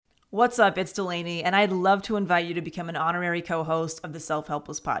What's up? It's Delaney, and I'd love to invite you to become an honorary co-host of the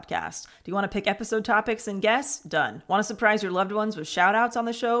Self-Helpless podcast. Do you want to pick episode topics and guests? Done. Want to surprise your loved ones with shout-outs on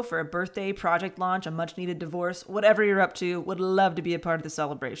the show for a birthday, project launch, a much-needed divorce? Whatever you're up to, would love to be a part of the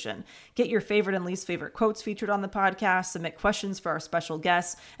celebration. Get your favorite and least favorite quotes featured on the podcast, submit questions for our special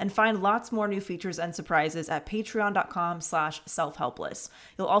guests, and find lots more new features and surprises at patreon.com/selfhelpless.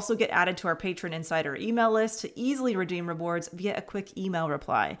 You'll also get added to our Patron Insider email list to easily redeem rewards via a quick email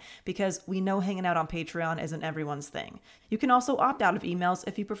reply, because we know hanging out on Patreon isn't everyone's thing. You can also opt out of emails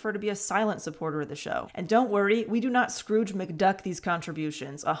if you prefer to be a silent supporter of the show. And don't worry, we do not Scrooge McDuck these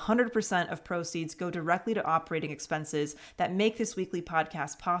contributions. 100% of proceeds go directly to operating expenses that make this weekly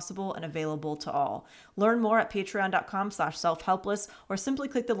podcast possible and available to all. Learn more at patreon.com/selfhelpless or simply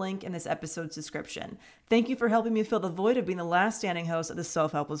click the link in this episode's description. Thank you for helping me fill the void of being the last standing host of the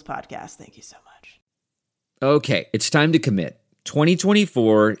Self-Helpless podcast. Thank you so much. Okay, it's time to commit.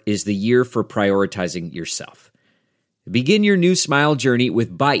 2024 is the year for prioritizing yourself. Begin your new smile journey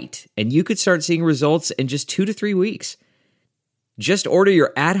with Byte, and you could start seeing results in just 2 to 3 weeks. Just order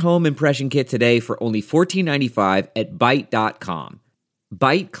your at-home impression kit today for only $14.95 at Byte.com.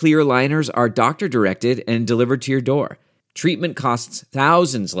 Byte clear liners are doctor-directed and delivered to your door. Treatment costs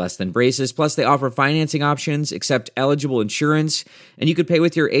thousands less than braces, plus they offer financing options, accept eligible insurance, and you could pay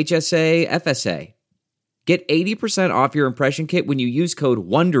with your HSA, FSA. Get 80% off your impression kit when you use code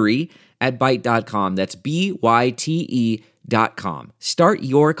WONDERY at Byte.com. That's BYTE.com. Start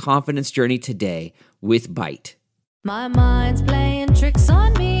your confidence journey today with Byte. My mind's playing tricks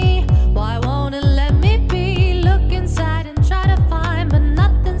on me. Why won't it let me be? Look inside and try to find, but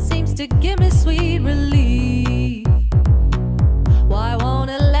nothing seems to give me sweet relief. Why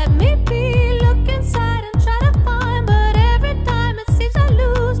won't it let me be? Look inside and try to find, but every time it seems I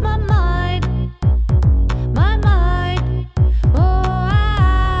lose my mind.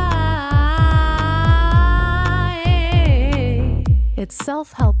 It's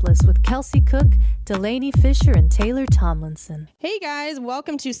Self-Helpless with Kelsey Cook, Delaney Fisher, and Taylor Tomlinson. Hey guys,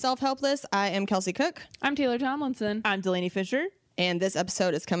 welcome to Self-Helpless. I am Kelsey Cook. I'm Taylor Tomlinson. I'm Delaney Fisher. And this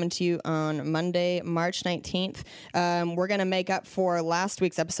episode is coming to you on Monday, March 19th. We're going to make up for last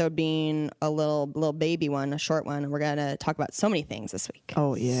week's episode being a little baby one, a short one. We're going to talk about so many things this week.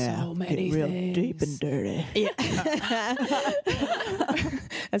 Oh, yeah. So many Get real things. deep and dirty. Yeah.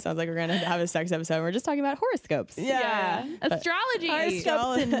 That sounds like we're going to have a sex episode. We're just talking about horoscopes. Yeah. Astrology.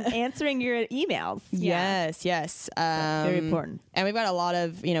 Horoscopes and answering your emails. Yes. Very important. And we've got a lot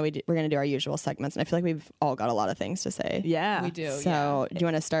of, we're going to do our usual segments. And I feel like we've all got a lot of things to say. Yeah. We do. So do you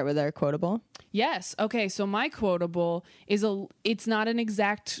want to start with our quotable? Yes. Okay. So my quotable is it's not an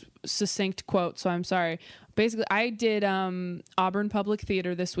exact succinct quote, so I'm sorry. Basically, I did Auburn Public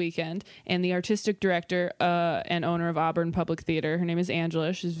Theater this weekend, and the artistic director and owner of Auburn Public Theater, her name is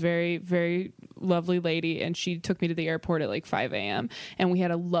Angela. She's a very, very lovely lady, and she took me to the airport at like 5 a.m., and we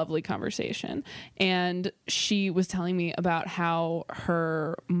had a lovely conversation. And she was telling me about how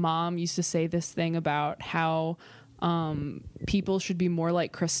her mom used to say this thing about how people should be more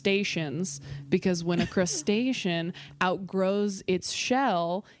like crustaceans, because when a crustacean outgrows its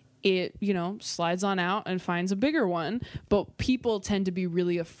shell, it, slides on out and finds a bigger one. But people tend to be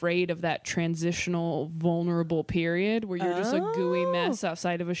really afraid of that transitional, vulnerable period where you're just a gooey mess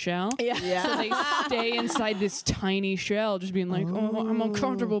outside of a shell. Yeah. So they stay inside this tiny shell, just being like, oh, I'm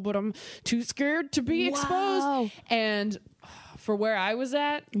uncomfortable, but I'm too scared to be exposed. And for where I was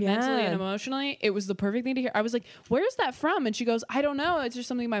at mentally and emotionally, it was the perfect thing to hear. I was like, where's that from? And she goes, I don't know. It's just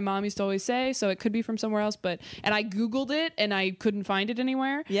something my mom used to always say. So it could be from somewhere else. And I Googled it and I couldn't find it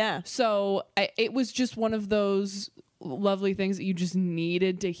anywhere. Yeah. So it was just one of those lovely things that you just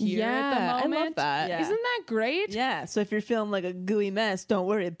needed to hear at the moment. I love that. Yeah. Isn't that great? Yeah. So if you're feeling like a gooey mess, don't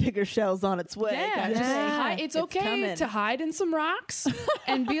worry. A bigger shell's on its way. Yeah, Guys. it's okay coming. to hide in some rocks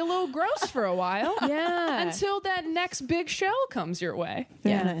and be a little gross for a while. Yeah. Until that next big shell comes your way.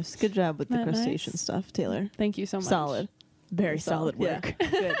 Very nice. Good job with the Isn't that crustacean nice? stuff, Taylor. Thank you so much. Solid. Very solid work.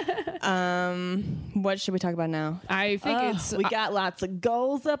 Good. What should we talk about now? I think we got lots of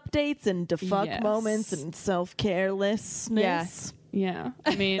goals updates and defuck Yes. moments and self-carelessness. Yeah.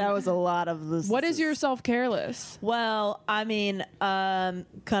 I mean, That was a lot of this. what is your self-careless? Well, I mean, kind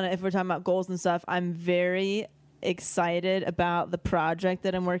of if we're talking about goals and stuff, I'm very excited about the project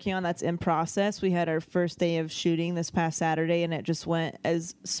that I'm working on that's in process. We had our first day of shooting this past Saturday, and it just went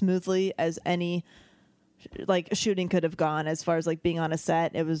as smoothly as any shooting could have gone. As far as being on a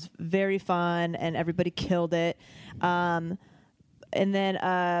set, it was very fun and everybody killed it. And then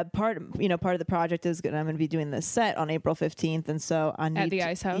part of the project is I'm going to be doing this set on April 15th, and so I need At the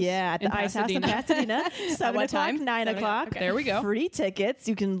Ice House? Yeah, at in the Ice House in Pasadena. 7 what o'clock, time? 9 o'clock. Okay. There we go. Free tickets.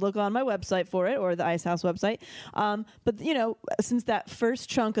 You can look on my website for it or the Ice House website. But since that first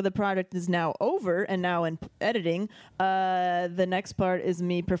chunk of the project is now over and now in editing, the next part is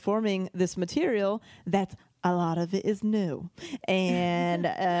me performing this material that's a lot of it is new, and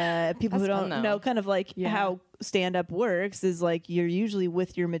people who That's don't fun, though. know kind of like Yeah. how stand-up works is like you're usually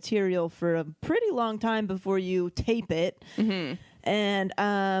with your material for a pretty long time before you tape it. And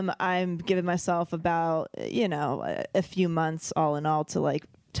I'm giving myself about a few months all in all to like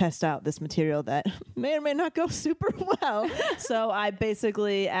test out this material that may or may not go super well. So I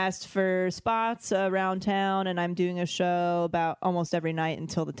basically asked for spots around town, and I'm doing a show about almost every night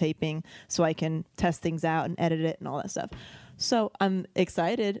until the taping so I can test things out and edit it and all that stuff. So I'm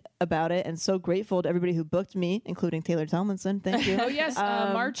excited about it and so grateful to everybody who booked me, including Taylor Tomlinson. Thank you. Oh, yes.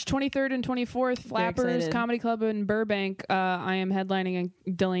 March 23rd and 24th, Flappers excited. Comedy Club in Burbank. I am headlining,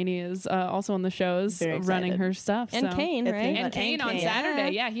 and Delaney is also on the shows, Very running excited. her stuff. And so. Kane, If right? anyone- And Kane on Kane.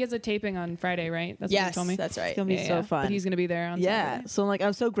 Saturday. Yeah, he has a taping on Friday, right? That's what Yes, you told me. that's right. It's going to be so fun. But he's going to be there on Yeah. Saturday. So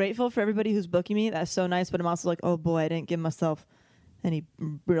I'm so grateful for everybody who's booking me. That's so nice. But I'm also like, oh boy, I didn't give myself any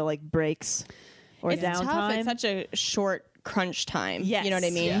real like breaks or It's downtime. tough. It's such a short crunch time. Yes. You know what I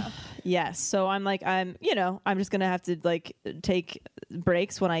mean? Yeah. Yes. So I'm just going to have to like take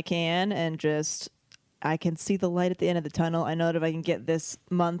breaks when I can, and just, I can see the light at the end of the tunnel. I know that if I can get this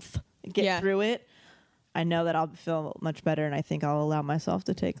month, get through it, I know that I'll feel much better, and I think I'll allow myself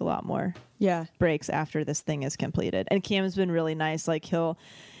to take a lot more Yeah. breaks after this thing is completed. And Cam's been really nice. Like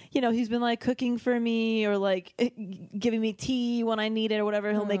he's been like cooking for me, or like giving me tea when I need it or whatever.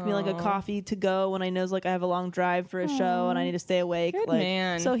 He'll make me like a coffee to go when I knows like I have a long drive for a show and I need to stay awake. Good like,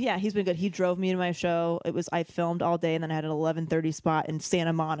 man. So yeah, he's been good. He drove me to my show. I filmed all day, and then I had an 11:30 spot in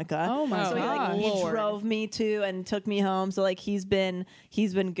Santa Monica. Oh my So gosh. he Lord. drove me to and took me home. So like he's been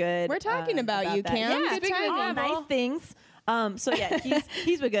good. We're talking about you, that. Cam. Yeah, Speaking of all people. nice things. So yeah,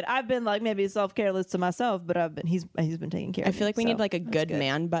 he's been good. I've been like maybe self-careless to myself, but he's been taking care of I me. feel like we so need like a good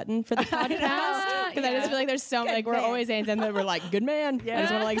man button for the podcast, because I just feel like there's so like we're man. always saying something that we're like good man. I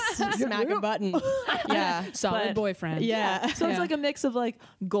just want to like smack a button. Yeah. Solid But- boyfriend. Yeah. So it's Yeah. like a mix of like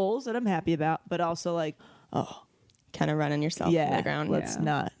goals that I'm happy about, but also like, Kind of running yourself into the ground. let's Yeah.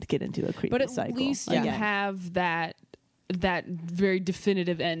 not get into a creepy But at cycle. least you again. have that very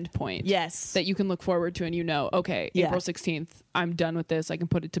definitive end point. Yes. That you can look forward to, and okay, Yeah. April 16th, I'm done with this. I can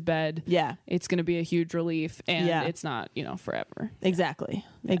put it to bed. Yeah. It's going to be a huge relief, and Yeah. it's not, forever. Exactly.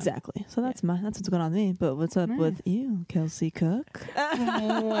 Exactly. So that's what's going on with me. But what's up with you, Kelsey Cook? I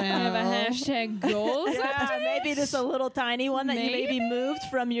have a hashtag goals. Yeah, maybe just a little tiny one that you maybe moved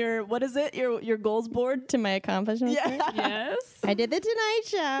from your your goals board. To my accomplishments. Yeah. Yes. I did the Tonight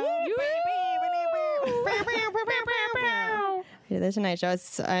Show. I did the Tonight Show.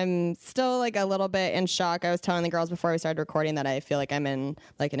 I'm still like a little bit in shock. I was telling the girls before we started recording that I feel like I'm in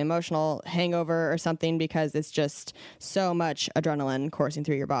like an emotional hangover or something, because it's just so much adrenaline coursing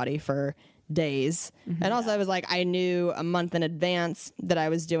through your body for days. And also I was like, I knew a month in advance that I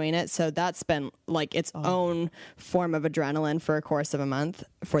was doing it, so that's been like its own form of adrenaline for the course of a month.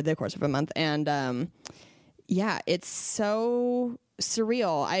 And yeah, it's so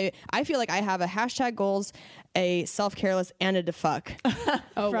surreal. I feel like I have a hashtag goals, a self-careless, and a defuck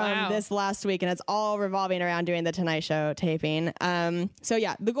from this last week, and it's all revolving around doing the Tonight Show taping. So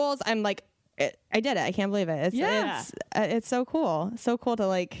yeah, the goals, I'm like, I did it. I can't believe it. It's so cool. So cool to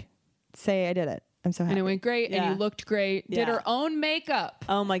like say I did it. I'm so happy. And it went great, and Yeah. you looked great. Did Yeah. her own makeup.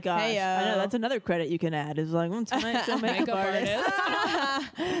 Oh my gosh. Hey, I know that's another credit you can add. Is like Tonight Show makeup artist.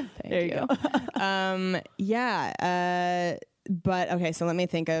 There you go. Yeah. But okay, so let me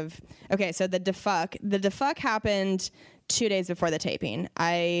think of. Okay, so the defuck happened 2 days before the taping.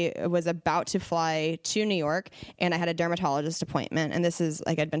 I was about to fly to New York, and I had a dermatologist appointment. And this is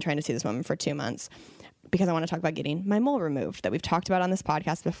like, I'd been trying to see this woman for 2 months, because I want to talk about getting my mole removed that we've talked about on this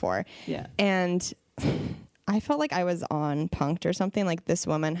podcast before. Yeah. And I felt like I was on Punk'd or something. Like, this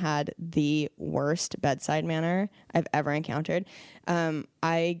woman had the worst bedside manner I've ever encountered.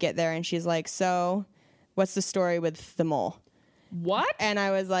 I get there and she's like, so what's the story with the mole? What? And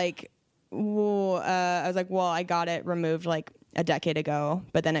I was like, well, I got it removed like a decade ago,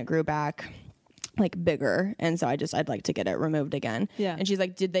 but then it grew back like bigger. And so I'd like to get it removed again. Yeah. And she's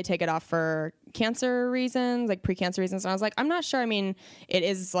like, did they take it off for cancer reasons, like pre-cancer reasons? And I was like, I'm not sure. I mean, it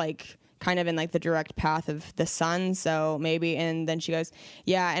is like kind of in like the direct path of the sun. So maybe. And then she goes,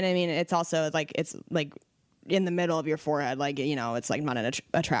 yeah. And I mean, it's also like, it's like in the middle of your forehead. Like, it's like not an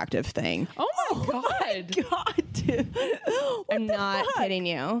attractive thing. Oh God. God, dude. I'm not kidding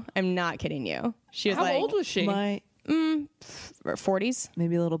you. I'm not kidding you. She was How like, old was she? My 40s.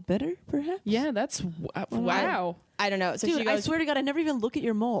 maybe a little bitter, perhaps. Yeah, that's wow. I don't know. So Dude, she goes, I swear to God, I never even look at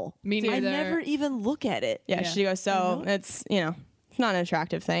your mole. Me I neither. never even look at it. yeah, she goes, so it's, it's not an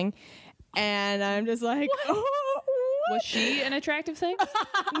attractive thing. And I'm just like, oh, Was she an attractive thing?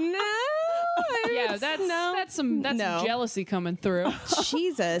 no. Yeah, that's some No. jealousy coming through.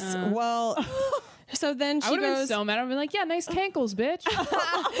 Jesus. Well, so then I she would have been Oh, goes, so mad. I'd be like, yeah, nice cankles, bitch.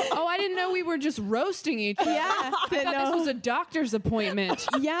 Oh, I didn't know we were just roasting each other. yeah, I thought this was a doctor's appointment.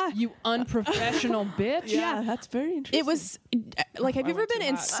 yeah. You unprofessional bitch. Yeah, that's very interesting. It was like, have you ever went been too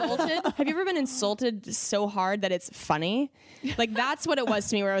hot. insulted? Have you ever been insulted so hard that it's funny? Like, that's what it was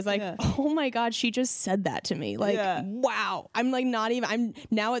to me, where I was like, oh my God, she just said that to me. Like, wow. I'm like, not even, I'm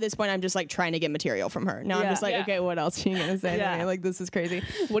now at this point, I'm just like trying to get material from her. Now I'm just like, Yeah. okay, what else are you going to say to me? Like, this is crazy.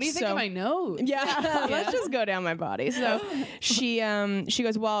 What do you think of my nose? Yeah, let's just go down my body. So she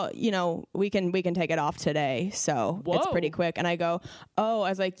goes, well, we can take it off today, so it's Whoa. pretty quick. And I go, oh, I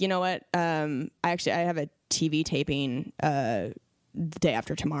was like, you know what? I have a TV taping the day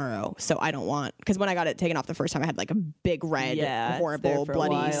after tomorrow, so I don't want, because when I got it taken off the first time, I had like a big red, it's there horrible, for a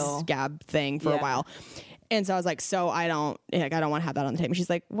bloody while. scab thing for a while. And so I was like, so I don't want to have that on the tape. And she's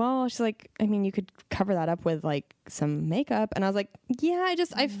like, I mean, you could cover that up with like some makeup. And I was like, yeah,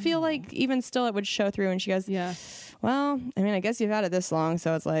 I feel like even still it would show through. And she goes, Yeah. well, I mean, I guess you've had it this long.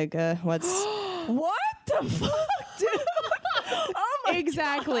 So it's like, what's what the fuck, dude? Oh my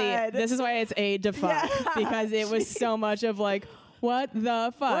exactly. God. This is why it's a defuck, because it was so much of like, what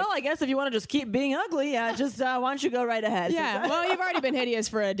the fuck? Well, I guess if you want to just keep being ugly, just why don't you go right ahead? yeah, well, you've already been hideous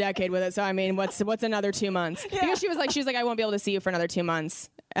for a decade with it, so I mean, what's another 2 months? Because she was like, I won't be able to see you for another 2 months.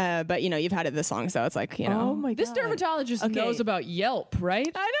 But you've had it this long, so it's like, Oh my God. This dermatologist knows about Yelp, right?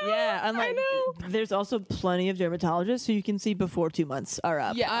 I know. Yeah, and like, I know. there's also plenty of dermatologists who you can see before 2 months are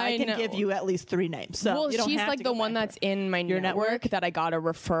up. Yeah, I I can know. give you at least 3 names. So Well, you don't she's have like to the go one back that's in my Your network? that I got a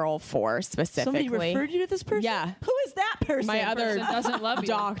referral for specifically. Somebody referred you to this person? Yeah. Who is that person? my other Person doesn't love you.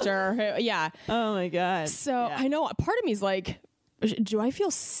 doctor. Yeah. Oh my God. So Yeah. I know part of me is like, do I feel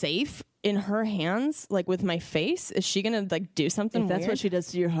safe in her hands, like with my face? Is she gonna like do something If that's weird? what she does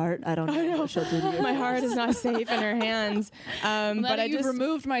to your heart, I don't know what she'll do to your My heart is not safe in her hands. Now But that I you've just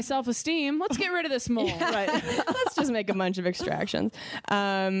removed my self-esteem, let's get rid of this mole. right. let's just make a bunch of extractions.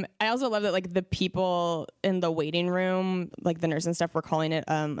 I also love that like the people in the waiting room, like the nurse and stuff, were calling it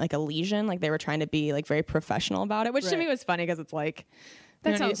like a lesion. Like they were trying to be like very professional about it, which to Right. me was funny because it's like.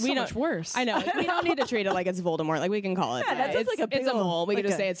 That we don't sounds need- so we much don't- worse. I know. Like, we don't need to treat it like it's Voldemort. Like we can call it. Yeah, that sounds it's, like a big it's a ol' mole. We like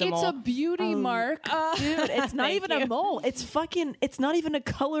can just a- say it's a It's mole. a beauty mark. Dude, it's not Thank even you. a mole. It's not even a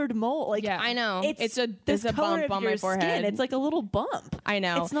colored mole. Like, Yeah. I know. It's It's a color bump of on your my forehead. Skin. It's like a little bump. I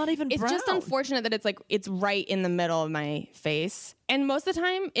know. It's not even It's just brown. unfortunate that it's like it's right in the middle of my face. And most of the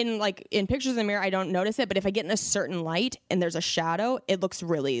time in pictures in the mirror I don't notice it, but if I get in a certain light and there's a shadow, it looks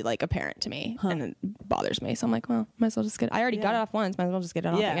really like apparent to me and it bothers me. So I'm like, well, might as well just get it. I already got it off once, might as well just get it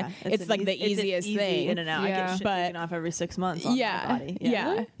off again. It's an like the it's an easiest easy thing. in and out. I Yeah. get shit But- taken off every 6 months on Yeah. my body.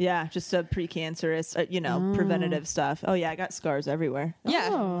 Yeah. Yeah, just a precancerous, preventative stuff. Oh yeah, I got scars everywhere. Yeah.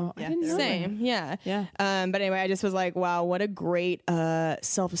 Oh, I Yeah, didn't know that. Same. Yeah. Yeah. But anyway, I just was like, wow, what a great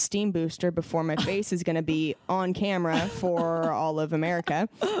self-esteem booster before my face is going to be on camera for all of America.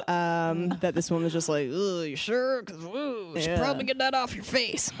 That this one was just like, "Ugh, you sure? Because you should probably get that off your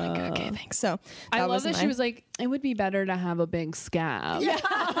face." I'm like, okay, thanks. So I love that she my- was like, it would be better to have a big scab.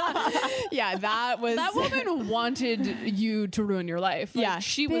 yeah, that was That woman wanted you to ruin your life. Like, yeah.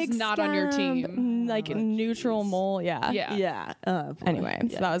 she was big not on your scab, team. like neutral mole. Yeah, Yeah. Yeah. Oh, boy. Anyway,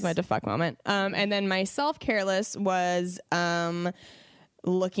 so that was my defuck moment. And then my self-careless was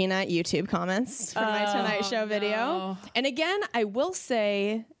looking at YouTube comments for my Tonight Show video. no. And again, I will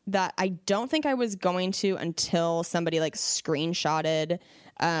say that I don't think I was going to until somebody like screenshotted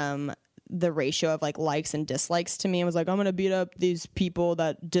the ratio of like likes and dislikes to me and was like, I'm going to beat up these people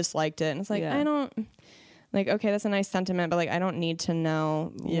that disliked it. And it's like, Yeah. I don't... Like, okay, that's a nice sentiment, but like, I don't need to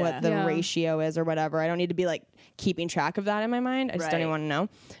know what the Yeah. ratio is or whatever. I don't need to be like keeping track of that in my mind. I just don't Right. even want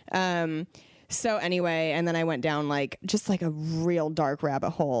to know. So anyway, and then I went down like just like a real dark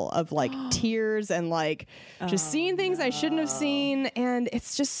rabbit hole of like tears and like just seeing things I shouldn't have seen. And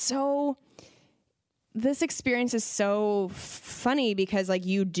it's just so... This experience is so funny because like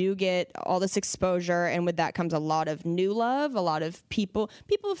you do get all this exposure, and with that comes a lot of new love, a lot of people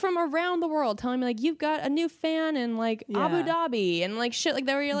from around the world telling me like, you've got a new fan in like Abu Dhabi and like shit like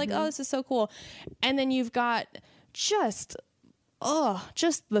that, where you're like, oh, this is so cool. And then you've got just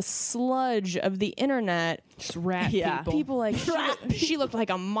just the sludge of the internet. Just rat Yeah. people. People like she looked like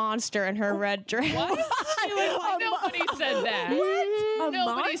a monster in her red dress. What? Nobody said that. A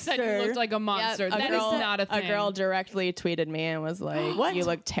Nobody said you monster? looked like a monster. Yep, That is not a thing. A girl directly tweeted me and was like, What? "You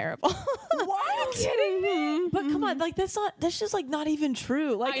look terrible." Why are you kidding me? But come on, like that's just like not even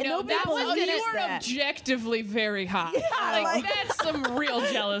true. Like I know nobody that one. believes You are that. objectively very hot. Yeah, like- that's some real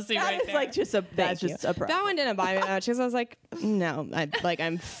jealousy That right is there. like just a that's Thank just you. a problem. That one didn't bother me that much because I was like, no, I'm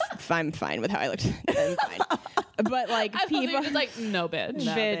fine with how I looked. I'm fine. But like I thought you people, were just like, no, bitch.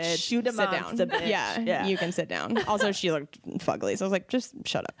 No, bitch. Shoot a sit monster, down. bitch. Yeah, you can sit down. Also, she looked fugly, so I was like, just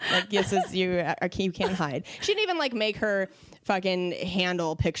shut up. Like, this is you. You can't hide. She didn't even like make her fucking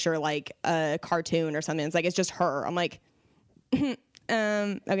handle picture like a cartoon or something. It's like it's just her. I'm like,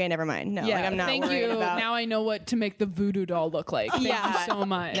 okay, never mind. No, Yeah, like I'm not thank worried you. about. Now I know what to make the voodoo doll look like. Thank you so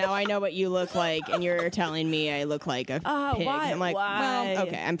much. Now I know what you look like, and you're telling me I look like a pig. why? I'm like, Why? well,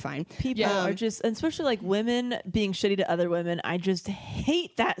 okay, I'm fine. People are just, and especially like women being shitty to other women. I just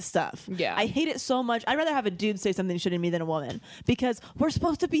hate that stuff. Yeah. I hate it so much. I'd rather have a dude say something shitty to me than a woman because we're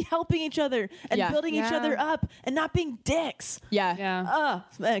supposed to be helping each other and Yeah. building each Yeah. other up and not being dicks. Yeah.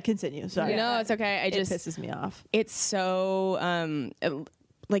 Yeah. Continue. Sorry. No, it's okay. It pisses me off. It's so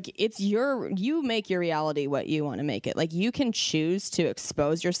like it's you make your reality what you want to make it. Like you can choose to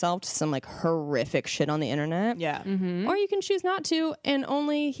expose yourself to some like horrific shit on the internet. Yeah. Or you can choose not to and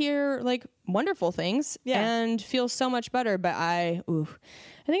only hear like wonderful things and feel so much better. But I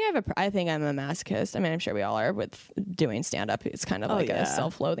think I'm a masochist. I mean, I'm sure we all are with doing stand up. It's kind of like a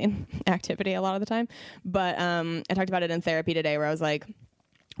self-loathing activity a lot of the time. But I talked about it in therapy today where I was like,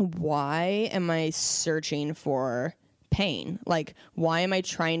 why am I searching for pain? Like, why am I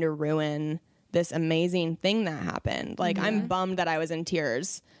trying to ruin this amazing thing that happened? Like, I'm bummed that I was in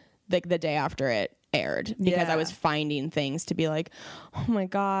tears the day after it aired because I was finding things to be like, oh my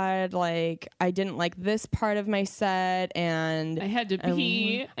God, like I didn't like this part of my set and I had to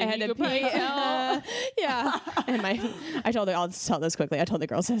pee. I had to pee. Yeah. And I told her, I'll just tell this quickly. I told the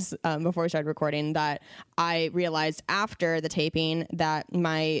girls this before we started recording that I realized after the taping that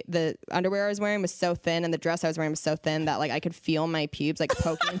the underwear I was wearing was so thin and the dress I was wearing was so thin that like I could feel my pubes like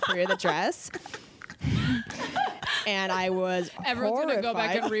poking through the dress. And I was Everyone's going to go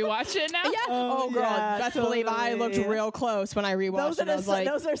back and rewatch it now? Yeah. Oh, girl. yeah, Best believe I looked real close when I rewatched it. I was like,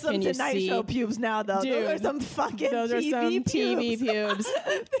 those are some can you Tonight see? Show pubes now, though. Dude, those are some fucking Those are TV some pubes. TV pubes.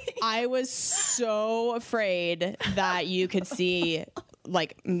 I was so afraid that you could see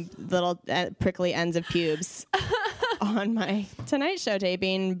like little prickly ends of pubes on my Tonight Show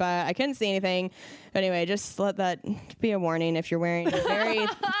taping, but I couldn't see anything. Anyway, just let that be a warning if you're wearing a very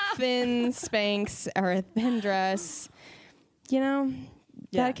thin Spanx or a thin dress. You know,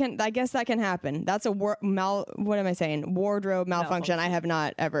 I guess that can happen. That's a what am I saying? Wardrobe malfunction. I have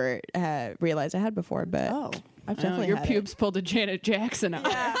not ever realized I had before, but I've Oh, definitely your had pubes pulled a Janet Jackson out.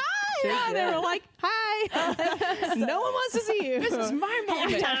 yeah, they were like, "Hi, no one wants to see you. This is my moment.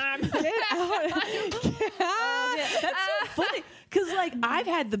 Get out." That's so funny because like I've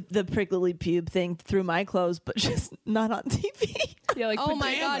had the prickly pube thing through my clothes, but just not on TV. Yeah, like Oh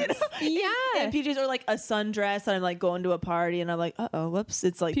my pajamas. God. Yeah. And PJs or like a sundress, and I'm like going to a party, and I'm like, whoops,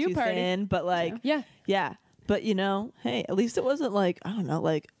 it's like Pube too party. thin. But like, Yeah. But you know, hey, at least it wasn't like I don't know,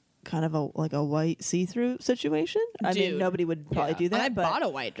 like kind of a white see-through situation. I mean, Dude. nobody would probably do that. And I but bought a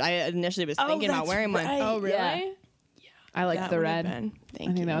white. I initially was thinking about that's wearing one. right. Oh, really? Yeah. I like That the would have red. been- I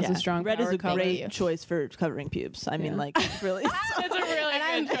think that was a strong red is power a color. great choice for covering pubes. I mean, like really. It's a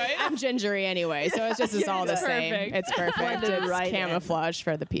really good choice. I'm gingery anyway, so it's just it's all the It's same. perfect. It's perfect. Blended It's right in. camouflage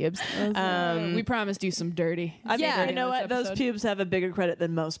for the pubes. We promised you some dirty. I mean, Yeah. you know what? This Those episode. pubes have a bigger credit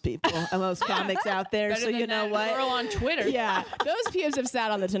than most people, and most comics out there. Better So than you know that what? girl on Twitter. Yeah. Those pubes have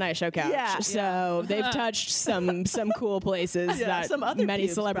sat on the Tonight Show couch, Yeah. so they've touched some cool places Yeah, that some other many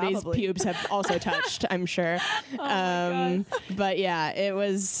pubes, celebrities' probably. pubes have also touched. I'm sure. But yeah, it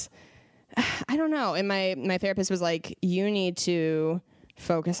was. I don't know. And my therapist was like, "You need to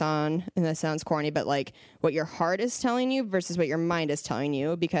focus on," and that sounds corny, but like what your heart is telling you versus what your mind is telling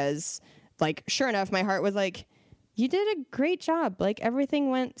you, because like sure enough, my heart was like, you did a great job. Like everything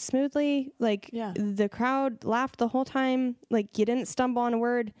went smoothly. Like the crowd laughed the whole time. Like you didn't stumble on a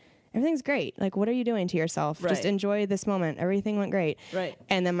word. Everything's great. Like what are you doing to yourself? Just Right. enjoy this moment. Everything went great. Right.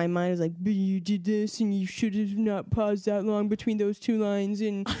 And then my mind was like, but you did this and you should have not paused that long between those two lines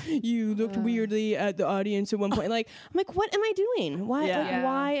and you looked weirdly at the audience at one point. Like I'm like, what am I doing? Why Yeah. like, Yeah.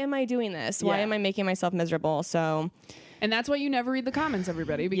 why am I doing this? Why Yeah. am I making myself miserable? So And that's why you never read the comments,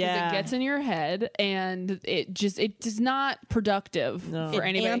 everybody, because it gets in your head and it is not productive for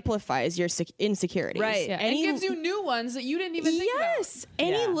anybody. It amplifies your insecurities. Right. Yeah. And gives you new ones that you didn't even think about. Yes.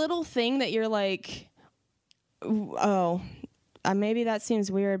 Any little thing that you're like, oh, maybe that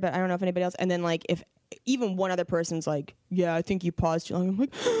seems weird, but I don't know if anybody else. And then like if even one other person's like, yeah, I think you paused too long. I'm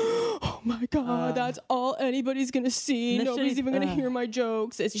like, oh my God, that's all anybody's going to see. Nobody's even going to hear my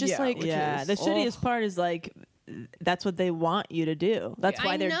jokes. It's just like. Yeah. The shittiest part is like, that's what they want you to do. That's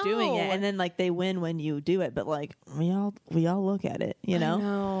why they're doing it. And then like they win when you do it. But like we all look at it, you know? I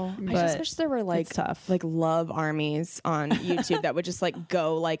know. But I just wish there were like tough. like love armies on YouTube that would just like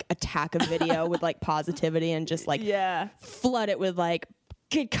go like attack a video with like positivity and just like flood it with like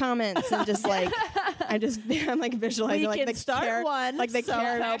good comments and just like I'm like visualizing we like can start one like the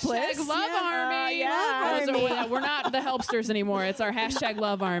caramel Hashtag love army. We're not the helpsters anymore. It's our hashtag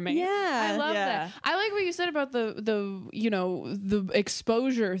love army. Yeah. I love that. I like what you said about the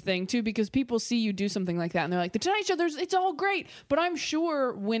exposure thing too, because people see you do something like that and they're like, the Tonight Show, it's all great. But I'm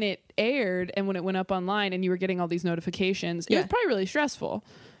sure when it aired and when it went up online and you were getting all these notifications, it was probably really stressful.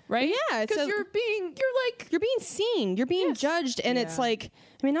 Right? Yeah, because you're being seen, you're being judged, and it's like,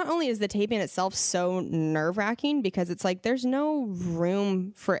 I mean, not only is the taping itself so nerve-wracking because it's like there's no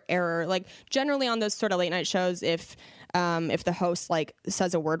room for error. Like generally on those sort of late night shows, if the host like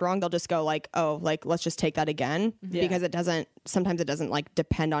says a word wrong, they'll just go like, oh, like let's just take that again, because sometimes it doesn't like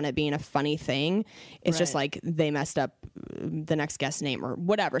depend on it being a funny thing. It's just like they messed up the next guest's name or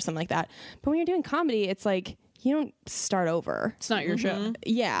whatever, something like that. But when you're doing comedy, it's like, you don't start over. It's not your show.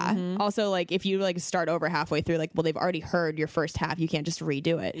 Yeah. Also, like, if you, like, start over halfway through, like, well, they've already heard your first half. You can't just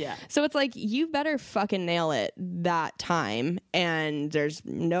redo it. Yeah. So it's like, you better fucking nail it that time. And there's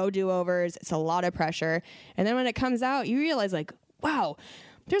no do-overs. It's a lot of pressure. And then when it comes out, you realize, like, wow,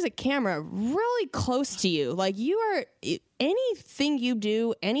 there's a camera really close to you. Like, you are... anything you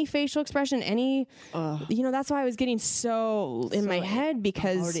do, any facial expression, any, that's why I was getting so in my head,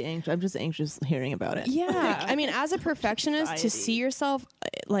 because I'm already anxious. I'm just anxious hearing about it. Yeah. I mean, as a perfectionist, to see yourself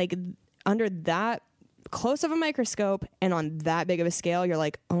like under that close of a microscope and on that big of a scale, you're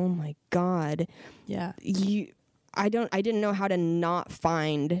like, oh my God. Yeah. I didn't know how to not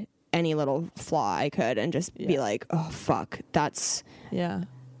find any little flaw I could and just be like, oh fuck, that's. Yeah.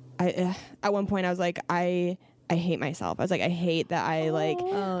 At one point I was like, I hate myself. I was like, I hate that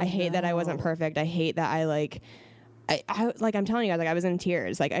I hate that I wasn't perfect. I hate that I I'm telling you guys, like I was in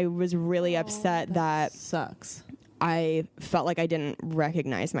tears. Like I was really upset that sucks. I felt like I didn't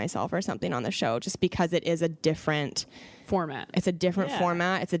recognize myself or something on the show, just because it is a different format. It's a different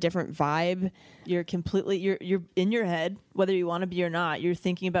format. It's a different vibe. You're in your head, whether you want to be or not. You're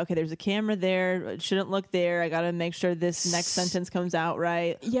thinking about, okay, there's a camera there. It shouldn't look there. I got to make sure this next sentence comes out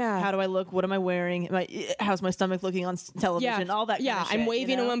right. Yeah. How do I look? What am I wearing? How's my stomach looking on television? All that. Yeah. Kind of shit, I'm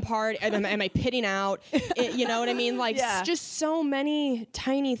waving in one part. Am I pitting out? You know what I mean? Like just so many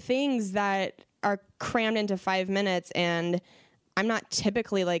tiny things that are crammed into 5 minutes, and I'm not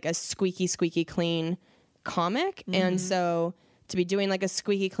typically like a squeaky clean comic, and so to be doing like a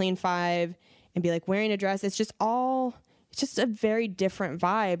squeaky clean 5 and be like wearing a dress, it's just a very different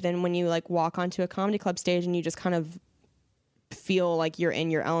vibe than when you like walk onto a comedy club stage and you just kind of feel like you're in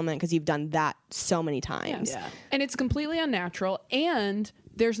your element because you've done that so many times. Yeah. And it's completely unnatural, and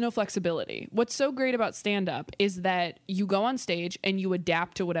there's no flexibility. What's so great about stand-up is that you go on stage and you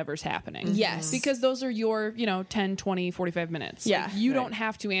adapt to whatever's happening. Yes. Because those are your, 10, 20, 45 minutes. Yeah. Like, you don't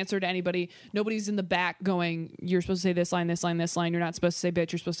have to answer to anybody. Nobody's in the back going, you're supposed to say this line, this line, this line. You're not supposed to say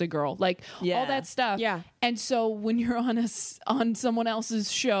bitch. You're supposed to say girl. Like all that stuff. Yeah. And so when you're on someone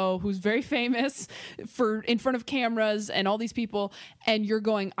else's show who's very famous in front of cameras and all these people, and you're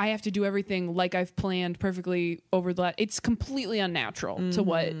going, I have to do everything like I've planned perfectly over it's completely unnatural to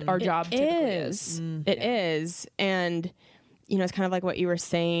what our job typically is. It is. And, it's kind of like what you were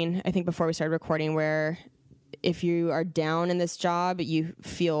saying, I think before we started recording, where if you are down in this job, you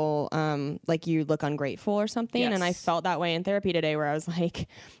feel like you look ungrateful or something. Yes. And I felt that way in therapy today, where I was like,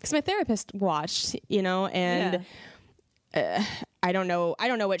 because my therapist watched, and I don't know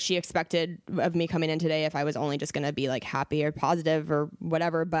what she expected of me coming in today, if I was only just going to be like happy or positive or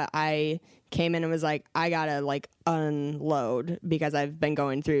whatever. But I came in and was like, I gotta like unload, because I've been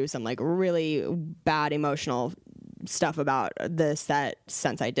going through some like really bad emotional stuff about the set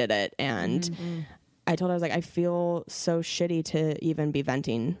since I did it. And I told her, I was like, I feel so shitty to even be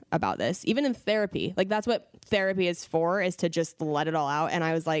venting about this, even in therapy. Like that's what therapy is for, is to just let it all out. And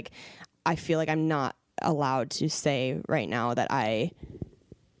I was like, I feel like I'm not allowed to say right now that I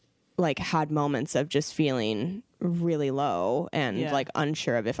like had moments of just feeling really low and like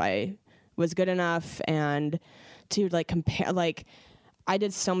unsure of if I was good enough, and dude, like compare, like I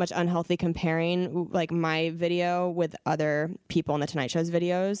did so much unhealthy comparing, like my video with other people on the Tonight Show's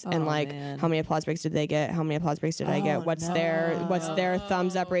videos, and like how many applause breaks did they get? How many applause breaks did I get? What's their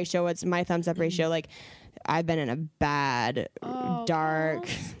thumbs up ratio? What's my thumbs up ratio? Like, I've been in a bad, dark.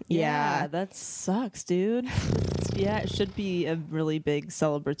 Yeah, that sucks, dude. Yeah, it should be a really big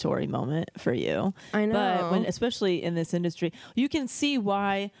celebratory moment for you. I know, but especially in this industry, you can see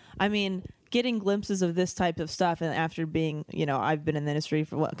why. I mean, getting glimpses of this type of stuff, and after being, I've been in the industry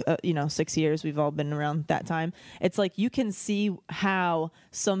for 6 years. We've all been around that time. It's like you can see how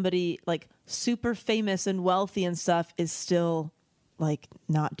somebody like super famous and wealthy and stuff is still like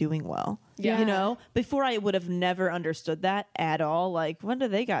not doing well. Yeah. Before I would have never understood that at all. Like, when do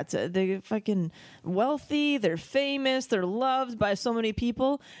they got to? They're fucking wealthy. They're famous. They're loved by so many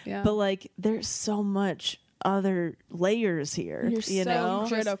people. Yeah. But like, there's so much other layers here. You're so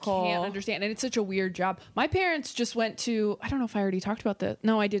critical. Can't understand, and it's such a weird job. My parents just went to, I don't know if I already talked about this.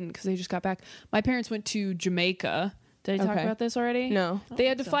 No, I didn't, because they just got back. My parents went to Jamaica. Did I talk about this already? No. They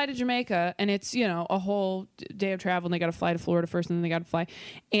had to fly to Jamaica, and it's, a whole day of travel, and they got to fly to Florida first, and then they got to fly.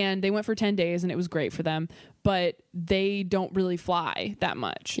 And they went for 10 days, and it was great for them. But they don't really fly that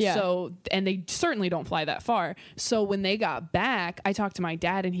much. Yeah. So, and they certainly don't fly that far. So when they got back, I talked to my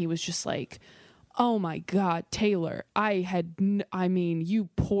dad, and he was just like, oh my God, Taylor, I mean, you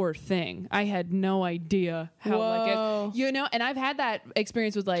poor thing. I had no idea how, and I've had that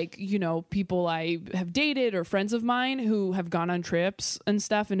experience with people I have dated or friends of mine who have gone on trips and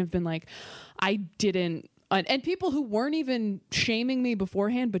stuff and have been like, I didn't, and people who weren't even shaming me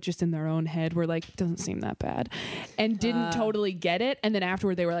beforehand, but just in their own head were like, doesn't seem that bad, and didn't totally get it. And then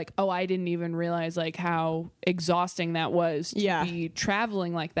afterward they were like, oh, I didn't even realize like how exhausting that was to be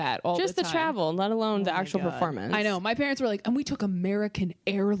traveling like that all just the the time. travel, let alone the actual performance. I know. My parents were like, and we took American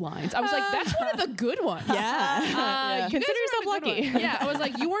Airlines. I was like, that's one of the good ones. Yeah. You Consider guys yourself were on a good lucky. one. Yeah. I was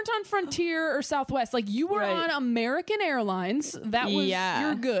like, you weren't on Frontier or Southwest. Like, you were on American Airlines. That was,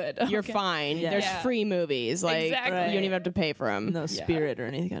 you're good. You're Okay. fine. There's free movies. Like, Exactly. you don't even have to pay for them. No Spirit or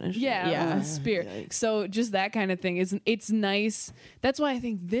anything kind of shit. Yeah. Spirit. So just that kind of thing it's nice. That's why I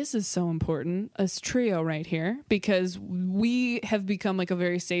think this is so important, this trio right here, because we have become like a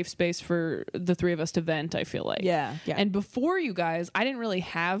very safe space for the three of us to vent, I feel like. Yeah. And before you guys, I didn't really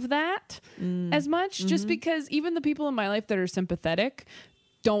have that as much, just because even the people in my life that are sympathetic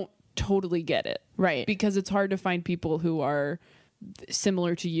don't totally get it. Right. Because it's hard to find people who are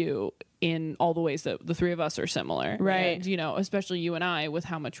similar to you in all the ways that the three of us are similar. Right. And, especially you and I, with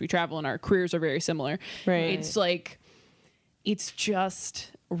how much we travel and our careers are very similar. Right. It's like, it's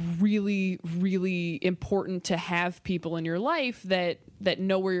just really, really important to have people in your life that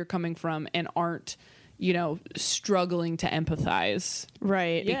know where you're coming from and aren't, struggling to empathize.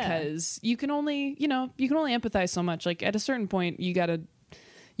 Right. Because you can only empathize so much. Like, at a certain point, you have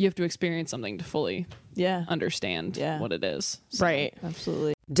to experience something to fully understand what it is. So. Right.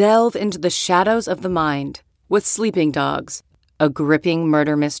 Absolutely. Delve into the shadows of the mind with Sleeping Dogs, a gripping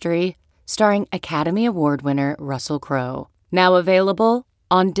murder mystery starring Academy Award winner Russell Crowe. Now available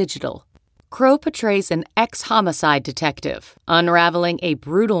on digital. Crowe portrays an ex-homicide detective unraveling a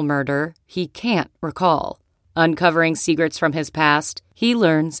brutal murder he can't recall. Uncovering secrets from his past, he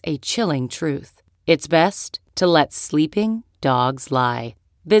learns a chilling truth. It's best to let sleeping dogs lie.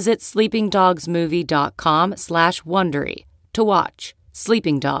 Visit sleepingdogsmovie.com/Wondery to watch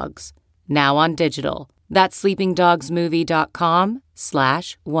Sleeping Dogs, now on digital. That's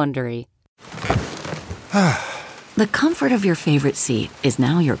sleepingdogsmovie.com/Wondery. The comfort of your favorite seat is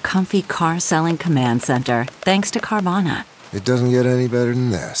now your comfy car-selling command center, thanks to Carvana. It doesn't get any better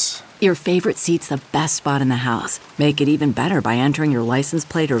than this. Your favorite seat's the best spot in the house. Make it even better by entering your license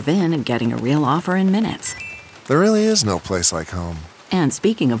plate or VIN and getting a real offer in minutes. There really is no place like home. And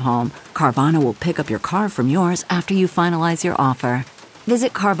speaking of home, Carvana will pick up your car from yours after you finalize your offer.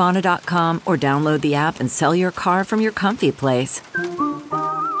 Visit Carvana.com or download the app and sell your car from your comfy place.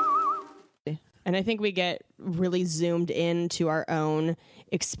 And I think we get really zoomed into our own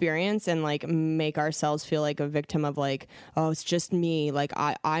experience and like make ourselves feel like a victim of like, oh, it's just me. Like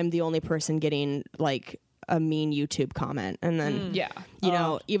I'm the only person getting like a mean YouTube comment. And then,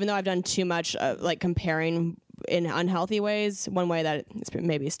 even though I've done too much like comparing in unhealthy ways, one way that it's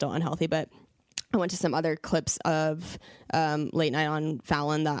maybe still unhealthy, but I went to some other clips of Late Night on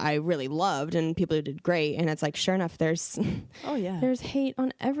Fallon that I really loved and people who did great. And it's like, sure enough, there's there's hate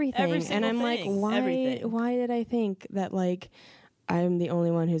on everything. And I'm like, why did I think that like I'm the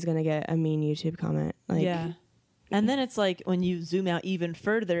only one who's going to get a mean YouTube comment? Like, And then it's like when you zoom out even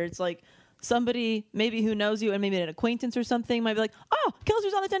further, it's like somebody maybe who knows you and maybe an acquaintance or something might be like, oh,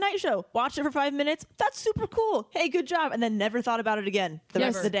 Kelsey's on the Tonight Show. Watched it for 5 minutes. That's super cool. Hey, good job. And then never thought about it again the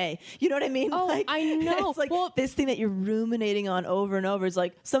rest of the day. You know what I mean? Oh, like, I know. It's like this thing that you're ruminating on over and over is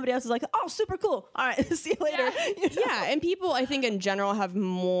like somebody else is like, oh, super cool. All right, see you later. You know? Yeah, and people, I think, in general have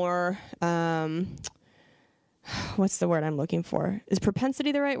more, what's the word I'm looking for? Is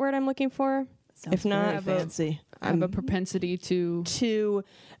propensity the right word I'm looking for? If not, fancy. I have a propensity to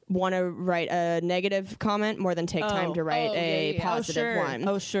want to write a negative comment more than take time to write a positive one.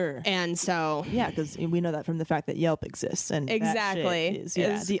 Oh, sure. And so, yeah, because we know that from the fact that Yelp exists, and exactly, that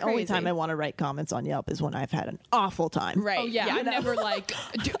shit is, the only time I want to write comments on Yelp is when I've had an awful time. Right? Oh yeah, I'm never like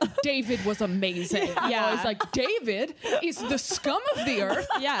David was amazing. Yeah, I was like, David is the scum of the earth.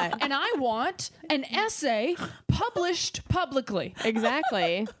 Yeah, and I want an essay published publicly.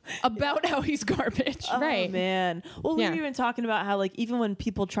 Exactly. About how he's garbage. Right. Oh, man. Well, we were even talking about how, like, even when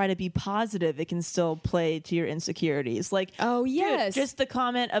people try to be positive, it can still play to your insecurities. Like, oh, yes. Dude, just the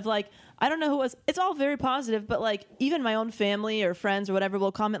comment of, like, I don't know who it was. It's all very positive, but, like, even my own family or friends or whatever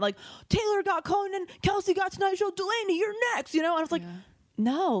will comment, like, Taylor got Conan, Kelsey got Tonight Show, Delaney, you're next, you know? And I was like,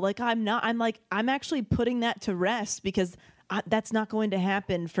 no, like, I'm not. I'm like, I'm actually putting that to rest because that's not going to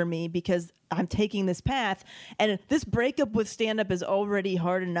happen for me because I'm taking this path. And this breakup with stand-up is already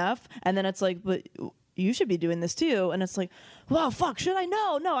hard enough. And then it's like, but you should be doing this too. And it's like, well, fuck, should I?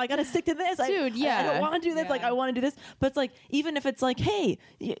 No, I got to stick to this. Dude, I don't want to do this. Yeah. Like, I want to do this. But it's like, even if it's like, hey,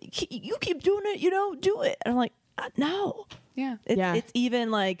 you keep doing it, you know, do it. And I'm like, no. Yeah. It's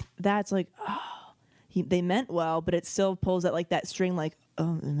even like, that's like, they meant well, but it still pulls at like that string, like,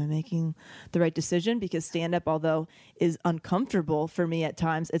 oh, am I making the right decision? Because stand-up, although is uncomfortable for me at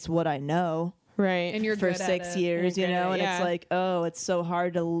times, it's what I know. Right. And you're for good at 6 it. years, you know, and yeah. it's like, oh, it's so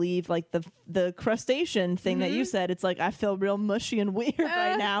hard to leave like the crustacean thing that you said. It's like, I feel real mushy and weird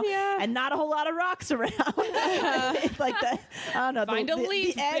right now, and not a whole lot of rocks around. It's like that, I don't know, Find a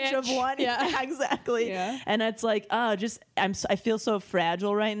leaf, the edge of bitch. one. Yeah, exactly. Yeah. And it's like, I feel so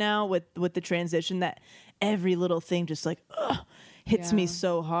fragile right now with the transition that every little thing just like, hits me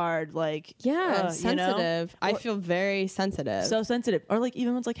so hard, like sensitive. you know? I feel very sensitive. So sensitive. Or like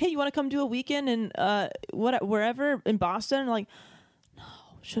even when it's like, hey, you want to come do a weekend in wherever in Boston? And like, no,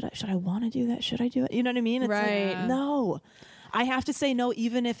 should I want to do that? Should I do it? You know what I mean? It's Right. like, no, I have to say no,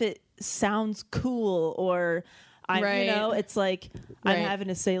 even if it sounds cool you know, it's like I'm having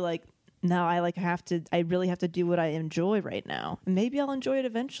to say like, no, I really have to do what I enjoy right now. Maybe I'll enjoy it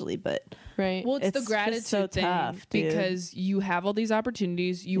eventually, but right. Well, it's the just gratitude so thing tough, dude. because you have all these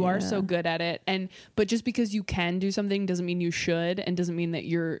opportunities. You are so good at it, but just because you can do something doesn't mean you should, and doesn't mean that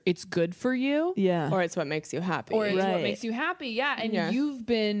it's good for you. Yeah. Or it's what makes you happy. Or it's what Right. makes you happy. Yeah. And you've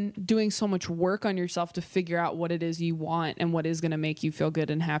been doing so much work on yourself to figure out what it is you want and what is going to make you feel good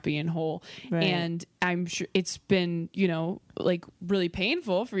and happy and whole. Right. And I'm sure it's been, you know, like really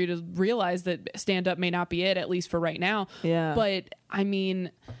painful for you to realize that stand up may not be it, at least for right now. Yeah. But I mean,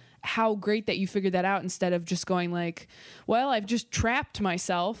 how great that you figured that out instead of just going like, well, I've just trapped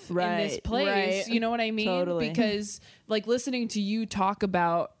myself in this Right, place. right. You know what I mean? Totally. Because like listening to you talk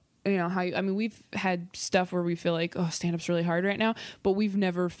about, you know, how, I mean, we've had stuff where we feel like, oh, stand up's really hard right now, but we've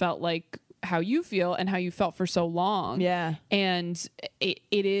never felt like how you feel and how you felt for so long. Yeah. And it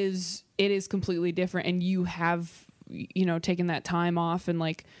is completely different. And you have, you know, taken that time off and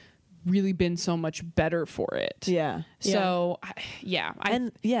like really been so much better for it. Yeah. So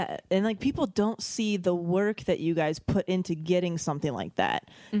And like people don't see the work that you guys put into getting something like that.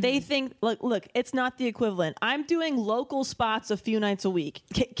 They think, look, it's not the equivalent. I'm doing local spots a few nights a week.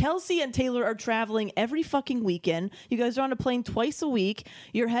 Kelsey and Taylor are traveling every fucking weekend. You guys are on a plane twice a week.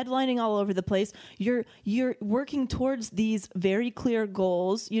 You're headlining all over the place. You're working towards these very clear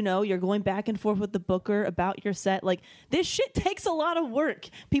goals. You know, you're going back and forth with the booker about your set. Like this shit takes a lot of work.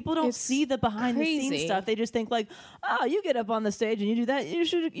 People don't see the behind the scenes crazy. stuff. They just think like, oh, you get up on the stage and you do that. You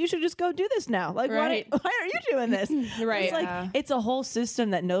should just go do this now. Like, Right. why are you doing this? Right. It's like it's a whole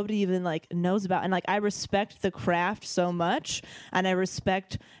system that nobody even like knows about. And like I respect the craft so much, and I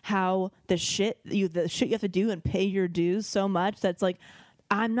respect how the shit you have to do and pay your dues so much. That's like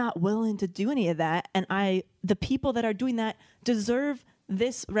I'm not willing to do any of that, and the people that are doing that deserve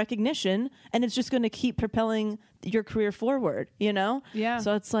this recognition, and it's just going to keep propelling your career forward, you know? Yeah.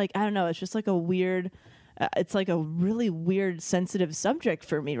 So it's like, I don't know, it's just like a weird, it's like a really weird, sensitive subject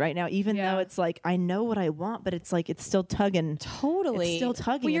for me right now, even though it's like, I know what I want, but it's like, it's still tugging. Totally. It's still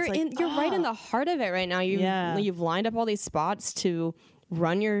tugging. Well, you're It's like, you're right in the heart of it right now. You've lined up all these spots to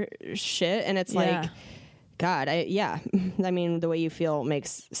run your shit, and it's like, God, I mean, the way you feel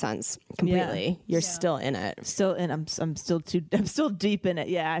makes sense completely. You're still in it. I'm still deep in it.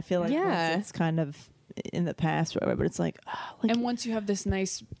 Yeah, I feel like once it's kind of in the past or whatever, but it's like, and once you have this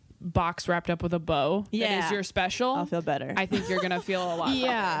nice box wrapped up with a bow that is your special, I'll feel better. I think you're gonna feel a lot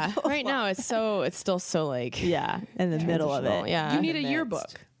better. Right now it's still so like in the middle of it. Yeah, you need a yearbook.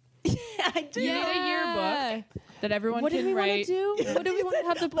 I do. You need a yearbook that everyone can write. What do we want to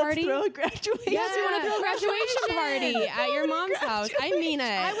have the party? Let's throw a graduation. Yes, we want to throw a graduation party at your mom's house. I mean it.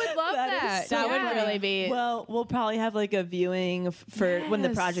 I would love that. That would really be. Well, we'll probably have like a viewing for when the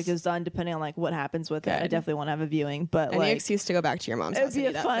project is done, depending on like what happens with it. I definitely want to have a viewing, but any excuse to go back to your mom's house.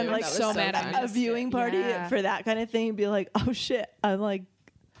 It'd be a fun, like so mad I a missed viewing party for that kind of thing. Be like, oh shit, I'm like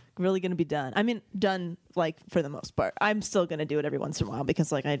really gonna be done. I mean, done like for the most part. I'm still gonna do it every once in a while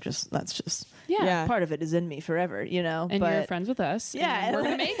because like that's just part of it is in me forever, you know. And you're friends with us. Yeah, and we're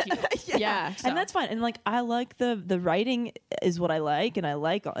gonna make you. And that's fine. And like I like the writing is what I like, and I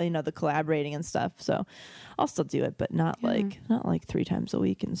like the collaborating and stuff. So I'll still do it, but not like 3 times a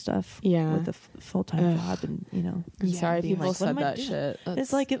week and stuff. Yeah, with a full-time job and I'm sorry, people like, said that shit.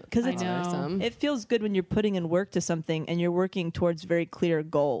 It's like because it feels good when you're putting in work to something and you're working towards very clear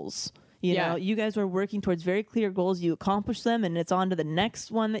goals. You know, you guys were working towards very clear goals. You accomplish them, and it's on to the next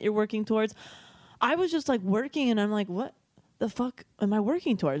one that you're working towards. I was just like working, and I'm like, what the fuck am I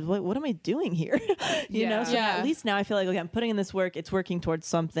working towards? What am I doing here? you know? So at least now I feel like, okay, I'm putting in this work. It's working towards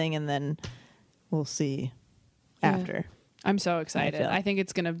something, and then we'll see after. I'm so excited. I think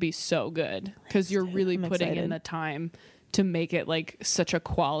it's going to be so good because you're really putting in the time to make it like such a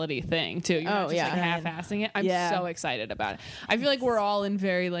quality thing too. You're not just like half-assing it. I'm so excited about it. I feel like we're all in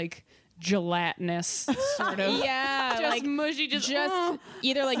very like gelatinous sort of just like mushy just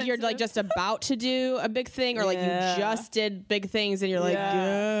either like you're like just about to do a big thing or like you just did big things and you're like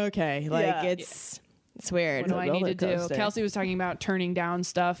okay, like it's weird. What do I need to do? Kelsey was talking about turning down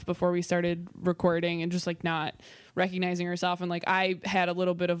stuff before we started recording and just like not recognizing herself, and like I had a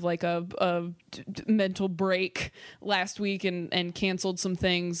little bit of like a mental break last week and canceled some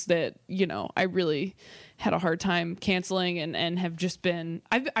things that I really had a hard time canceling and have just been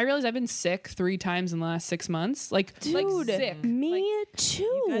I realized I've been sick 3 times in the last 6 months. Like sick. Me too.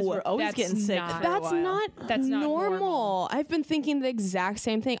 You guys were always getting sick. That's not normal. I've been thinking the exact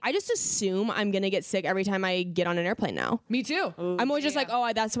same thing. I just assume I'm gonna get sick every time I get on an airplane now. Me too. I'm always just like,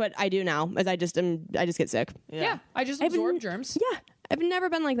 that's what I do now. As I just get sick. Yeah. I just absorb germs. Yeah. I've never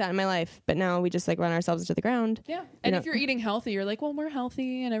been like that in my life, but now we just like run ourselves into the ground. Yeah. And if you're eating healthy, you're like, well, we're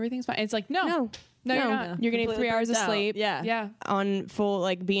healthy and everything's fine. It's like, no, you're not. You're getting 3 hours of sleep. Yeah. On full,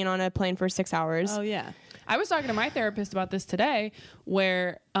 like being on a plane for 6 hours. Oh yeah. I was talking to my therapist about this today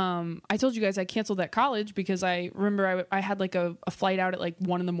where I told you guys I canceled that college because I remember I had like a flight out at like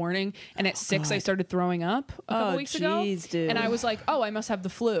 1 a.m. and at 6 I started throwing up a couple weeks ago. Dude. And I was like, I must have the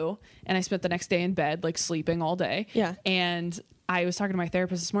flu. And I spent the next day in bed like sleeping all day. Yeah. And I was talking to my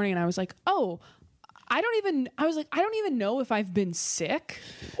therapist this morning and I was like, I don't even know if I've been sick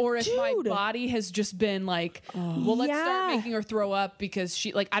or if my body has just been like, let's start making her throw up because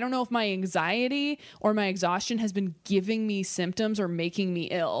I don't know if my anxiety or my exhaustion has been giving me symptoms or making me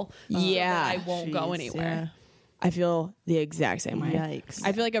ill. So that I won't go anywhere. Yeah. I feel the exact same way. Yikes.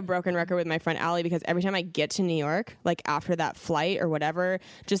 I feel like a broken record with my friend Allie because every time I get to New York, like after that flight or whatever,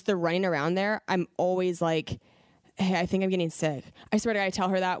 just the running around there, I'm always like, hey, I think I'm getting sick. I swear to God, I tell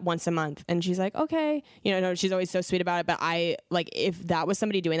her that once a month. And she's like, okay. No, she's always so sweet about it. But I, like, if that was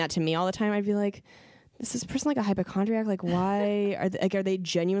somebody doing that to me all the time, I'd be like, is this person like a hypochondriac? Like, why are they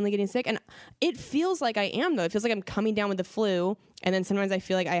genuinely getting sick? And it feels like I am, though. It feels like I'm coming down with the flu. And then sometimes I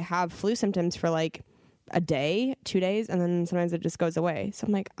feel like I have flu symptoms for like a day, 2 days, and then sometimes it just goes away. So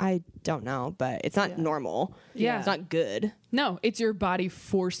I'm like, I don't know, but it's not normal. Yeah. It's not good. No, it's your body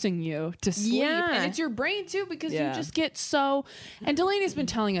forcing you to sleep. Yeah. And it's your brain too because you just get so... And Delaney's been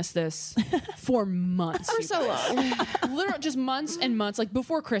telling us this for months. For so long. Literally just months and months. Like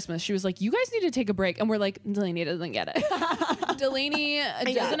before Christmas, she was like, you guys need to take a break. And we're like, Delaney doesn't get it. Delaney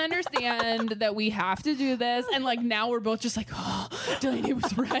doesn't understand that we have to do this. And like now we're both just like, oh, Delaney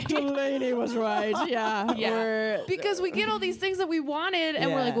was right. Delaney was right. Yeah. Yeah. Because we get all these things that we wanted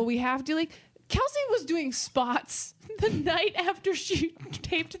and we're like, well, we have to like... Kelsey was doing spots the night after she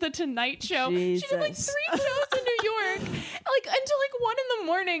taped the Tonight Show. Jesus. She did like 3 shows in New work like until like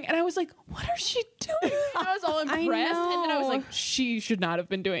 1 a.m. and I was like, what are she doing? And I was all impressed, and then I was like, she should not have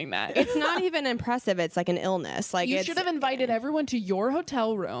been doing that. It's not even impressive. It's like an illness. Like you should have invited everyone to your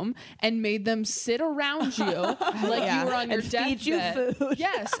hotel room and made them sit around you like you were on your feed you deathbed. food.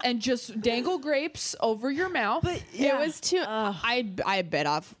 Yes, and just dangle grapes over your mouth. But it was too. I bit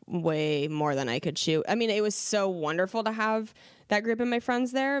off way more than I could chew. I mean, it was so wonderful to have that group of my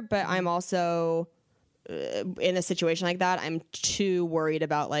friends there, but I'm also in a situation like that. I'm too worried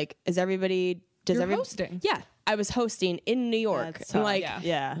about like, is everybody? You're hosting. Yeah, I was hosting in New York. That's I'm tough. like,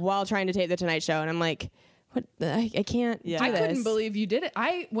 Yeah. while trying to tape the Tonight Show, and I'm like, what? I can't. Yeah. Do I this. couldn't believe you did it.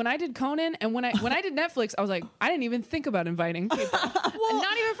 When I did Conan and when I did Netflix, I was like, I didn't even think about inviting people.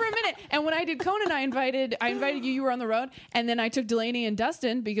 Not even for a minute. And when I did Conan, I invited you. You were on the road, and then I took Delaney and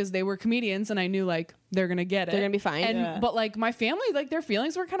Dustin because they were comedians, and I knew like they're gonna get it. They're gonna be fine. And but like my family, like their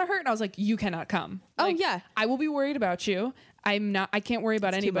feelings were kind of hurt, and I was like, you cannot come. Oh, Like, yeah. I will be worried about you. I can't worry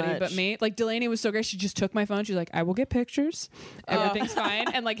about It's too anybody but much. me. Like Delaney was so great. She just took my phone. She's like, I will get pictures. Everything's fine.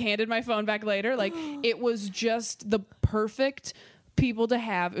 And like handed my phone back later. Like it was just the perfect people to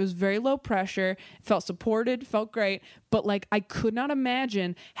have. It was very low pressure, felt supported, felt great. But like I could not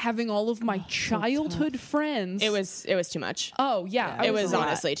imagine having all of my childhood friends. It was too much. Oh yeah. It was a lot.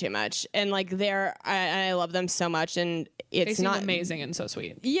 honestly too much. And like I love them so much, and They it's seemed not amazing and so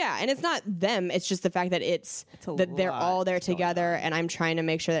sweet. Yeah, and it's not them. It's just the fact that that they're all there together, and I'm trying to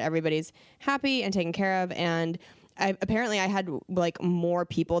make sure that everybody's happy and taken care of. And apparently, I had like more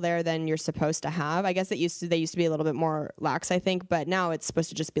people there than you're supposed to have. I guess they used to be a little bit more lax, I think, but now it's supposed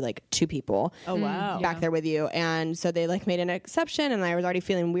to just be like 2 people. Oh wow. Back there with you, and so they like made an exception, and I was already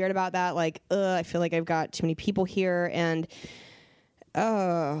feeling weird about that. Like, I feel like I've got too many people here, and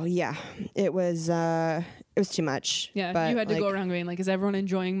oh yeah, it was too much. Yeah. but, You had to like, go around being like, is everyone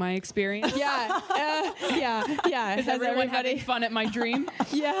enjoying my experience? Yeah, yeah. Is everyone having fun at my dream?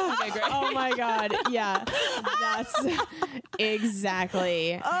 Yeah. Okay, great. Oh my God. Yeah. That's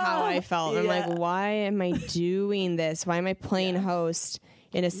exactly how I felt. I'm like, why am I doing this? Why am I playing host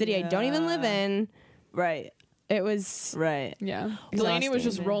in a city I don't even live in? Right. It was Right. Yeah. Delaney was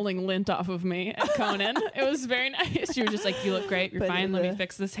just rolling lint off of me at Conan. It was very nice. She was just like, you look great. You're But fine. Let me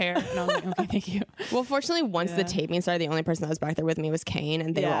fix this hair. And I was like, okay, thank you. well. Fortunately, once the taping started, the only person that was back there with me was Kane,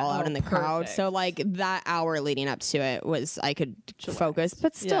 and they were all out in the crowd. perfect. So like that hour leading up to it was I could focus,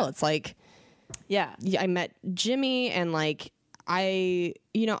 but still, Yeah. it's like Yeah. I met Jimmy, and like I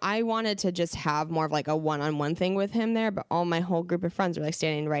wanted to just have more of like a one-on-one thing with him there, but all my whole group of friends were like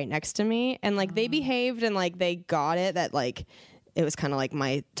standing right next to me, and like they behaved and like they got it that like it was kind of like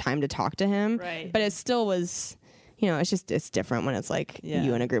my time to talk to him. Right. But it still was, it's different when it's like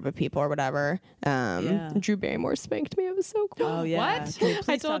you and a group of people or whatever. Drew Barrymore spanked me. It was so cool. Oh yeah. What? Can you I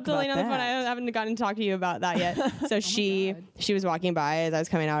please told talk about Delaney on the phone. I that? haven't gotten to talk to you about that yet. So she was walking by as I was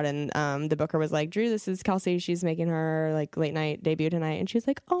coming out, and the booker was like, "Drew, this is Kelsey. She's making her like late night debut tonight." And she was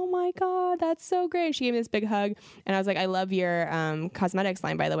like, "Oh my God, that's so great!" She gave me this big hug, and I was like, "I love your cosmetics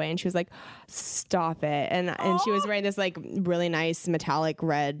line, by the way." And she was like, "Stop it!" And she was wearing this like really nice metallic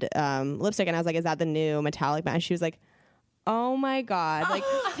red lipstick, and I was like, "Is that the new metallic?" And she was like, oh my God. Like,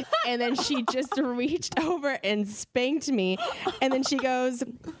 and then she just reached over and spanked me. And then she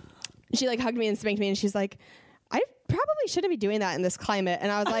like hugged me and spanked me. And she's like, I probably shouldn't be doing that in this climate.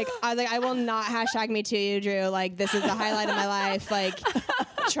 And I was like, I will not #MeToo, Drew. Like, this is the highlight of my life. Like,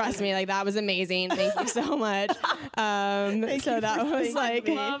 trust me, like that was amazing. Thank you so much. So that was like,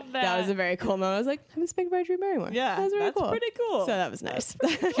 that was a very cool moment. I was like, I'm spanked by Drew Barrymore. Yeah, that was really that's cool. pretty cool. So that was nice.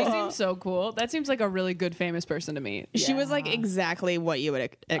 She seems so cool. That seems like a really good famous person to meet. She was like exactly what you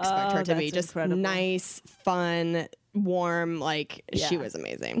would expect her to be. that's Just incredible. nice, fun, warm. Like she was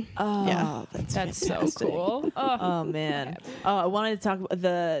amazing. Oh, yeah. That's so fantastic. cool. Oh man. Oh, I wanted to talk about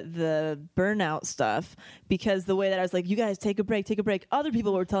the burnout stuff, because the way that I was like, you guys take a break. Other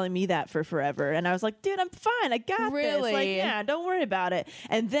people were telling me that for forever, and I was like, dude, I'm fine. I got this. Like, Really? yeah, don't worry about it.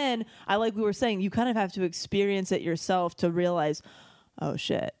 And then like we were saying, you kind of have to experience it yourself to realize, oh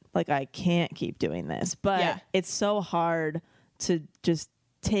shit, like I can't keep doing this. But it's so hard to just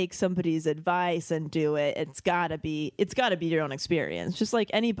take somebody's advice and do it. It's gotta be your own experience, just like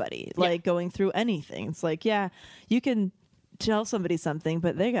anybody, like going through anything. It's like, yeah, you can tell somebody something,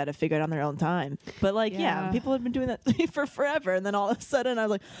 but they got to figure it on their own time. But like, yeah, people have been doing that to me for forever, and then all of a sudden I was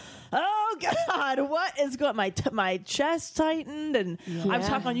like, oh God, what is going? My chest tightened, and I was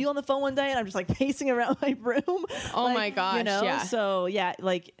talking on you on the phone one day, and I'm just like pacing around my room. Oh like, my gosh, you know? yeah. So yeah,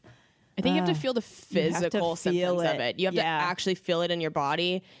 like. I think you have to feel the physical feel symptoms of it. it. You have to actually feel it in your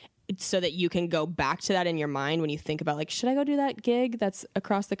body, so that you can go back to that in your mind when you think about like, should I go do that gig that's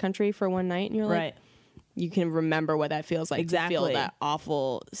across the country for one night? And you're like, you can remember what that feels like to feel Exactly. that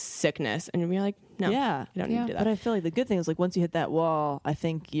awful sickness, and you're like, no, Yeah. you don't need to do that. But I feel like the good thing is like once you hit that wall, I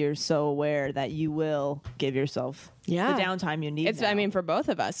think you're so aware that you will give yourself the downtime you need. It's, now. I mean, for both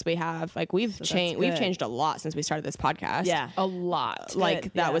of us, we have like we've changed. We've good. changed a lot since we started this podcast. yeah. A lot. like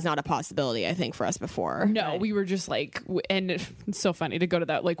Good, that yeah. was not a possibility, I think, for us before. No, we were just like, and it's so funny to go to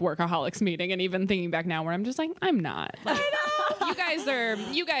that like workaholics meeting, and even thinking back now, where I'm just like, I'm not. Like, you guys are a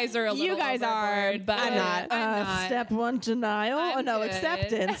little. You guys are, overboard, but I'm not. I'm not. Step one, denial. I'm no, good.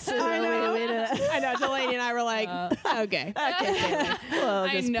 acceptance. I know. Wait a- I know. Delaney and I were like, okay. Well, I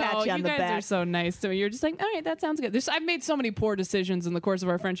just know pat you on you the guys back. are so nice to me. You're just like, all right, that sounds good. I've made so many poor decisions in the course of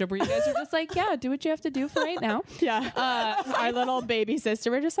our friendship where you guys are just like, yeah, do what you have to do for right now. Yeah. Our little baby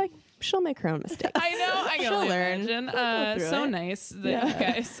sister, we're just like, she'll make her own mistakes. I know. I can She'll only learn. imagine. through So it. nice that you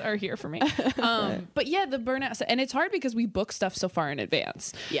guys are here for me. But yeah, the burnout, and it's hard because we book stuff so far in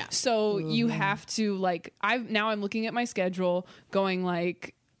advance. Yeah. So you have to like, I'm looking at my schedule, going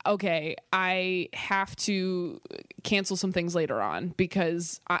like, okay, I have to cancel some things later on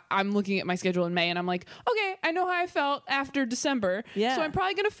because I'm looking at my schedule in May and I'm like, okay, I know how I felt after December. Yeah. So I'm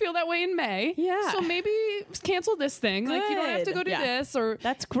probably going to feel that way in May. Yeah. So maybe cancel this thing. Like you don't have to Good. go do Yeah. this or.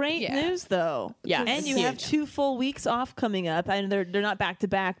 That's great Yeah. news, though. Yeah, and it's you have huge. 2 full weeks off coming up, and they're not back to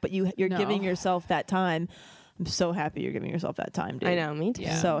back, but you're No. giving yourself that time. I'm so happy you're giving yourself that time, dude. I know, me too.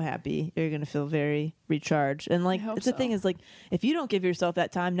 Yeah. So happy. You're gonna feel very recharged, and like hope it's the so. thing is like if you don't give yourself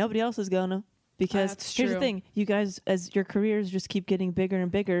that time, nobody else is gonna. Because That's here's the true. thing, you guys, as your careers just keep getting bigger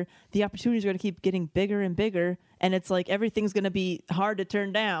and bigger, the opportunities are going to keep getting bigger and bigger, and it's like everything's going to be hard to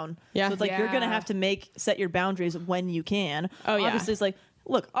turn down. Yeah. So it's like you're going to Yeah. have to set your boundaries when you can. Oh, yeah. Obviously, it's like,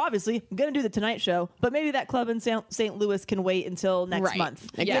 look, obviously, I'm going to do the Tonight Show, but maybe that club in St. Louis can wait until next Right. month.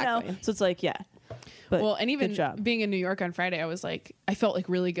 Exactly. You know? So it's like, yeah. But Well, and even good job. being in New York on Friday, I felt like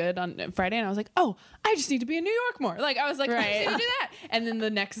really good on Friday, and I was like, oh, I just need to be in New York more. Like I was like, I Right. just need to do that. And then the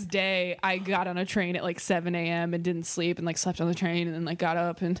next day, I got on a train at like 7 a.m. and didn't sleep and like slept on the train and then like got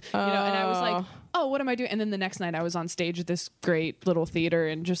up and and I was like, oh, what am I doing? And then the next night, I was on stage at this great little theater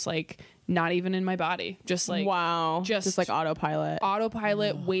and just like not even in my body, just like Wow. just like autopilot.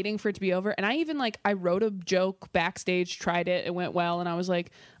 waiting for it to be over. And I even like I wrote a joke backstage, tried it went well, and I was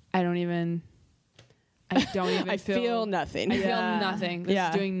like, I don't even I feel nothing. I feel nothing. This Yeah.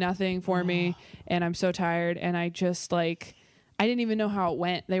 is doing nothing for me, and I'm so tired. And I just like, I didn't even know how it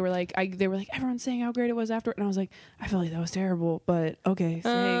went. They were like, everyone's saying how great it was after, and I was like, I feel like that was terrible, but okay,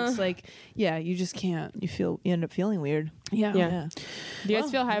 thanks. Like, yeah, you just can't. you end up feeling weird. Yeah. Yeah. Do you guys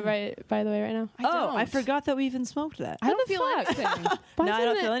feel high by the way right now? I forgot that we even smoked that. I don't feel anything. No, I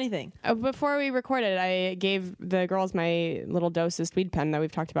don't feel anything. Before we recorded, I gave the girls my little dosist weed pen that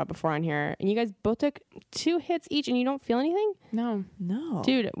we've talked about before on here, and you guys both took 2 hits each, and you don't feel anything, No. No.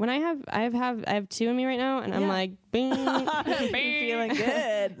 dude. When I have 2 in me right now, and I'm Yeah. like, bing. You're feeling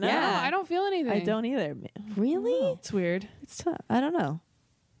good. No. No, I don't feel anything. I don't either. Really? It's weird. It's tough. I don't know.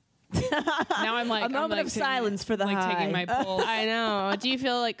 Now I'm like A moment I'm like of silence for the like high. taking my pulse. I know. Do you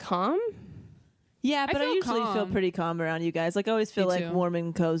feel like calm? Yeah, but I feel usually feel calm. pretty calm around you guys. Like I always feel Me like too. warm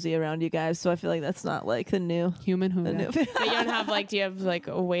and cozy around you guys. So I feel like that's not like the new. Human who. But you don't have like, do you have like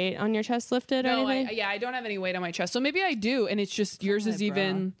a weight on your chest lifted or No, anything? I don't have any weight on my chest. So maybe I do, and it's just yours is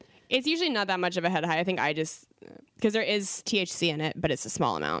even. It's usually not that much of a head high. I think I just, because there is THC in it, but it's a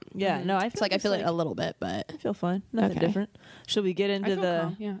small amount. Yeah, no, I feel It's like I feel it a little bit, but I feel fine. Nothing Okay. different. Should we get I into feel the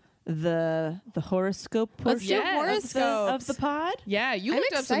calm, yeah. the horoscope Let's portion do horoscopes. of the pod? Yeah, you I'm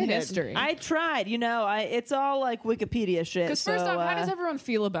looked up some excited. history. I tried. You know, it's all like Wikipedia shit. Because first so, off, how does everyone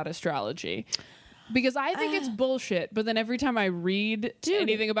feel about astrology? Because I think it's bullshit, but then every time I read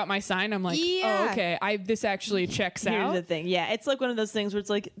anything about my sign, I'm like, Yeah. oh, okay, this actually checks Here's out. the thing. Yeah, it's like one of those things where it's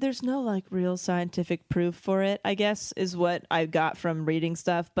like there's no like real scientific proof for it, I guess, is what I got from reading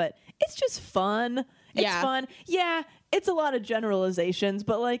stuff, but it's just fun. It's Yeah. fun. Yeah, it's a lot of generalizations,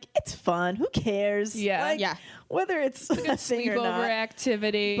 but like it's fun. Who cares? Yeah. Like, Yeah. Whether it's a thing or Sleepover not.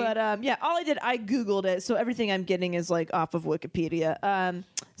 activity. But yeah, all I did, I Googled it. So everything I'm getting is like off of Wikipedia.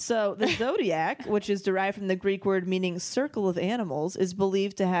 So the zodiac, which is derived from the Greek word meaning circle of animals, is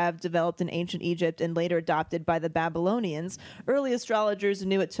believed to have developed in ancient Egypt and later adopted by the Babylonians. Early astrologers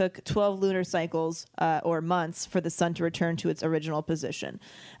knew it took 12 lunar cycles or months for the sun to return to its original position.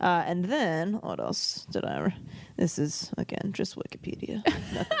 And then, what else did I... This is, again, just Wikipedia.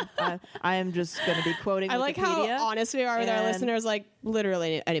 Nothing. I am just going to be quoting I Wikipedia. like how honest we are with our And- listeners. Like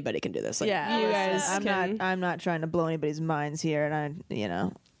literally anybody can do this. Like, Yeah, you listen, guys I'm not trying to blow anybody's minds here, and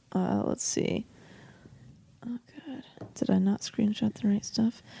let's see. Oh, good. Did I not screenshot the right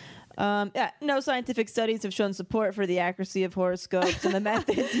stuff? No scientific studies have shown support for the accuracy of horoscopes, and the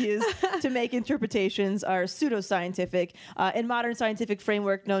methods used to make interpretations are pseudoscientific. In modern scientific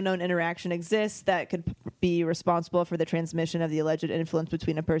framework, no known interaction exists that could be responsible for the transmission of the alleged influence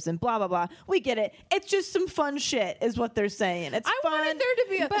between a person. Blah blah blah. We get it. It's just some fun shit, is what they're saying. It's I fun. wanted there to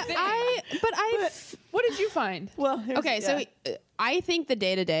be a But thing. What did you find? Well, So I think the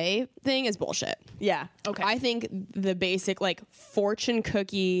day-to-day thing is bullshit. yeah. Okay. I think the basic like fortune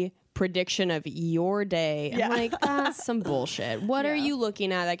cookie prediction of your day, Yeah. I'm like, that's some bullshit. What are you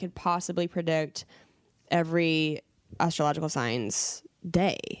looking at that could possibly predict every astrological sign's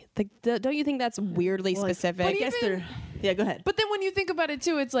day? Like, don't you think that's weirdly specific? I guess they're. Yeah, go ahead. But then when you think about it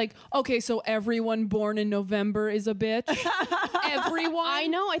too, it's like, okay, so everyone born in November is a bitch. Everyone. I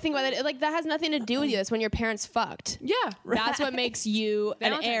know. I think about it. Like, that has nothing to do with you. That's when your parents fucked. Yeah. That's what makes you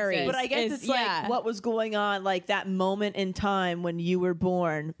an Valentine's Aries. Day. But I guess it's like what was going on, like that moment in time when you were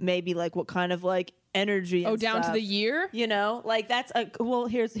born. Maybe like what kind of like energy. And down to stuff. the year. You know, like that's a well.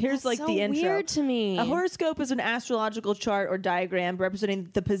 Here's like so the intro. weird to me. A horoscope is an astrological chart or diagram representing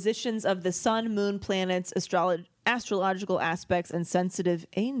the positions of the sun, moon, planets, astrological aspects, and sensitive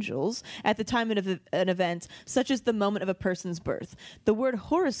angels at the time of an event, such as the moment of a person's birth. The word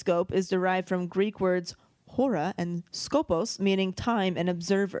horoscope is derived from Greek words hora and skopos, meaning time and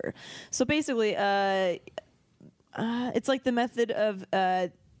observer. So basically, it's like the method of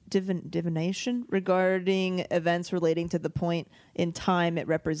divination regarding events relating to the point in time it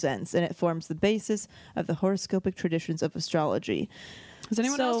represents, and it forms the basis of the horoscopic traditions of astrology. Does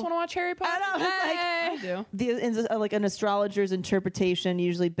anyone So- else want to watch Harry Potter? I know, it's like- I do. Like an astrologer's interpretation,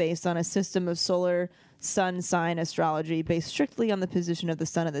 usually based on a system of solar sun sign astrology, based strictly on the position of the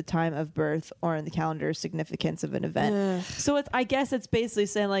sun at the time of birth or in the calendar significance of an event. So I guess it's basically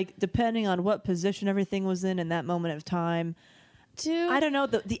saying like, depending on what position everything was in that moment of time. Dude, I don't know,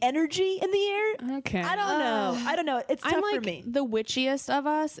 the energy in the air. Okay. I don't know. It's tough I'm like for me. the witchiest of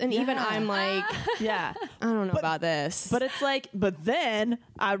us, and even Yeah. I'm like, Yeah. I don't know about this. But it's like, but then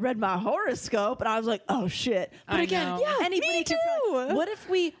I read my horoscope and I was like, oh shit. But I again, know. yeah, anybody me can too. probably-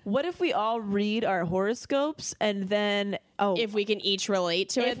 what if we all read our horoscopes and then if we can each relate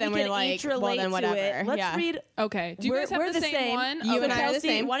to if it, then we we're can like, each relate well, then to whatever. it, let's yeah. read. Okay. Do you guys have we're the same one? You Okay. and I are the Kelsey,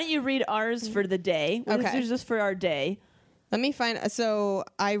 same. why don't you read ours for the day? Okay. This is just for our day. Let me find. So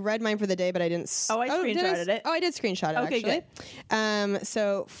I read mine for the day, but I didn't. Oh, I screenshotted it. Oh, I did screenshot it. Okay, actually.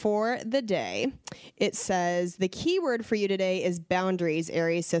 So for the day, it says the key word for you today is boundaries,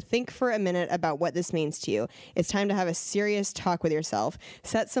 Aries. So think for a minute about what this means to you. It's time to have a serious talk with yourself.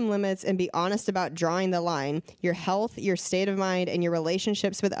 Set some limits and be honest about drawing the line. Your health, your state of mind, and your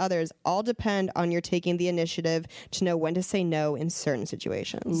relationships with others all depend on your taking the initiative to know when to say no in certain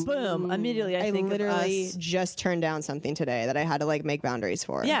situations. Boom! Immediately, I think literally of us. just turned down something today that I had to like make boundaries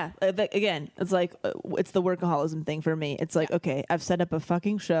for. Yeah, again, it's like it's the workaholism thing for me. It's like, okay, I've set up a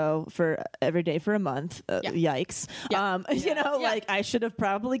fucking show for every day for a month. Yikes! You know, like I should have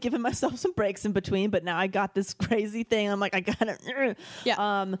probably given myself some breaks in between, but now I got this crazy thing. I'm like, I gotta.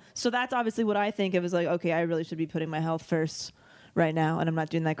 So that's obviously what I think of as like, okay, I really should be putting my health first right now, and I'm not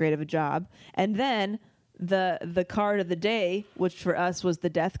doing that great of a job. And then the card of the day, which for us was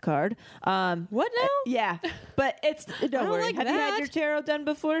the death card. What now? Yeah, but it's don't worry. like Have you had that. your tarot done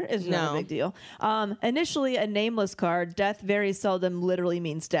before? It's not No. a big deal. Initially a nameless card, death very seldom literally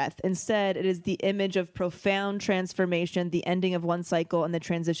means death. Instead, it is the image of profound transformation, the ending of one cycle, and the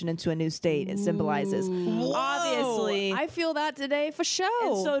transition into a new state. It symbolizes. Obviously, I feel that today for show.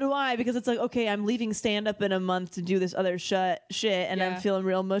 and so do I, because it's like, okay, I'm leaving stand up in a month to do this other shit, and Yeah. I'm feeling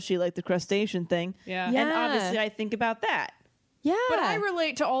real mushy like the crustacean thing. Yeah. And Yeah. obviously, I think about that. yeah. But I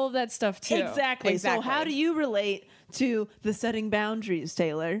relate to all of that stuff too. Exactly. So, Exactly. how do you relate to the setting boundaries,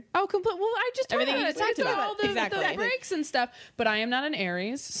 Taylor? Oh, complete. Well, I just Everything talked you about, just talked it. about. All the, Exactly. the breaks and stuff. But I am not an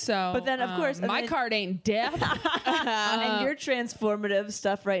Aries, so. But then, of course, and my then- card ain't death. And your transformative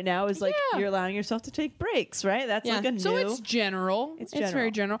stuff right now is like Yeah. you're allowing yourself to take breaks, right? That's Yeah. like a new. So it's general. It's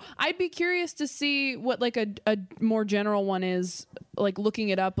very general. I'd be curious to see what like a more general one is, like looking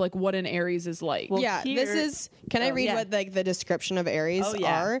it up, like what an Aries is like. Well, yeah, here- this is. Can I Oh, read yeah. what like the description of Aries Oh,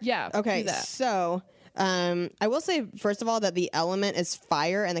 yeah. are? Yeah, Okay. do that. So. I will say first of all that the element is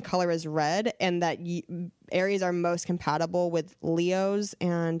fire and the color is red, and that Aries are most compatible with Leos,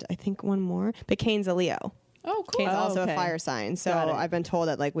 and I think one more, but Cain's a Leo. oh, cool. Cain's also okay. a fire sign, so Got it. I've been told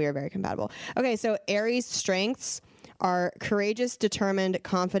that like we are very compatible. Okay, so Aries strengths are courageous, determined,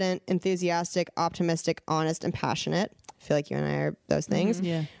 confident, enthusiastic, optimistic, honest, and passionate. I feel like you and I are those things.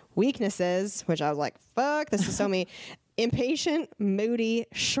 Yeah. Weaknesses, which I was like, fuck, this is so me. impatient, moody,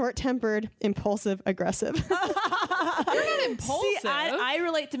 short-tempered, impulsive, aggressive. You're not impulsive. See, I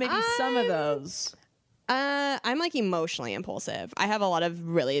relate to maybe some of those. I'm like emotionally impulsive. I have a lot of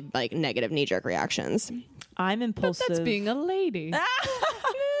really like negative knee-jerk reactions. I'm But impulsive. that's being a lady.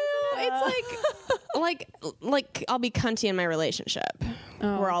 It's like I'll be cunty in my relationship,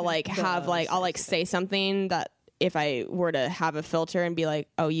 where I'll like have like I'll like say something that if I were to have a filter and be like,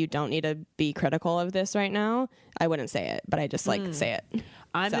 oh, you don't need to be critical of this right now, I wouldn't say it, but I just like say it.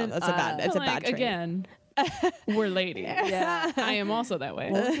 That's a bad trait. Again, we're ladies. Yeah. I am also that way.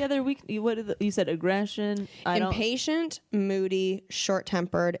 What was the other week? You said aggression. Impatient, moody,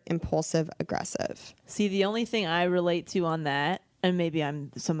 short-tempered, impulsive, aggressive. See, the only thing I relate to on that, and maybe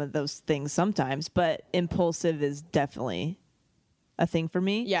I'm some of those things sometimes, but impulsive is definitely a thing for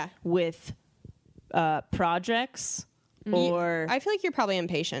me. Yeah. With projects or... I feel like you're probably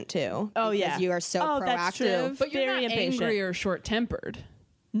impatient too. Oh, because yeah. you are so proactive. That's true. But you're Very not impatient. angry or short-tempered.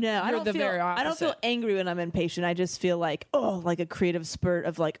 No, I You're the very I don't feel opposite. angry when I'm impatient. I just feel like, like a creative spurt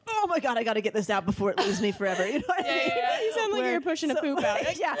of like, oh my God, I got to get this out before it leaves me forever. You know what I mean? You sound like you're pushing a poop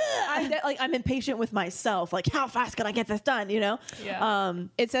out. Yeah. I'm impatient with myself. Like, how fast can I get this done? You know? Yeah.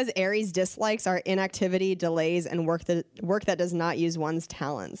 It says Aries dislikes are inactivity, delays, and work that does not use one's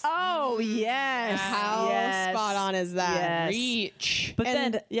talents. Oh, yes. How spot on is that? Yes. Reach. But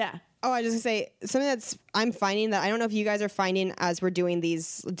And- then, yeah. Oh, I was just gonna say something that's I'm finding that I don't know if you guys are finding as we're doing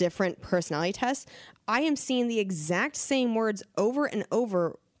these different personality tests. I am seeing the exact same words over and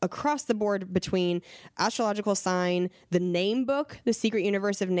over across the board between astrological sign, the name book, the Secret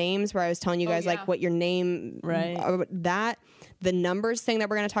Universe of Names, where I was telling you guys like what your name, Right. that the numbers thing that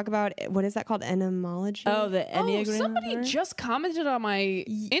we're going to talk about. What is that called? Etymology. Oh, the Enneagram. Somebody just commented on my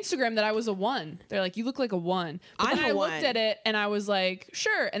Instagram that I was a 1. They're like, you look like a 1. But I'm then a I 1. looked at it and I was like,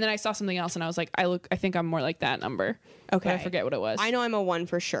 sure. And then I saw something else and I was like, I think I'm more like that number. Okay. But I forget what it was. I know I'm a 1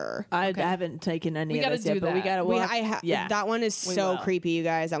 for sure. I haven't taken any We of gotta this yet, do but we that. gotta. That one is so will. creepy, you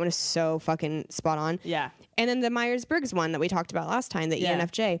guys. That one is so fucking spot on. Yeah. And then the Myers-Briggs one that we talked about last time, the Yeah.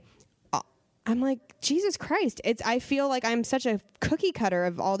 ENFJ. I'm like, Jesus Christ. I feel like I'm such a cookie cutter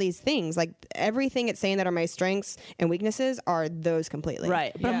of all these things. Like everything it's saying that are my strengths and weaknesses are those completely.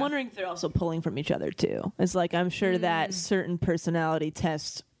 Right. But I'm Yeah. wondering if they're also pulling from each other too. It's like I'm sure that certain personality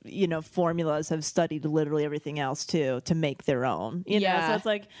tests, formulas have studied literally everything else too to make their own. You know, Yeah. so it's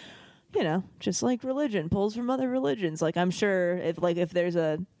like, just like religion pulls from other religions. Like I'm sure if there's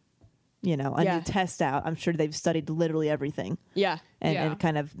a new test out, I'm sure they've studied literally everything. Yeah. And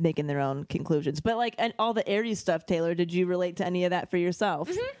kind of making their own conclusions. But like, and all the Aries stuff, Taylor, did you relate to any of that for yourself?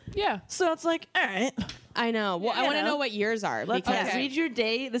 Yeah. So it's like, all right, I know. Well, I want to know what yours are. let's Because read your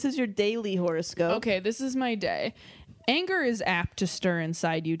day. This is your daily horoscope. Okay, this is my day. Anger is apt to stir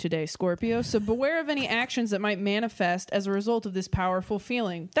inside you today, Scorpio, so beware of any actions that might manifest as a result of this powerful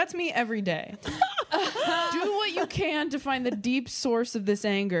feeling. That's me every day. Do what you can to find the deep source of this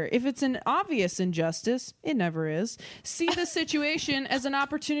anger. If it's an obvious injustice, it never is, see the situation as an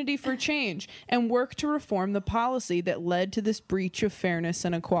opportunity for change and work to reform the policy that led to this breach of fairness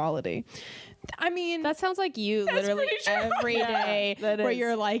and equality. I mean, that sounds like you literally pretty true. every day that where is.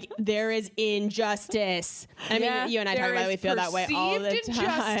 you're like, there is injustice. I mean, you and I talk there about it, we is feel that way all the perceived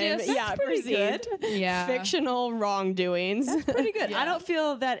time. injustice. Yeah, That's pretty perceived. yeah. Fictional wrongdoings. Pretty good. I don't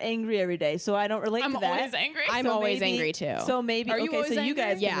feel that angry every day, so I don't relate I'm to that. always angry. I'm So always maybe- angry too. So maybe Are you always so you angry?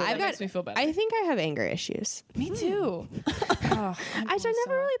 guys yeah, can I've that got. makes me feel better. I think I have anger issues. Me too. Oh, I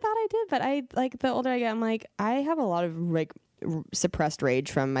never really thought I did, but I like the older I get, I'm like, I have a lot of like suppressed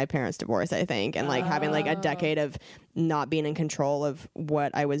rage from my parents' divorce, I think, and like having like a decade of not being in control of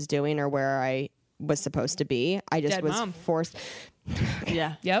what I was doing or where I was supposed to be. I just Dead was mom. forced.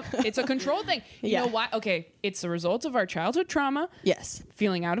 Yeah. Yep. It's a control thing. You Yeah. know why? Okay. It's the result of our childhood trauma, Yes.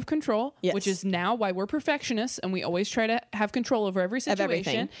 feeling out of control, Yes. which is now why we're perfectionists and we always try to have control over every situation.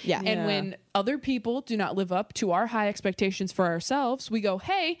 everything. Yeah. And Yeah. when other people do not live up to our high expectations for ourselves, we go,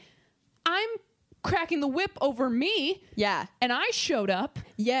 hey, I'm cracking the whip over me. Yeah. And I showed up.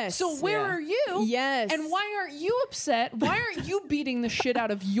 Yes. So where Yeah. are you? Yes. And why aren't you upset? Why aren't you beating the shit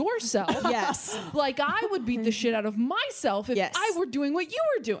out of yourself? Yes. Like I would beat the shit out of myself if Yes. I were doing what you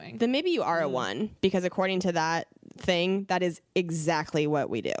were doing. Then maybe you are a 1 because according to that thing, that is exactly what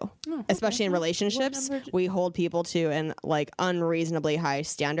we do. Especially in relationships, we hold people to an like unreasonably high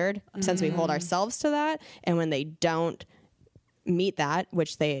standard since we hold ourselves to that. And when they don't meet that,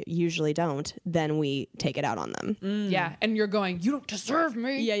 which they usually don't, then we take it out on them. Yeah, and you're going, you don't deserve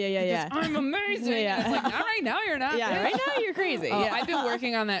me. Yeah. I'm amazing. Yeah. It's like, all right, now you're not. Yeah, right now you're crazy. Oh, I've been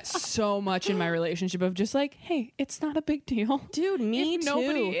working on that so much in my relationship of just like, hey, it's not a big deal. Dude, me if too.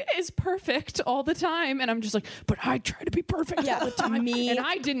 Nobody is perfect all the time. And I'm just like, but I try to be perfect all the time. Me and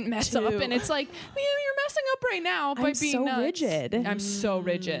I didn't mess up. And it's like, you're messing up right now by I'm being so nuts. rigid. I'm so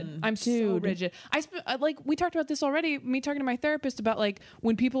rigid. I'm so rigid. Like, we talked about this already, me talking to my therapist about like,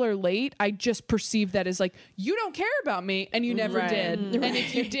 when people are late, I just perceive that as like, you don't care about me and you never did. And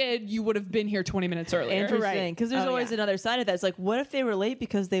if you did, you would have been here 20 minutes earlier. Interesting, because there's always another side of that. It's like, what if they were late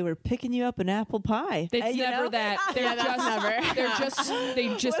because they were picking you up an apple pie? It's never that.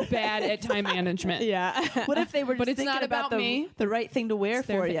 They're just bad at time management. Yeah. What if they were just But it's thinking not about me. the right thing to wear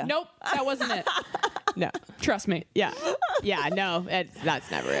for you? Nope, that wasn't it. No. Trust me. Yeah. Yeah, no,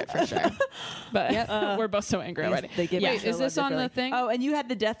 that's never it for sure. But we're both so angry already. They give Wait, each other is this on the differently. thing? Oh, and you had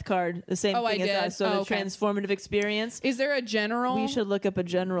the death card, the same Oh, I thing as did. us. So Oh, the okay. transformative experience. Is there a general? We should look up a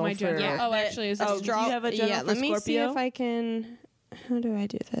general My for. general. Yeah. Oh, actually, is this Oh, do you have a general Yeah, for let me see Scorpio? if I can. How do I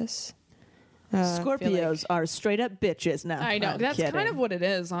do this? Scorpios are straight up bitches now. I know. I'm That's kidding. kind of what it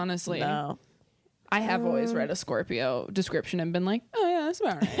is, honestly. No. I have always read a Scorpio description and been like, oh, yeah, that's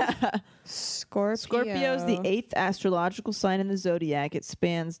about right. Scorpio is the 8th astrological sign in the zodiac. It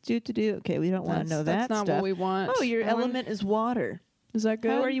spans Okay, we don't want to know that That's not stuff. what we want. Oh, your element is water. Is that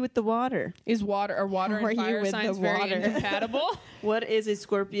good? How are you with the water? Is water How and are you fire with signs the very water? incompatible? What is a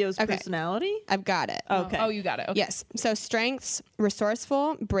Scorpio's Okay. personality? I've got it. Okay. Oh, you got it. Okay. Yes. So strengths: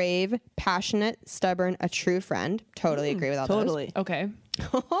 resourceful, brave, passionate, stubborn, a true friend. Totally agree with all Totally. Okay.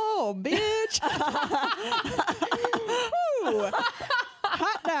 those. Oh, bitch. Ooh.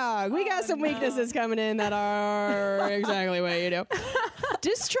 Hot dog. We got some weaknesses coming in that are exactly what you do.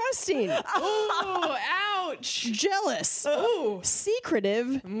 Distrusting. Ooh, ouch. Jealous. Ooh.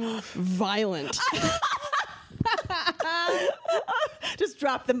 Secretive. Violent. Just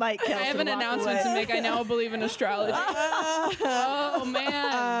drop the mic, Kelsey. I have an walk announcement away. to make. I now believe in astrology. Oh,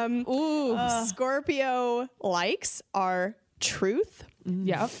 man. Scorpio likes are truth,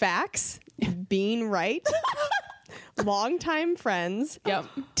 Yep. facts, being right, longtime friends, Yep.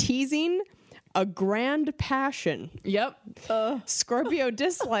 teasing, a grand passion. Yep. Scorpio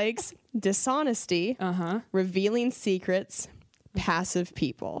dislikes dishonesty, revealing secrets, passive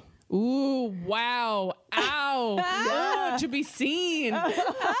people. Ooh, wow. Ow. Yeah, to be seen.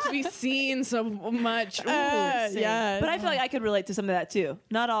 To be seen so much. Ooh. Yeah. But I feel like I could relate to some of that too.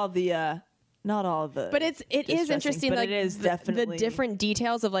 Not all the. But it is distressing, interesting, but like it is the definitely different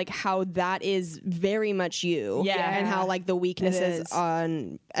details of like how that is very much you, Yeah. and how like the weaknesses is.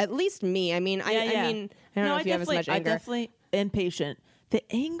 on at least me. I mean, I don't know if you have as much I anger. definitely impatient. The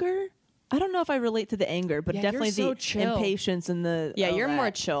anger, I don't know if I relate to the anger, but Yeah, you're definitely so the chill. impatience and the. Yeah, all you're that.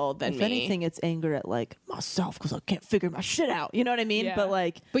 more chilled than If me. anything, it's anger at like myself because I can't figure my shit out. You know what I mean? Yeah. But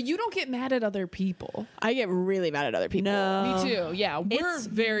like, But you don't get mad at other people. I get really mad at other people. no, Me too. Yeah. We're It's-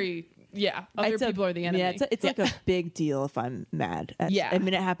 very, other It's people are the enemy. Yeah, it's like a big deal if I'm mad. Yeah. I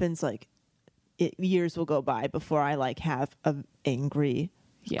mean, it happens like years will go by before I like have an angry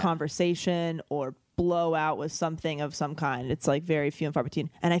conversation or blowout with something of some kind. It's like very few and far between,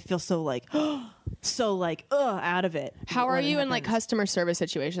 and I feel so like out of it. How are when it you in like happens. customer service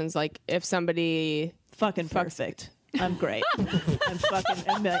situations? Like if somebody, Fucking perfect. I'm great.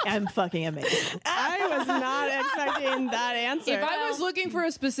 I'm fucking amazing. I was not expecting that answer. If I was looking for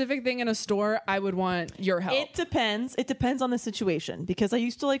a specific thing in a store, I would want your help. It depends. It depends on the situation because I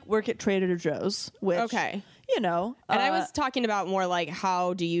used to like work at Trader Joe's, which Okay. you know, And I was talking about more like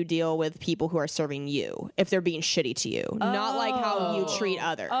how do you deal with people who are serving you if they're being shitty to you, not like how you treat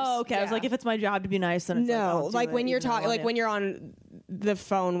others. Oh, okay. I was like, if it's my job to be nice, then it's No, like, like I'll do when it, you're even though talking, like I'm when you're on the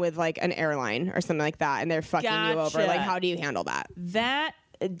phone with like an airline or something like that, and they're fucking you over. Gotcha. Like, how do you handle that? that.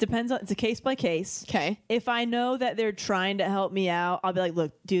 It depends on. It's a case by case. Okay. If I know that they're trying to help me out, I'll be like,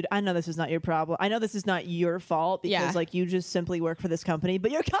 "Look, dude, I know this is not your problem. I know this is not your fault because Yeah. like you just simply work for this company,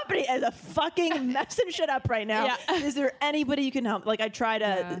 but your company is a fucking messing shit up right now. Yeah. Is there anybody you can help?" Like I try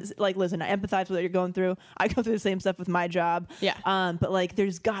to like listen. I empathize with what you're going through. I go through the same stuff with my job. Yeah. But like,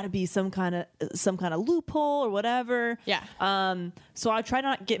 there's got to be some kind of loophole or whatever. Yeah. So I try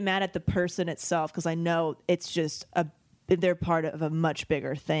not to get mad at the person itself because I know it's just they're part of a much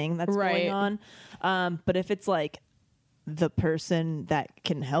bigger thing that's Right. going on. But if it's like the person that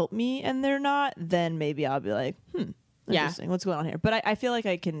can help me and they're not, then maybe I'll be like, interesting. What's going on here? But I feel like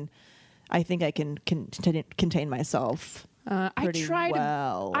I think I can contain myself I pretty try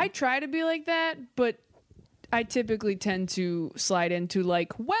well. to be like that, but I typically tend to slide into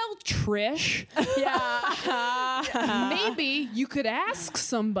like, well, Trish, maybe you could ask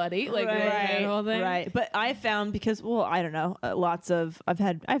somebody, like, that whole thing. Right. But I found because, well, I don't know,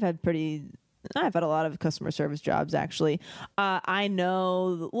 I've had a lot of customer service jobs, actually. I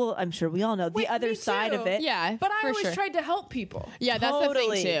know, well, I'm sure we all know the other side of it. Yeah, But I for always sure. tried to help people. Yeah, that's the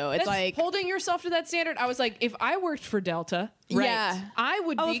Totally. thing too. It's That's like holding yourself to that standard. I was like, if I worked for Delta, Yeah. I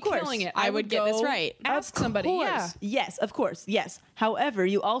would Oh, be of course. killing it. I would get this go right. Ask Of somebody. course. Yeah. Yes, of course. Yes. However,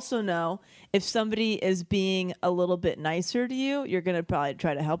 you also know if somebody is being a little bit nicer to you, you're going to probably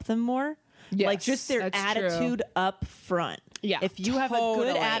try to help them more. Yes, like just their that's attitude up front. Yeah, If you have a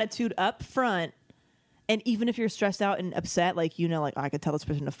good attitude up front, and even if you're stressed out and upset, like, like, I could tell this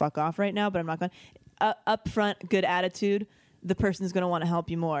person to fuck off right now, but I'm not going to. Up front, good attitude, the person's going to want to help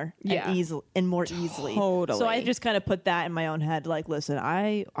you more and more easily. Totally. So I just kind of put that in my own head, like, listen,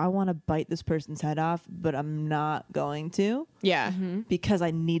 I want to bite this person's head off, but I'm not going to. Yeah. Because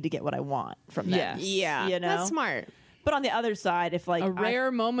I need to get what I want from them. Yes. Yeah. You know? That's smart. But on the other side, if like A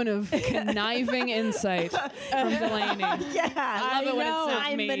rare moment of conniving insight from Delaney. I love it when it's not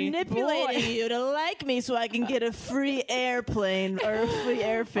I'm me. manipulating you to like me so I can get a free airplane or a free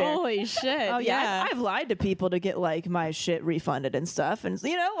airfare. Holy shit. Oh yeah, I've lied to people to get like my shit refunded and stuff, and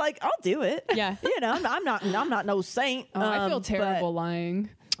like I'll do it. Yeah. I'm not no saint. Oh, I feel but terrible lying.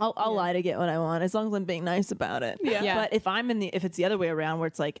 I'll lie to get what I want as long as I'm being nice about it. Yeah. But if it's the other way around where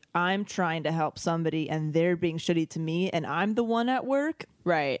it's like I'm trying to help somebody and they're being shitty to me and I'm the one at work,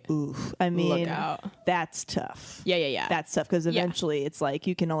 Right. oof. I mean, out. that's tough. Yeah. That's tough because eventually it's like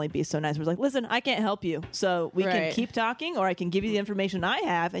you can only be so nice. We're like, listen, I can't help you, so we can Right. keep talking, or I can give you the information I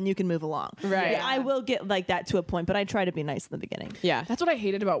have, and you can move along. Right. Yeah, I will get like that to a point, but I try to be nice in the beginning. Yeah. That's what I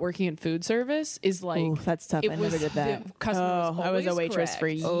hated about working in food service is like Ooh, that's tough. it I never was did that. the customer was I was a always waitress for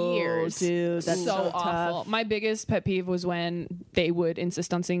correct. years. Dude, that's so so awful. tough. My biggest pet peeve was when they would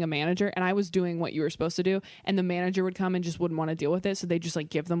insist on seeing a manager and I was doing what you were supposed to do and the manager would come and just wouldn't want to deal with it, so they just like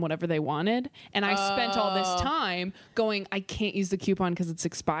give them whatever they wanted, and I spent all this time going, I can't use the coupon because it's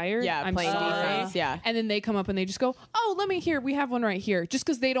expired. Yeah, I'm playing sorry. defense, yeah. And then they come up and they just go, oh, let me hear, we have one right here, just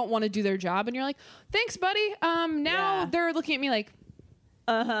because they don't want to do their job, and you're like, thanks buddy. Now they're looking at me like,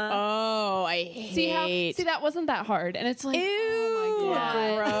 Oh, I hate. see that wasn't that hard, and it's like, oh my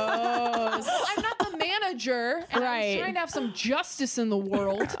god, Gross. well, I'm not the manager, and I Right. was trying to have some justice in the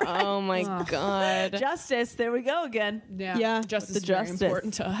world. Oh my god. Justice. There we go again. Yeah. Justice The is very justice.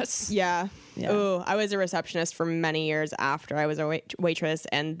 important to us. Yeah. Yeah. Oh, I was a receptionist for many years after I was a waitress,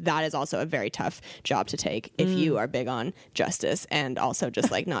 and that is also a very tough job to take if you are big on justice and also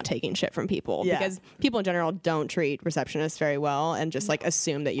just like not taking shit from people, Yeah. because people in general don't treat receptionists very well and just like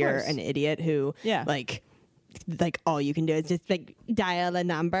assume that you're an idiot who like all you can do is just like dial a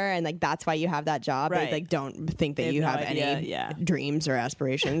number and like that's why you have that job. Right. They like don't think that They have you no have idea, any yeah. dreams or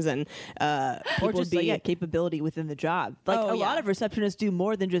aspirations, and Or people just like, capability within the job. Like Oh, a lot yeah. of receptionists do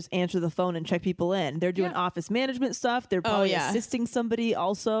more than just answer the phone and check people in. They're doing office management stuff. They're probably yeah. assisting somebody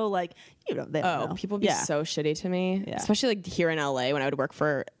also. Like, they don't know. people be so shitty to me, Yeah. especially like here in LA when I would work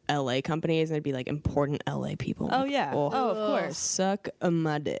for LA companies and it'd be like important LA people. Oh, Like, yeah. Oh, of course. Suck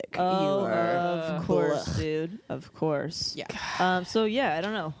my dick. Oh, You are of course, dude. Of course. Yeah. So yeah, I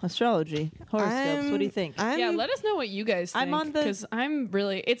don't know. Astrology, horoscopes. What do you think? Yeah, let us know what you guys think. I'm on the- because I'm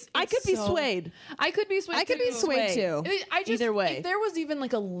really. I could be so- swayed. I could be swayed. I could be too. swayed too. I just, Either way. if there was even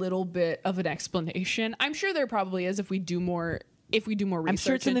like a little bit of an explanation, I'm sure there probably is if we do more. If we do more research, I'm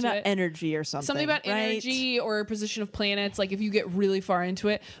sure it's something into about it. energy or something. Something about right? energy or position of planets, like if you get really far into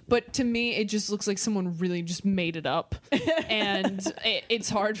it. But to me, it just looks like someone really just made it up. And it's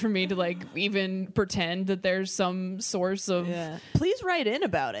hard for me to like even pretend that there's some source of. Yeah. Please write in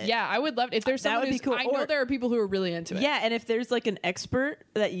about it. Yeah, I would love if there's That someone would be who's cool. I know Or- there are people who are really into it. Yeah, and if there's like an expert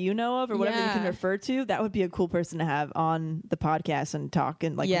that you know of or whatever you can Yeah. refer to, that would be a cool person to have on the podcast and talk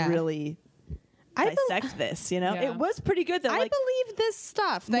and like Yeah. really dissect this, you know? Yeah. It was pretty good though. I like, believe this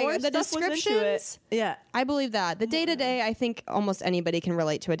stuff. more The stuff was into it. descriptions. Yeah. I believe that. The day to day, I think almost anybody can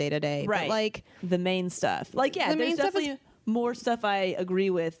relate to a day to day. Right. But like, the main stuff. Like, yeah, The there's main stuff is- definitely more stuff I agree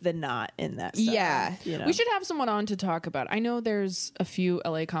with than not in that stuff. Yeah. You know? We should have someone on to talk about it. I know there's a few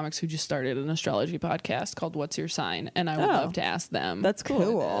LA comics who just started an astrology podcast called What's Your Sign, and I would love to ask them. That's cool.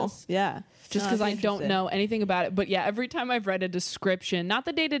 Cool. Yeah. just Oh, because I'm I don't interested. know anything about it. But yeah, every time I've read a description, not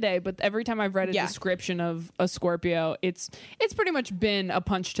the day to day, but every time I've read a description of a Scorpio, it's pretty much been a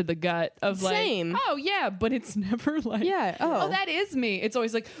punch to the gut of like, Same. oh yeah, but it's never like, oh, that is me. It's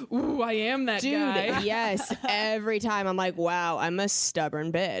always like, ooh, I am that dude, guy. yes. Every time I'm like, wow, I'm a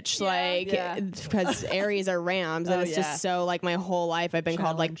stubborn bitch. Because Aries are Rams, and it's just so like my whole life I've been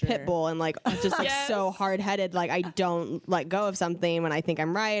called like Pitbull and like just like so hard headed. Like I don't let go of something when I think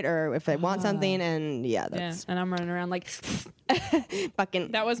I'm right or if I want something. And that's and I'm running around like,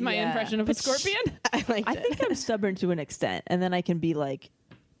 fucking. that was my impression of a Scorpion. I I think I'm stubborn to an extent, and then I can be like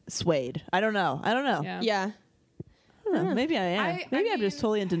swayed. I don't know. Yeah. I don't know. Maybe I am. Maybe I'm just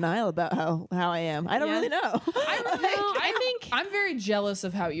totally in denial about how I am. I don't really know. I think I'm very jealous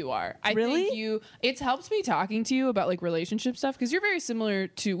of how you are. I think it helps me talking to you about like relationship stuff because you're very similar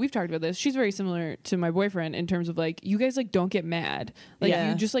to, we've talked about this. She's very similar to my boyfriend in terms of like, you guys like don't get mad. Like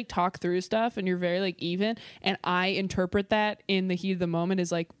you just like talk through stuff and you're very like even. And I interpret that in the heat of the moment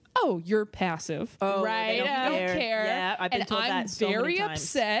as like, oh, you're passive. Oh, right? they don't I don't care. care. Yeah, I've been and told I'm that so many very times.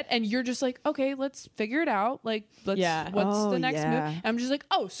 upset and you're just like, okay, let's figure it out. Like, what's the next move? And I'm just like,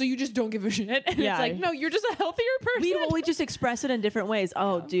 oh, so you just don't give a shit. And it's like, no, you're just a healthier person. We just express it in different ways.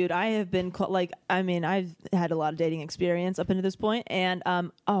 Oh, dude, I have been like, I mean, I've had a lot of dating experience up until this point, and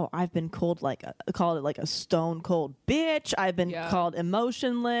I've been called like a stone cold bitch. I've been called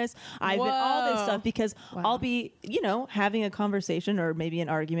emotionless. I've been all this stuff because I'll be, having a conversation or maybe an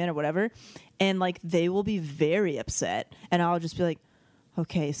argument or whatever, and like they will be very upset, and I'll just be like,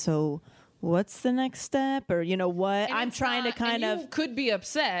 okay, so what's the next step? Or what? And I'm trying to kind you of could be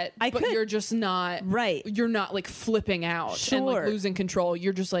upset, but you're just not right. You're not like flipping out and like losing control.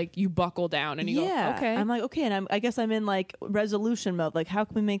 You're just like you buckle down and you go, okay. I'm like, okay, and I guess I'm in like resolution mode. Like, how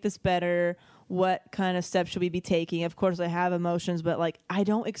can we make this better? What kind of steps should we be taking? Of course, I have emotions, but like I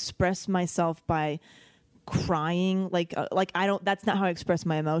don't express myself by crying. Like I don't. That's not how I express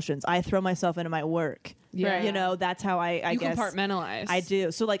my emotions. I throw myself into my work. Yeah. That's how I guess compartmentalize. I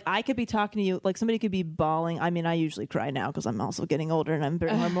do. So like I could be talking to you, like somebody could be bawling. I mean, I usually cry now because I'm also getting older and I'm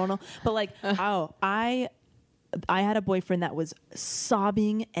very hormonal. But like, I had a boyfriend that was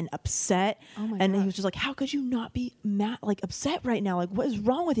sobbing and upset, and he was just like, "How could you not be mad, like upset right now? Like, what is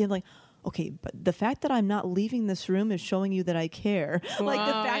wrong with you?" I'm like, okay, but the fact that I'm not leaving this room is showing you that I care. Like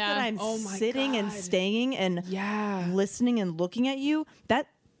the fact that I'm sitting and staying and listening and looking at you,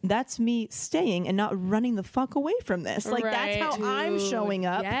 that's me staying and not running the fuck away from this. Like that's how I'm showing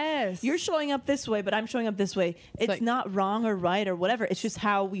up. Yes. You're showing up this way, but I'm showing up this way. It's like, not wrong or right or whatever. It's just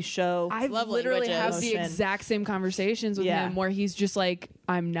how we show. I literally have the exact same conversations with him where he's just like,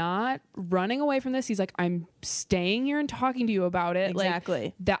 I'm not running away from this. He's like, I'm staying here and talking to you about it. Exactly.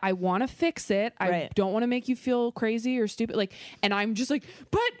 Like, that I want to fix it. I don't want to make you feel crazy or stupid. Like, and I'm just like,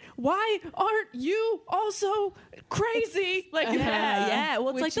 but why aren't you also crazy? Like, Well,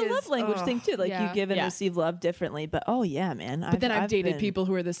 it's like the love language thing too. Like you give and receive love differently. But man. But then I've dated people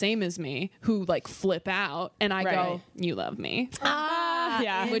who are the same as me who like flip out, and I go, "You love me."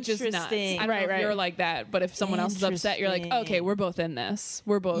 Which is nuts. I don't know if you're like that, but if someone else is upset, you're like, okay, we're both in this.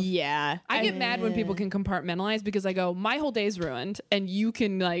 We're both. Yeah. I get mad when people can compartmentalize because I go, my whole day's ruined, and you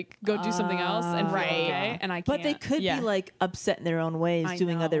can like go do something else and feel okay, and I can't. But they could be like upset in their own ways,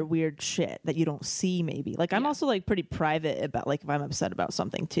 doing other weird shit that you don't see. Maybe like I'm also like pretty private about like if I'm upset about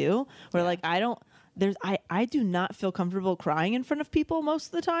something too, where like I don't. I do not feel comfortable crying in front of people most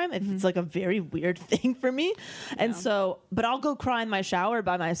of the time. It's like a very weird thing for me. And so, but I'll go cry in my shower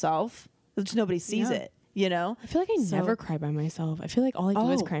by myself. Just nobody sees it, I feel like I never cry by myself. I feel like all I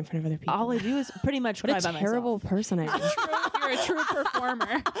do is cry in front of other people. All I do is pretty much cry by myself. What a terrible person I am. You're a true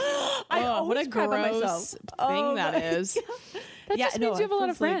performer. What a gross thing that is. That just means you have a lot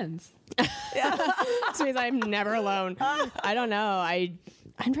of friends. This means I'm never alone. I don't know.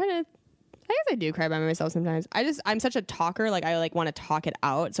 I'm trying to. I guess I do cry by myself sometimes. I'm such a talker. Like I like want to talk it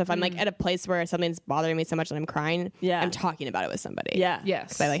out. So if I'm like at a place where something's bothering me so much that I'm crying, I'm talking about it with somebody. Yeah. Yes.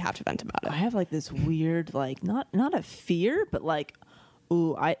 Because I like have to vent about it. I have like this weird, like not a fear, but like,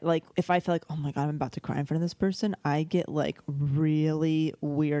 I like if I feel like, oh my God, I'm about to cry in front of this person, I get like really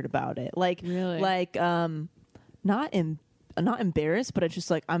weird about it. Like, like, not embarrassed, but it's just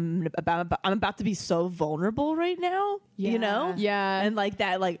like I'm about to be so vulnerable right now. Yeah. And like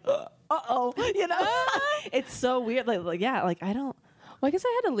that, like. It's so weird. Like I don't. Well, I guess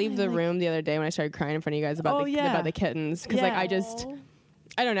I had to leave the room the other day when I started crying in front of you guys about the kittens because like I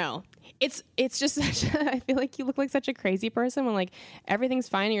don't know. It's just such. I feel like you look like such a crazy person when like everything's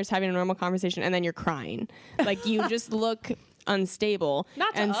fine and you're just having a normal conversation and then you're crying. Like you just look unstable.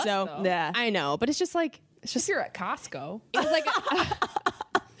 Not to and us, so though. yeah, I know, but it's just like you're at Costco. It was like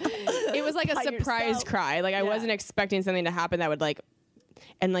it was like a surprise cry. Like I wasn't expecting something to happen that would like,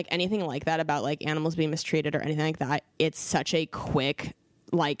 and like anything like that about like animals being mistreated or anything like that. It's such a quick,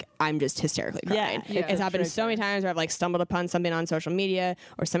 like I'm just hysterically crying. It's happened so many times where I've like stumbled upon something on social media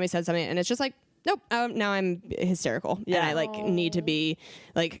or somebody said something and it's just like, nope, now I'm hysterical. And I like need to be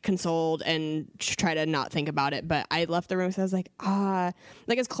like consoled and try to not think about it. But I left the room so I was like,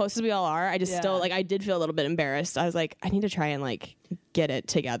 like as close as we all are, I just still like, I did feel a little bit embarrassed. I was like, I need to try and like get it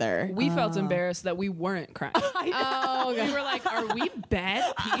together. We felt embarrassed that we weren't crying. We were like, are we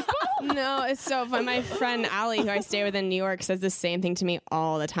bad people? No, it's so fun. My friend Allie, who I stay with in New York, says the same thing to me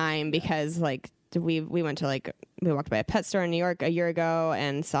all the time because like we went to like we walked by a pet store in New York a year ago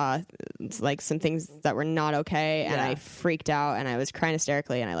and saw like some things that were not okay and I freaked out and I was crying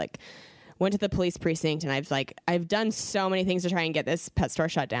hysterically and I like went to the police precinct and I've done so many things to try and get this pet store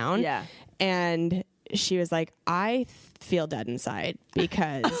shut down. Yeah. And she was like, I feel dead inside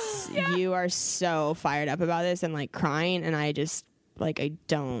because you are so fired up about this and like crying and I just like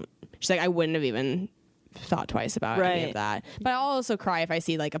she's like I wouldn't have even thought twice about any of that. But I'll also cry if I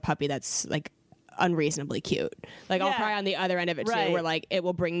see like a puppy that's like unreasonably cute. Like I'll cry on the other end of it too, where like it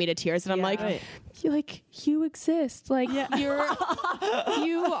will bring me to tears, and I'm like, you exist. Like you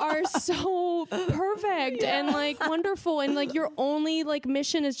are so perfect and like wonderful, and like your only like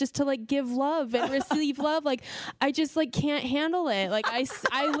mission is just to like give love and receive love. Like I just like can't handle it. Like I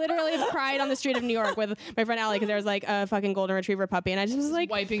literally have cried on the street of New York with my friend Allie because there was like a fucking golden retriever puppy, and I just was like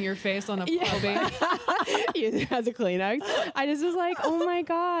wiping your face on a puppy as a Kleenex. I just was like, oh my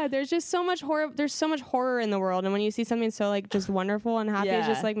god, there's just so much horror. There's so much horror in the world, and when you see something so like just wonderful and happy, it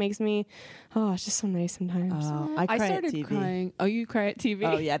just like makes me, it's just so nice sometimes. I cry started at TV. crying. Oh, you cry at TV?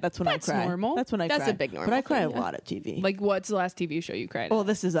 Oh yeah, that's when I cry. Normal. That's when I cry. That's a big normal. But I cry thing, a lot at TV. Like, what's the last TV show you cried at? Well,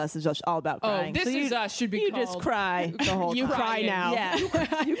 This Is Us is just all about crying. This Is Us should be you called just cry the whole You time. cry now. Yeah,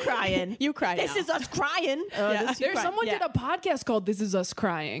 you crying. You cry now. This Is Us crying. There's someone did a podcast called This Is Us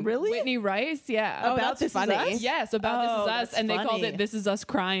Crying. Really? Whitney Rice? Yeah. About This Is funny. Us? Yes, about This Is Us, that's and they called funny. it This Is Us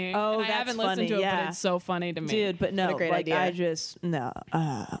Crying. Oh, and I that's haven't listened to funny, it, but it's so funny to me. Dude, but no, What a great like idea. I just no,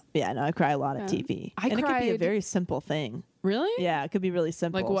 I cry a lot at TV, I and it could be a cried- very simple thing. Really? Yeah, it could be really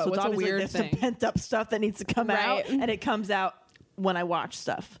simple. Like what? So it's What's a obviously weird there's thing? some pent up stuff that needs to come out, Right. and it comes out when I watch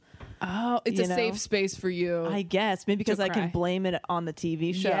stuff. Oh, it's You a know? safe space for you. I guess maybe because I cry. can blame it on the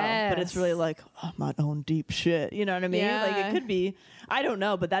TV show, but it's really Yes. like my own deep shit. You know what I mean? Like Yeah. it could be. I don't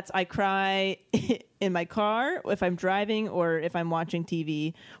know, but I cry in my car if I'm driving or if I'm watching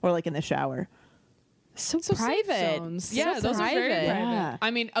TV or like in the shower. So safe private. zones. Yeah, those are very private. private. Yeah.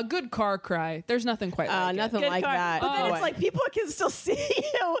 I mean, a good car cry. There's nothing quite like nothing it. like car. that. But then Oh. it's like people can still see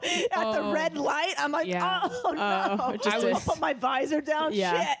you at the red light. I'm like, Yeah. oh no! I'll put my visor down.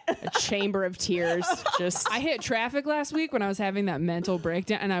 Yeah. Shit. A chamber of tears. Just I hit traffic last week when I was having that mental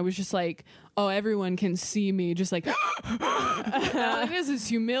breakdown, and I was just like, oh, everyone can see me, just like, like, this is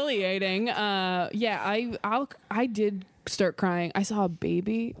humiliating. I did start crying. I saw a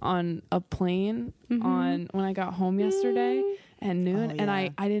baby on a plane when I got home yesterday at noon, and I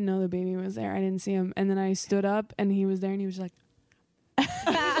didn't know the baby was there. I didn't see him, and then I stood up, and he was there, and he was like, he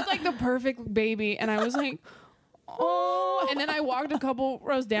was like the perfect baby, and I was like, oh, and then I walked a couple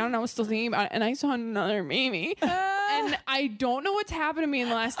rows down and I was still thinking about it and I saw another baby. And I don't know what's happened to me in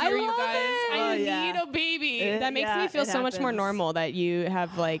the last year, you guys. I need a baby. that makes me feel so much more happens. normal that you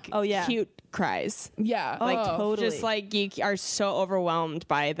have like cute cries. Yeah. Like totally. just like you are so overwhelmed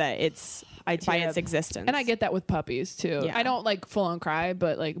by its existence. And I get that with puppies too. Yeah. I don't like full on cry,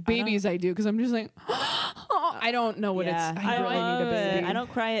 but like babies I do because I'm just like, I don't know what it's. I really need a baby. I don't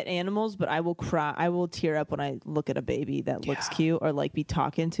cry at animals, but I will cry. I will tear up when I look at a baby that looks cute, or like be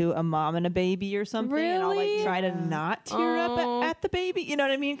talking to a mom and a baby or something, and I'll like try to not tear up at the baby. You know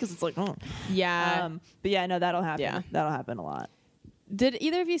what I mean? Because it's like, Yeah. But yeah, no, that'll happen. Yeah. That'll happen a lot. Did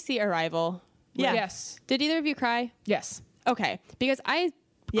either of you see Arrival? Yeah. Yes. Did either of you cry? Yes. Okay, because I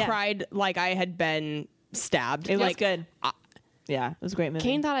Yeah. cried like I had been stabbed. It was like, good. Yeah, it was a great movie.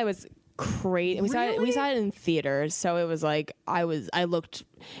 Kane thought I was crazy. We saw it in theaters, so it was like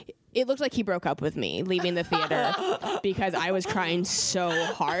it looked like he broke up with me leaving the theater because I was crying so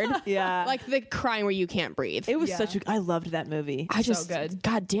hard. Yeah. Like the crying where you can't breathe. It was I loved that movie. I just, good.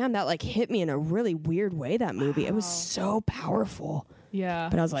 God damn, that like hit me in a really weird way, that movie. It was so powerful. Yeah.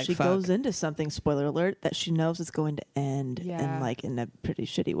 But I was like, She fuck. goes into something, spoiler alert, that she knows it's going to end Yeah. and like in a pretty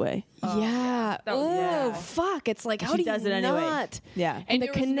shitty way. Yeah. Oh, yeah. fuck. It's like, how She do does you it anyway. not? Yeah. And the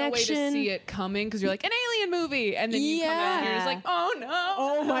there was no way connection. to see it coming because you're like an alien movie, and then you come out and you're just like, oh no.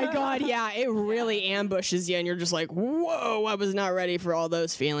 Oh my God, yeah, it really ambushes you, and you're just like, whoa, I was not ready for all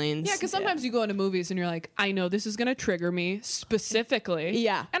those feelings. Yeah, because sometimes you go into movies and you're like, I know this is going to trigger me specifically.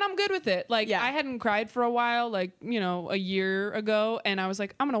 Yeah. And I'm good with it. Like, Yeah. I hadn't cried for a while, like, a year ago. And I was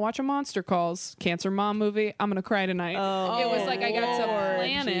like, I'm going to watch a Monster Calls Cancer Mom movie. I'm going to cry tonight. It was like I got to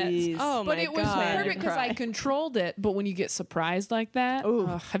plan it. Oh, But my it was God. perfect because I controlled it. But when you get surprised like that,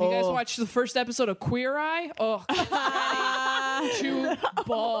 have you guys watched the first episode of Queer Eye? Oh, to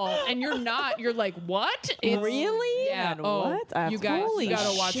ball. And you're like, what? Really? Yeah. What? You guys Holy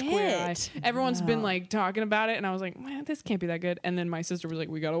gotta watch Queer Eye. shit. Everyone's been like talking about it, and I was like, man, this can't be that good. And then my sister was like,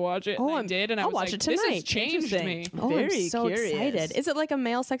 we gotta watch it. And I did, and I I'll was watch like, it this has tonight. changed me. Interesting. Oh, Very I'm so curious. excited. Is it like a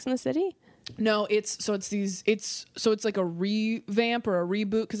male Sex in the City? No, it's like a revamp or a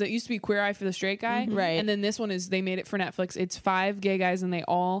reboot because it used to be Queer Eye for the straight guy, Right. And then this one they made it for Netflix. It's 5 gay guys and they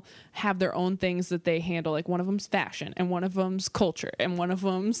all have their own things that they handle. Like one of them's fashion and one of them's culture and one of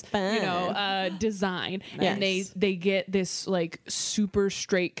them's design. And they get this like super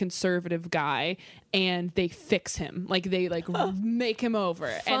straight conservative guy and they fix him. Like they like make him over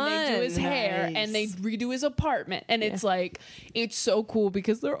and they do his hair and they redo his apartment. And it's like, it's so cool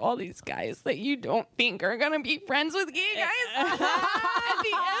because there are all these guys that you don't think are going to be friends with gay guys. At the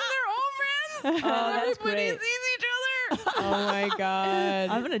end, they're all friends. Oh, that's Everybody great. sees each other. Oh my God.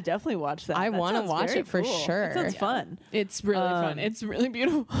 I'm gonna definitely watch that. I That wanna sounds watch very it for cool. sure. That sounds fun. It's really fun. It's really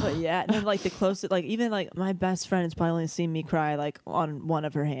beautiful. But yeah, and then like the closest, like even like my best friend has probably only seen me cry like on one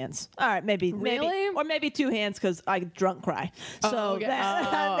of her hands. All right, maybe or maybe 2 hands because I drunk cry. So okay.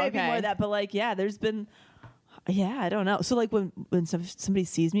 that, maybe more of that. But like, yeah, there's been. Yeah, I don't know. So like when somebody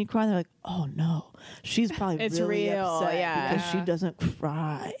sees me cry, they're like, "Oh no, she's probably It's really real, upset yeah. because she doesn't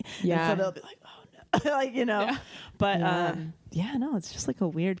cry." Yeah. And so they'll be like, "Oh no," like But no, it's just like a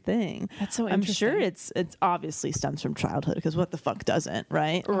weird thing. That's so I'm sure interesting. it's obviously stems from childhood because what the fuck doesn't,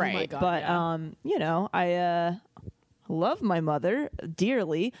 right? Oh my God, But yeah. I love my mother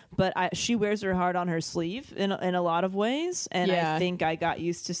dearly, but she wears her heart on her sleeve in a lot of ways, and Yeah. I think I got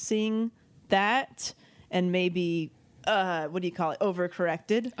used to seeing that. And maybe, what do you call it?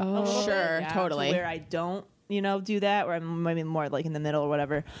 Overcorrected. Oh, sure, totally. To where I don't, do that, or I'm maybe more like in the middle or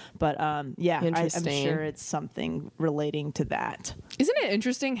whatever. But I'm Interesting. sure it's something relating to that. Isn't it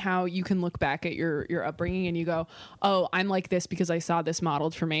interesting how you can look back at your upbringing and you go, oh, I'm like this because I saw this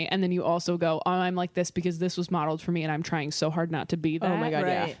modeled for me. And then you also go, oh, I'm like this because this was modeled for me and I'm trying so hard not to be that. Oh my God,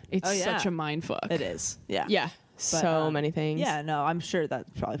 yeah. Right. It's Oh, yeah. such a mind fuck. It is. Yeah. Yeah. So many things. Yeah, no, I'm sure that's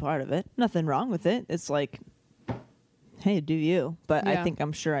probably part of it. Nothing wrong with it. It's like, hey, do you? But Yeah.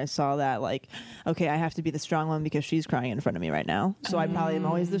 I'm sure I saw that like, okay, I have to be the strong one because she's crying in front of me right now. So I probably am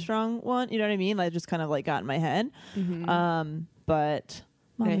always the strong one. You know what I mean? Like just kind of like got in my head. But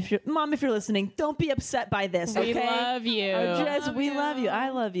Mom, if you're listening, don't be upset by this. We Okay? love you. We love you. I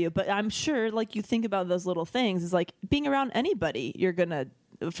love you. But I'm sure like you think about those little things is like being around anybody you're gonna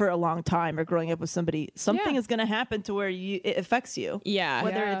for a long time or growing up with somebody, something is going to happen to where it affects you. Yeah.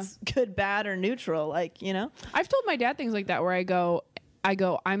 Whether Yeah. it's good, bad, or neutral, like, I've told my dad things like that where I go,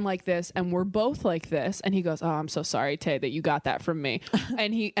 I'm like this and we're both like this. And he goes, oh, I'm so sorry, Tay, that you got that from me.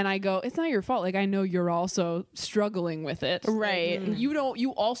 and I go, it's not your fault. Like, I know you're also struggling with it. Right. Like,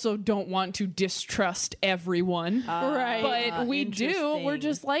 you also don't want to distrust everyone. Right. But we do. Interesting. We're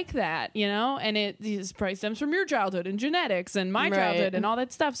just like that, and it probably stems from your childhood and genetics and my childhood and all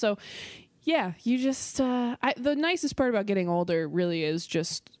that stuff. So yeah, you just, the nicest part about getting older really is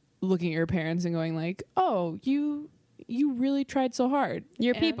just looking at your parents and going like, oh, you really tried so hard.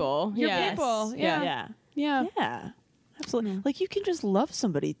 Your people. Your Yes. people. yeah. Yeah. Absolutely. Like you can just love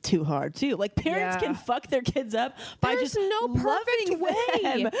somebody too hard too. Like parents Yeah. can fuck their kids up by There's just no perfect loving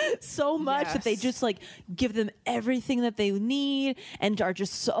way. them so much that they Yes. just like give them everything that they need and are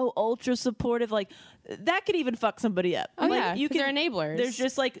just so ultra supportive. Like that could even fuck somebody up. Oh, like, yeah, you 'cause they're enablers. There's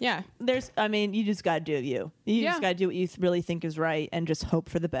just like Yeah. you just gotta do you. You Yeah. just gotta do what you really think is right and just hope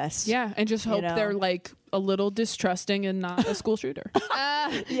for the best. Yeah. And just hope know? they're like a little distrusting and not a school shooter.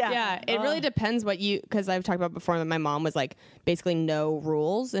 Yeah, it really depends what because I've talked about before that my mom was like basically no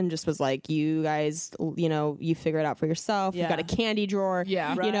rules and just was like, you guys, you figure it out for yourself. You've got a candy drawer.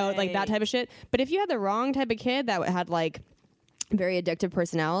 Yeah. Like that type of shit. But if you had the wrong type of kid that had like very addictive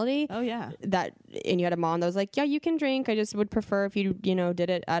personality. Oh yeah. And you had a mom that was like, yeah, you can drink. I just would prefer if you did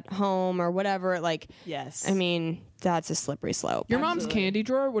it at home or whatever. Like, Yes. I mean, that's a slippery slope. Your mom's candy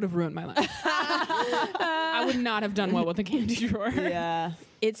drawer would have ruined my life. I would not have done well with a candy drawer. Yeah.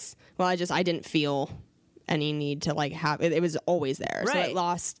 I didn't feel any need to like have it. It was always there. So Right. it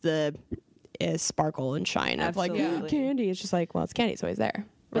lost the sparkle and shine of like Absolutely. candy. It's just like, well, it's candy. It's always there.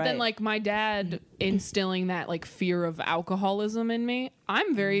 But then like my dad instilling that like fear of alcoholism in me,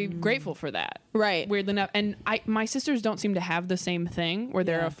 I'm very grateful for that. Right. Weirdly enough. And my sisters don't seem to have the same thing where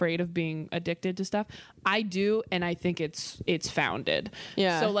they're afraid of being addicted to stuff. I do, and I think it's founded.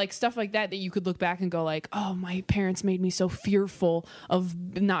 Yeah. So like stuff like that you could look back and go like, oh, my parents made me so fearful of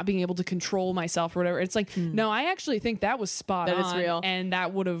not being able to control myself or whatever. It's like, no, I actually think that was spot on. That is real. And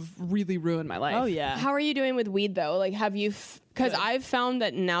that would have really ruined my life. Oh yeah. How are you doing with weed though? Like, have you? Because I've found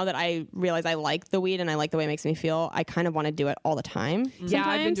that now that I realize I like the weed and I like the way it makes me feel, I kind of want to do it all the time. Yeah,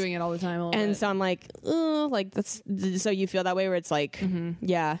 I've been doing it all the time. And so I'm like, like that's. So you feel that way where it's like,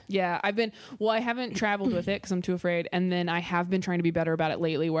 yeah. I haven't traveled with it because I'm too afraid. And then I have been trying to be better about it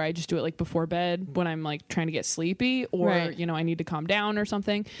lately where I just do it like before bed when I'm like trying to get sleepy or, I need to calm down or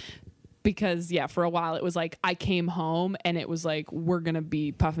something. Because for a while it was like I came home and it was like we're gonna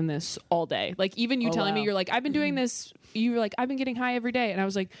be puffing this all day. Like even you telling me you're like I've been doing this. You were like I've been getting high every day, and I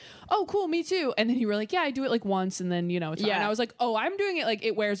was like, oh cool, me too. And then you were like, yeah, I do it like once, and then it's fine. And I was like, oh, I'm doing it like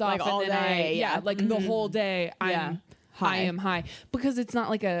it wears off, like all and then day, like the whole day I am high because it's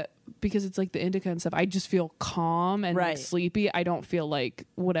not like because it's like the indica and stuff. I just feel calm and like sleepy. I don't feel like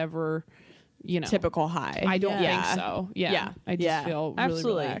whatever. Typical high. I don't think so. I just feel really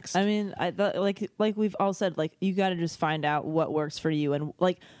absolutely relaxed. I mean, like we've all said, like you got to just find out what works for you, and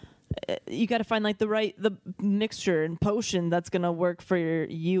like you got to find like the mixture and potion that's gonna work for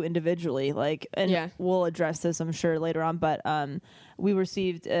you individually. Like, and we'll address this, I'm sure, later on. But we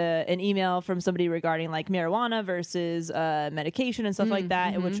received an email from somebody regarding like marijuana versus medication and stuff like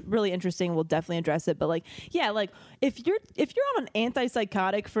that, which really interesting. We'll definitely address it. But like, if you're on an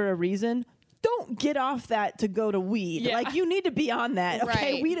antipsychotic for a reason, don't get off that to go to weed. Like you need to be on that.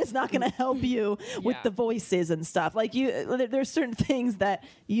 Okay, weed is not going to help you with the voices and stuff. Like there's certain things that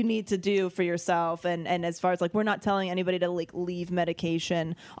you need to do for yourself. And as far as like, we're not telling anybody to like leave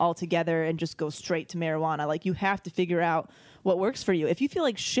medication altogether and just go straight to marijuana. Like you have to figure out what works for you. If you feel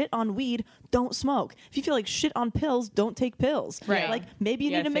like shit on weed, don't smoke. If you feel like shit on pills, don't take pills. Right. Like maybe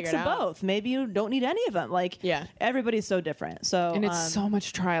you need a mix of both. Maybe you don't need any of them. Like everybody's so different. So and it's so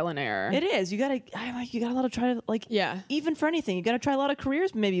much trial and error. It is. You got a lot of try to like even for anything. You got to try a lot of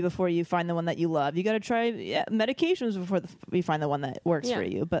careers maybe before you find the one that you love. You got to try medications before you find the one that works for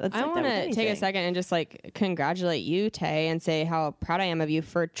you. But that's I want to take a second and just like congratulate you, Tay, and say how proud I am of you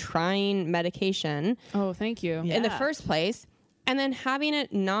for trying medication. Oh, thank you. In the first place. And then having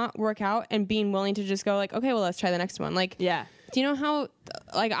it not work out and being willing to just go like, okay, well, let's try the next one. Like, do you know how,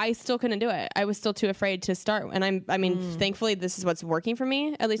 like, I still couldn't do it. I was still too afraid to start. And I mean, thankfully this is what's working for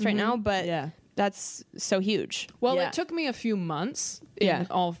me, at least right now. But that's so huge. Well, it took me a few months, in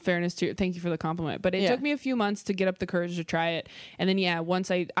all fairness to you. Thank you for the compliment. But it took me a few months to get up the courage to try it. And then, once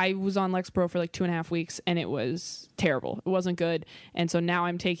I was on Lexapro for like 2.5 weeks and it was terrible. It wasn't good. And so now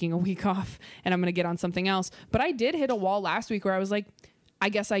I'm taking a week off and I'm going to get on something else. But I did hit a wall last week where I was like, I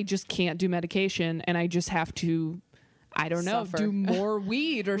guess I just can't do medication and I just have to, I don't know, do more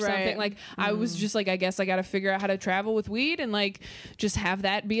weed or something. Like I was just like, I guess I got to figure out how to travel with weed and like just have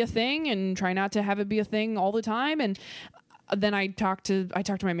that be a thing and try not to have it be a thing all the time. And then I talked to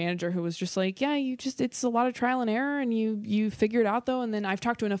my manager who was just like, it's a lot of trial and error and you figure it out though. And then I've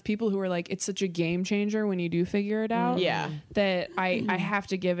talked to enough people who are like, it's such a game changer when you do figure it out. That I have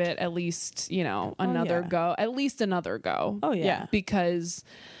to give it at least, another go, at least another go. Oh yeah. Because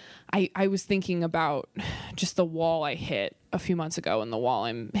I was thinking about just the wall I hit a few months ago and the wall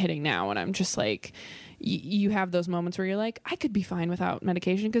I'm hitting now. And I'm just like, you have those moments where you're like, I could be fine without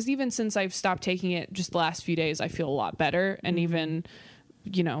medication. Because even since I've stopped taking it just the last few days, I feel a lot better. And even,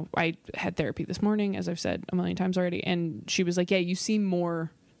 I had therapy this morning, as I've said a million times already. And she was like, yeah, you seem more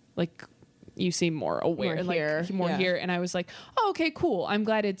like, you seem more aware, more here. And I was like, oh, okay, cool. I'm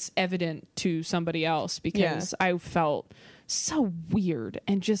glad it's evident to somebody else because I felt so weird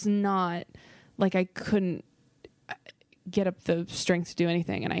and just not like I couldn't get up the strength to do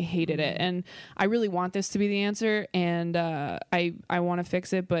anything and I hated it. And I really want this to be the answer and I want to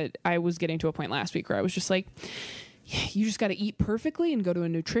fix it, but I was getting to a point last week where I was just like, you just got to eat perfectly and go to a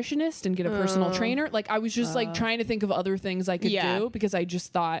nutritionist and get a personal trainer. Like I was just like trying to think of other things I could do because I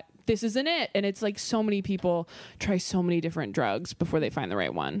just thought this isn't it. And it's like so many people try so many different drugs before they find the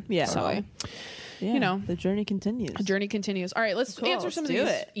right one. Yeah. So, the journey continues. The journey continues. All right, let's answer some of these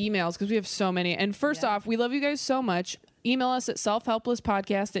emails because we have so many. And first off, we love you guys so much. email us at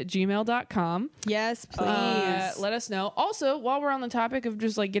selfhelplesspodcast@gmail.com. Yes, please. Let us know. Also, while we're on the topic of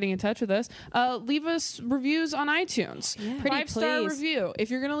just like getting in touch with us, leave us reviews on iTunes. Pretty 5-star please. review. If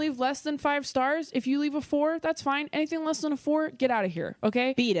you're going to leave less than 5 stars, if you leave a 4, that's fine. Anything less than a 4, get out of here.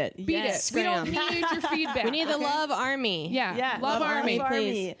 Okay? Beat it. Beat it. We don't need your feedback. We need the okay? love army. Yeah. Love Army.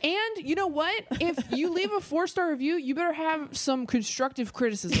 please. And you know what? If you leave a 4-star review, you better have some constructive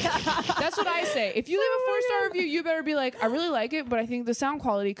criticism. That's what I say. If you leave a 4-star review, you better be like, I really like it, but I think the sound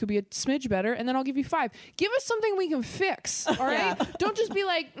quality could be a smidge better, and then I'll give you 5. Give us something we can fix. All right? Don't just be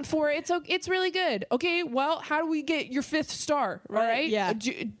like 4. It's really good. Okay. Well, how do we get your 5th star? All right. Yeah.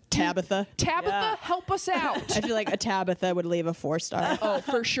 Tabitha. Help us out. I feel like a Tabitha would leave a 4-star. Oh,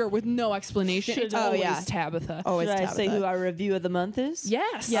 for sure, with no explanation. It's always Tabitha. Always Should I Tabitha. say who our review of the month is?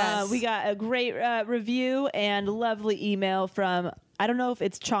 Yes. We got a great review and lovely email from, I don't know if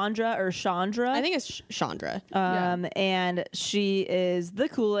it's Chandra or Chandra. I think it's Chandra. And she is the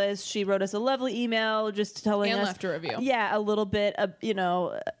coolest. She wrote us a lovely email just telling And us. left a review. Yeah, a little bit of,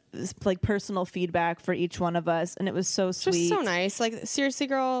 like personal feedback for each one of us. And it was so sweet. Just so nice. Like, seriously,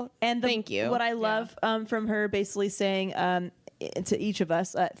 girl, And thank you. What I love from her basically saying to each of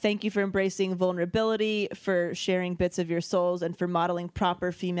us, thank you for embracing vulnerability, for sharing bits of your souls, and for modeling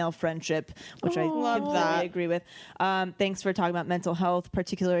proper female friendship, which I completely agree with. Thanks for talking about mental health,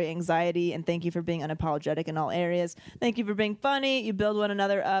 particularly anxiety, and thank you for being unapologetic in all areas. Thank you for being funny. You build one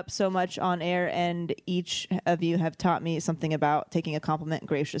another up so much on air, and each of you have taught me something about taking a compliment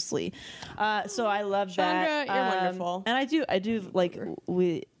graciously. So I love that. Chandra, you're wonderful. And I do like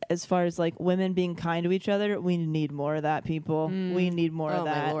as far as like women being kind to each other, we need more of that, people. We need more of Oh,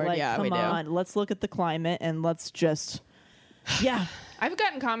 my that. Lord, Like, yeah, we come do. on, let's look at the climate and let's just, I've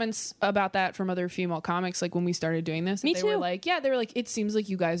gotten comments about that from other female comics, like when we started doing this. Me They too. were like, it seems like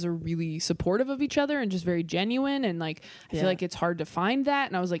you guys are really supportive of each other and just very genuine. And like, I feel like it's hard to find that.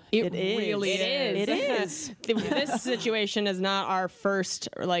 And I was like, it is. really is. It is. This situation is not our first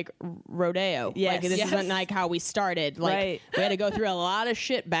like rodeo. Yes. Like, this Yes. isn't like how we started. Like, Right. we had to go through a lot of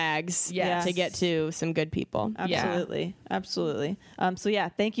shit bags Yes. to get to some good people. Absolutely. Absolutely. So yeah,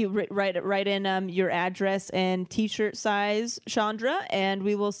 thank you. Write in your address and t-shirt size, Chandra, and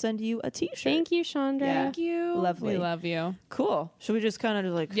we will send you a t-shirt. Thank you, Chandra. Yeah. Thank you. Lovely. We love you. Cool. Should we just kind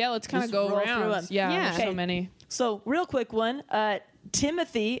of like Let's kind of just go roll through around. them? Yeah, Yeah. there's so Okay. many. So real quick one,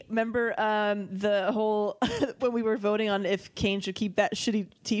 Timothy, remember the whole when we were voting on if Kane should keep that shitty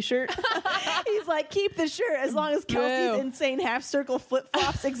t-shirt? He's like, keep the shirt as long as Kelsey's Boo. insane half circle flip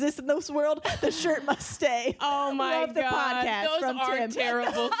flops exist in this world. The shirt must stay. Oh my Love the God. podcast Those from are Tim.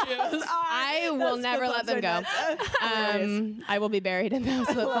 terrible shoes. I will Those never let them go. flip-flops I will be buried in those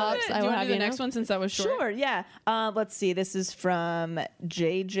flip flops. Do I you will want have to do you the know. next one since that was short? Sure, yeah. Let's see. This is from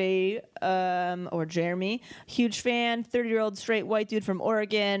JJ or Jeremy. Huge fan, 30-year-old straight white dude from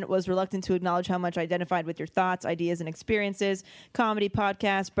Oregon, was reluctant to acknowledge how much identified with your thoughts, ideas, and experiences. Comedy,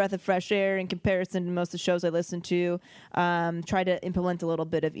 podcast, breath of fresh air in comparison to most of the shows I listen to. Try to implement a little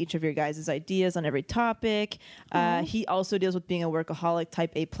bit of each of your guys' ideas on every topic. He also deals with being a workaholic,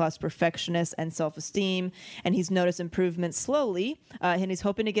 type A+ perfectionist, and self-esteem, and he's noticed improvement slowly, and he's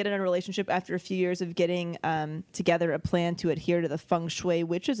hoping to get in a relationship after a few years of getting together a plan to adhere to the feng shui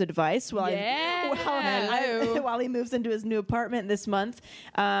witch's advice while he moves into his new apartment this month.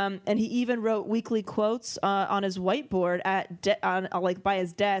 And he even wrote weekly quotes on his whiteboard by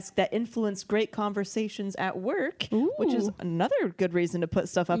his desk that influence great conversations at work, which is another good reason to put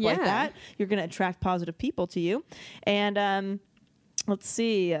stuff up like Yeah. that. You're going to attract positive people to you. And let's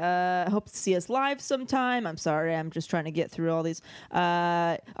see. Hope to see us live sometime. I'm sorry. I'm just trying to get through all these.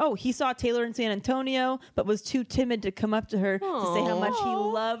 He saw Taylor in San Antonio, but was too timid to come up to her to say how much he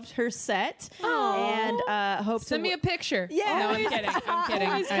loved her set. And hope Send me a picture. Yeah. No, I'm kidding. I'm kidding.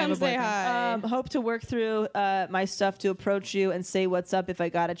 I have Come a say boyfriend. hi. hope to work through my stuff to approach you and say what's up if I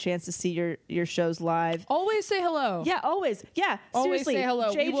got a chance to see your shows live. Always say hello. Yeah, always. Yeah, Always seriously. say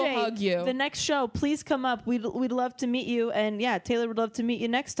hello. JJ, We will hug you. The next show, please come up. We'd love to meet you. And yeah, Taylor would love to meet you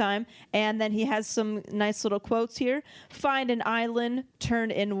next time. And then he has some nice little quotes here. Find an island,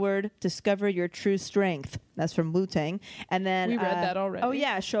 turn inward, discover your true strength. That's from Wu-Tang. And then We read that already. Oh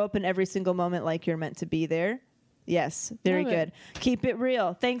yeah, show up in every single moment like you're meant to be there. Yes, very Love it. good. Keep it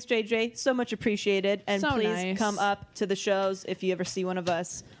real. Thanks, JJ. So much appreciated. And So please nice. come up to the shows if you ever see one of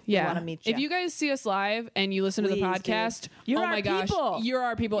us. Yeah. We want to meet you. If you guys see us live and you listen to the Please, podcast, dude. You're oh our my gosh, people. you're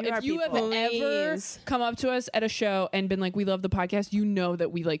our people. You're If our you have people. ever Please. come up to us at a show and been like, we love the podcast, you know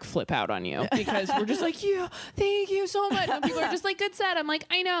that we like flip out on you because we're just like, yeah, thank you so much. And people are just like, good set. I'm like,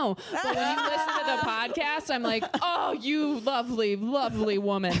 I know. But when you listen to the podcast, I'm like, oh, you lovely, lovely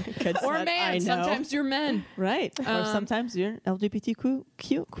woman. Good Or set, man. I know. Sometimes you're men. Right. right. Or sometimes you're LGBTQ.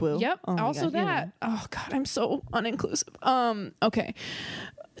 Yep. Oh my Also God, you're that. Oh God, I'm so uninclusive.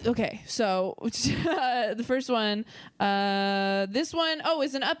 Okay. So the first one, this one,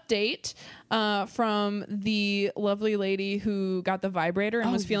 is an update from the lovely lady who got the vibrator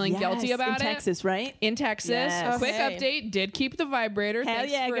and was feeling guilty about in Texas, right? In Texas. Yes. Quick Okay. update, did keep the vibrator. Hell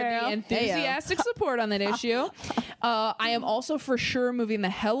Thanks yeah, for girl. the enthusiastic support on that issue. I am also for sure moving the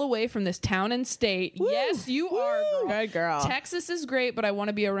hell away from this town and state. Yes, you are, girl. Good girl. Texas is great, but I want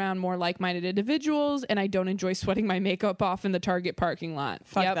to be around more like-minded individuals, and I don't enjoy sweating my makeup off in the Target parking lot.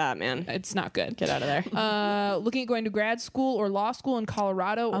 Fuck that, man. It's not good. Get out of there. Looking at going to grad school or law school in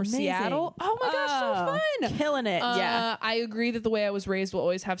Colorado or Amazing. Seattle. Oh my gosh, so fun. Killing it. Yeah. I agree that the way I was raised will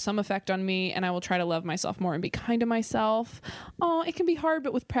always have some effect on me, and I will try to love myself more and be kind to myself. Oh, it can be hard,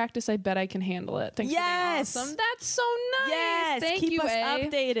 but with practice, I bet I can handle it. Thanks Yes. for being awesome. That's so nice. Yes. Thank Keep you, us A.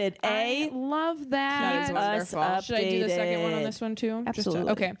 updated. I love that. That is wonderful. Should I do the second one on Updated. this one too?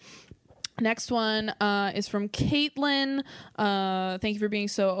 Absolutely. Okay. Next one is from Caitlin. Thank you for being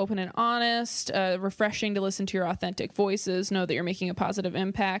so open and honest. Refreshing to listen to your authentic voices. Know that you're making a positive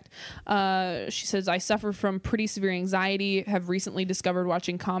impact. She says, I suffer from pretty severe anxiety. Have recently discovered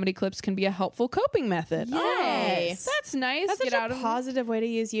watching comedy clips can be a helpful coping method. Yes. Oh, that's nice. That's Get such out a of positive way to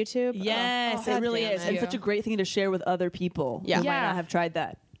use YouTube. Yes, Oh, it really damn is. it. And such a great thing to share with other people Yeah. who might Yeah. not have tried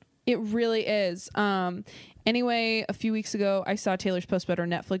that. It really is. Anyway, a few weeks ago, I saw Taylor's post about her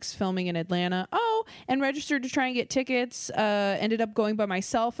Netflix filming in Atlanta. Oh, and registered to try and get tickets. Ended up going by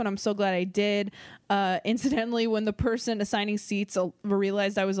myself, and I'm so glad I did. Incidentally, when the person assigning seats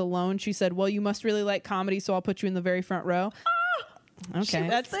realized I was alone, she said, well, you must really like comedy, so I'll put you in the very front row. Okay.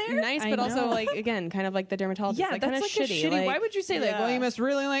 That's nice, I but also know. like again, kind of like the dermatologist. Yeah, like, that's kinda like a shitty. shitty. Like, Why would you say that? Well, you must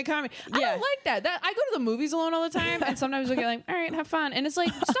really like comedy. I Yeah. don't like that. I go to the movies alone all the time, and sometimes I get like, all right, have fun. And it's like,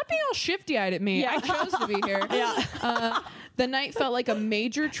 stop being all shifty-eyed at me. I chose to be here. The night felt like a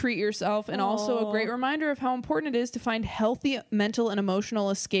major treat yourself, and also a great reminder of how important it is to find healthy mental and emotional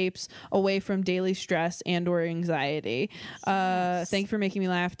escapes away from daily stress and or anxiety. Thank you for making me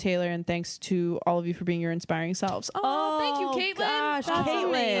laugh, Taylor, and thanks to all of you for being your inspiring selves. Oh, thank you, Caitlin. Gosh, That's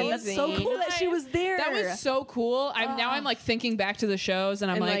Caitlin. That's so amazing. cool that she was there. That was so cool. I'm like thinking back to the shows,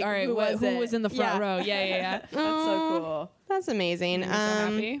 and I'm And, like, like, all right, who was who it? was in the front Yeah. row? Yeah. That's so cool. That's amazing. I'm so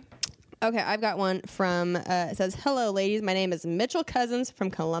happy. Okay, I've got one from, it says, hello, ladies. My name is Mitchell Cousins from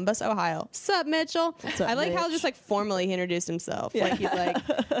Columbus, Ohio. Sup, Mitchell? up, I like how Mitch? just like formally he introduced himself. Like he's like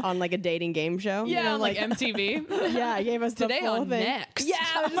on like a dating game show. Yeah, You know, like MTV. yeah, he gave us the Today full on thing. Next. Yeah,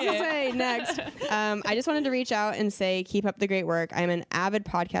 I was gonna say next. I just wanted to reach out and say, keep up the great work. I'm an avid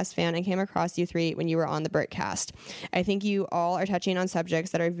podcast fan and came across you three when you were on the Bertcast. I think you all are touching on subjects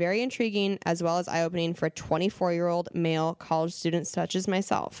that are very intriguing as well as eye-opening for a 24-year-old male college student such as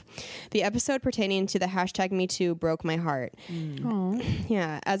myself. The episode pertaining to the hashtag #MeToo broke my heart.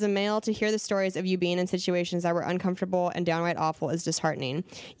 Yeah, as a male, to hear the stories of you being in situations that were uncomfortable and downright awful is disheartening.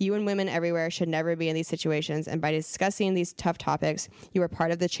 You and women everywhere should never be in these situations, and by discussing these tough topics, you are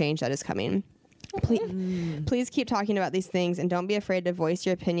part of the change that is coming. Please keep talking about these things and don't be afraid to voice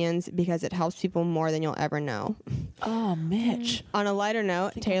your opinions because it helps people more than you'll ever know. Oh, Mitch. On a lighter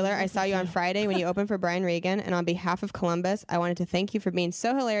note, Taylor, I saw you on Friday when you opened for Brian Regan, and on behalf of Columbus, I wanted to thank you for being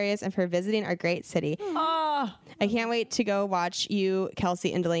so hilarious and for visiting our great city. I can't wait to go watch you,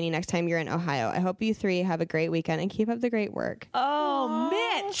 Kelsey, and Delaney next time you're in Ohio. I hope you three have a great weekend and keep up the great work. Oh,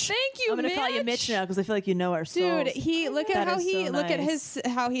 Mitch. Thank you, I'm going to call you Mitch now because I feel like you know our souls. Dude, he look at That how is he so look at nice.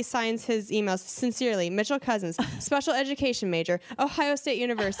 his how he signs his emails. Sincerely, Mitchell Cousins, special education major, Ohio State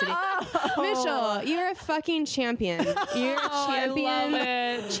University. Mitchell, you're a fucking champion. You're a champion, I love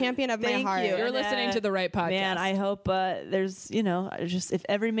it. champion of my Thank heart. you. You're And, listening to the right podcast. Man, I hope there's, just if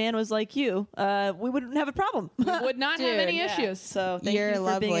every man was like you, we wouldn't have a problem. would not have any Yeah. issues. So thank You're you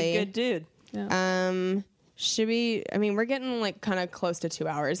for being lovely. a good dude. Should we? I mean, we're getting like kind of close to 2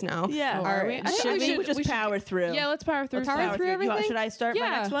 hours now. Yeah. Oh, are we? I think Should we we should- just power through? Yeah, let's power through. Let's power stuff. through everything? Should I start my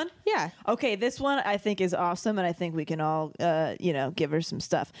Yeah. next one? Yeah. Okay, this one I think is awesome, and I think we can all, give her some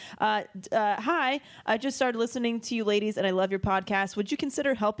stuff. Hi, I just started listening to you ladies, and I love your podcast. Would you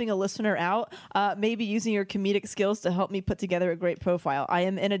consider helping a listener out? Maybe using your comedic skills to help me put together a great profile. I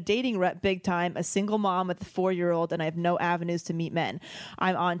am in a dating rut big time, a single mom with a 4-year-old, and I have no avenues to meet men.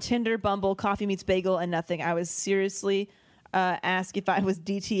 I'm on Tinder, Bumble, Coffee Meets Bagel, and nothing. I was seriously asked if I was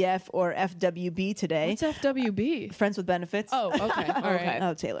DTF or FWB today. What's FWB? Friends with benefits. Oh, okay. All right.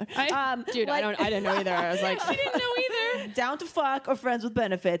 Oh, Taylor. I- Dude, I didn't know either. I was like, I didn't know either. down to fuck or friends with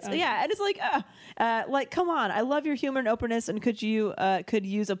benefits. Yeah, and it's like, come on, I love your humor and openness, and could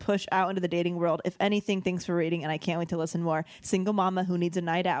use a push out into the dating world. If anything, thanks for reading, and I can't wait to listen more. Single mama who needs a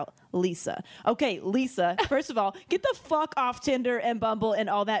night out, Lisa. Okay, Lisa, first of all, get the fuck off Tinder and Bumble and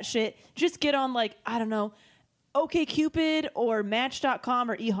all that shit. Just get on, like, I don't know, OkCupid or Match.com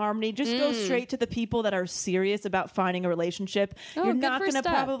or eHarmony. Just go straight to the people that are serious about finding a relationship. You're not going to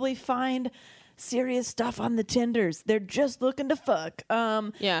probably find serious stuff on the Tinders. They're just looking to fuck.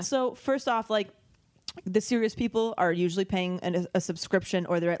 So first off, like, the serious people are usually paying a subscription,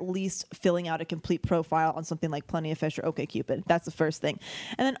 or they're at least filling out a complete profile on something like Plenty of Fish or OkCupid. That's the first thing.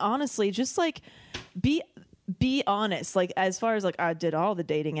 And then honestly, just like be honest. Like, as far as like I did all the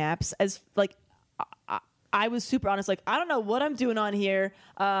dating apps, as like I was super honest. Like, I don't know what I'm doing on here.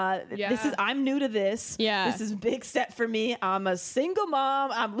 I'm new to this. Yeah. This is a big step for me. I'm a single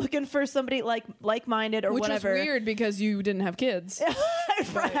mom. I'm looking for somebody like-minded or whatever. Which is weird because you didn't have kids.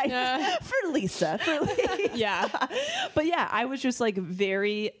 Right. For Lisa. Yeah. But yeah, I was just like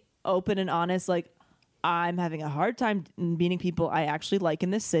very open and honest. Like, I'm having a hard time meeting people I actually like in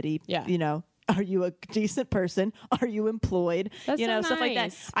this city. Yeah. You know, are you a decent person? Are you employed? That's you know, so stuff like that.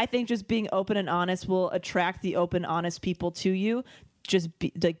 nice. I think just being open and honest will attract the open, honest people to you. Just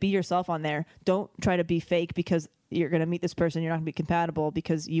be yourself on there. Don't try to be fake because you're going to meet this person. You're not going to be compatible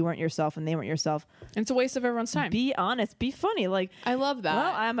because you weren't yourself and they weren't yourself. And it's a waste of everyone's time. Be honest. Be funny. Like, I love that.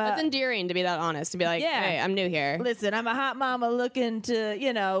 Well, That's endearing to be that honest, to be like, hey, I'm new here. Listen, I'm a hot mama looking to,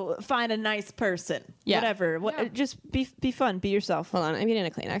 you know, find a nice person. Yeah. Whatever. Just be fun. Be yourself. Hold on, I'm eating a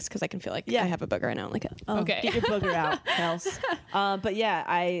Kleenex because I can feel like I have a booger and I don't like it. Okay. Get your booger out, else. But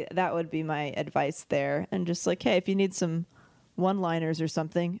yeah, that would be my advice there. And just like, hey, if you need some one-liners or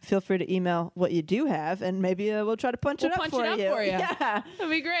something, feel free to email what you do have, and maybe we'll try to punch it up for you. Yeah,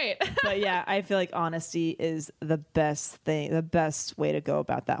 that'd be great. But yeah, I feel like honesty is the best thing, the best way to go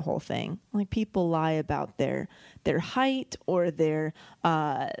about that whole thing. Like, people lie about their height or their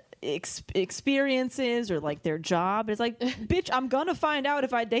experiences or like their job. It's like, bitch, I'm gonna find out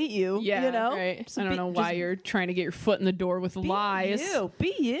if I date you. Yeah, you know. Right. So I don't know why you're trying to get your foot in the door with lies.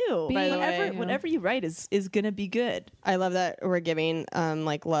 Be you. By the way, Whatever you write is gonna be good. I love that we're giving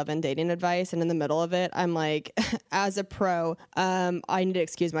like love and dating advice, and in the middle of it, I'm like, as a pro, I need to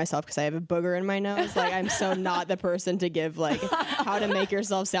excuse myself because I have a booger in my nose. Like, I'm so not the person to give like how to make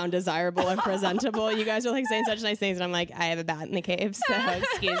yourself sound desirable and presentable. You guys are like saying such nice things, and I'm like, I have a bat in the cave, so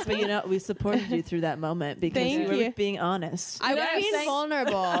excuse me. But you know, we supported you through that moment because Thank you you. were being honest. I was being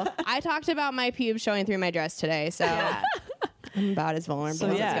vulnerable. I talked about my pubes showing through my dress today, so I'm about as vulnerable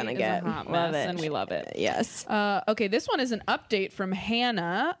as it's gonna get. Hot Love mess, it. and we love it. Yes. Okay, this one is an update from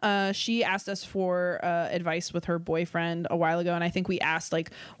Hannah. She asked us for advice with her boyfriend a while ago, and I think we asked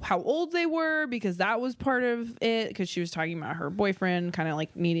like how old they were because that was part of it, because she was talking about her boyfriend kind of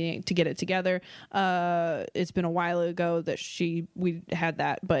like needing to get it together. It's been a while ago that we had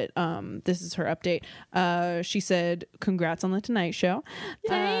that, but this is her update. She said, "Congrats on the Tonight Show.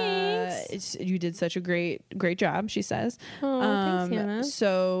 Thanks. You did such a great job," she says. Thanks, Hannah.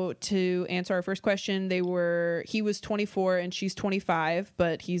 So to answer our first question, he was 24 and she's 25,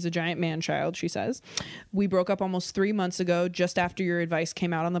 but he's a giant man child, she says. We broke up almost 3 months ago, just after your advice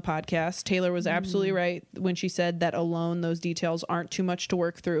came out on the podcast. Taylor was absolutely right when she said that alone, those details aren't too much to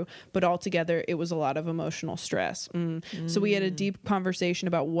work through, but altogether it was a lot of emotional stress. So we had a deep conversation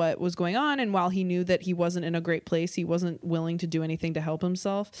about what was going on, and while he knew that he wasn't in a great place, he wasn't willing to do anything to help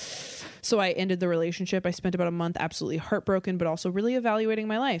himself. So I ended the relationship. I spent about a month absolutely heartbroken, but also really evaluating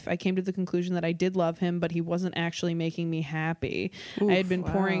my life. I came to the conclusion that I did love him, but he wasn't actually making me happy. I had been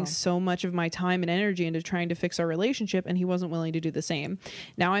pouring so much of my time and energy into trying to fix our relationship, and he wasn't willing to do the same.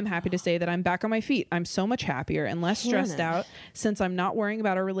 Now I'm happy to say that I'm back on my feet. I'm so much happier and less stressed out since I'm not worrying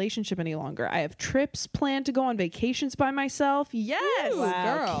about our relationship any longer. I have trips planned to go on vacations by myself. Yes,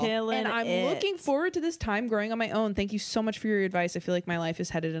 girl. Killing and I'm it. looking forward to this time growing on my own. Thank you so much for your advice. I feel like my life is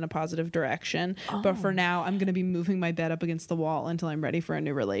headed in a positive direction. But for now, I'm going to be moving my bed up against the wall until I'm ready for a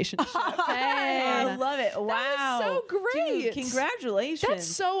new relationship. I love it. Wow. so great. Dude, congratulations. That's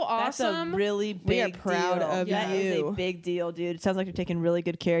so awesome. That's a really big We are proud deal. of That is you. a big deal, dude. It sounds like you're taking really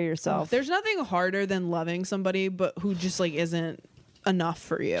good care of yourself. There's nothing harder than loving somebody but who just like isn't enough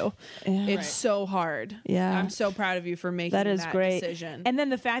for you. It's so hard. Yeah. I'm so proud of you for making that is great decision. And then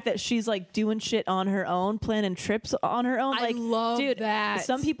the fact that she's like doing shit on her own, planning trips on her own. I Like, love dude, that.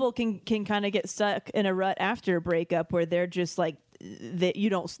 Some people can kind of get stuck in a rut after a breakup where they're just like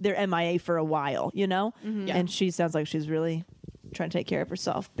they're MIA for a while, you know? Yeah. And she sounds like she's really trying to take care of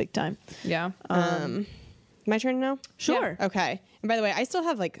herself big time. Yeah. My turn now? Sure. Okay. And by the way, I still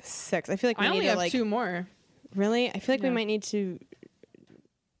have like 6. I feel like we I only need to have like 2 more. Really? I feel like we might need to.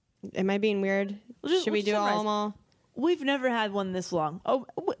 Am I being weird? Should we do all them all? We've never had one this long. Oh,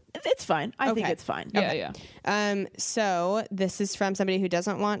 it's fine. I think it's fine. Yeah. So this is from somebody who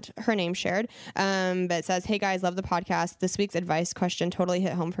doesn't want her name shared, but it says, "Hey guys, love the podcast. This week's advice question totally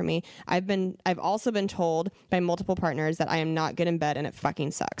hit home for me. I've also been told by multiple partners that I am not good in bed and it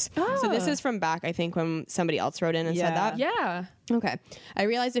fucking sucks." So this is from back, I think, when somebody else wrote in and said that. Yeah. Okay. I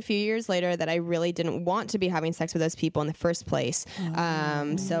realized a few years later that I really didn't want to be having sex with those people in the first place.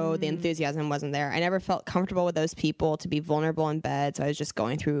 So the enthusiasm wasn't there. I never felt comfortable with those people to be vulnerable in bed. So I was just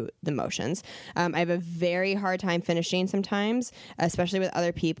going through the motions. I have a very hard time finishing sometimes, especially with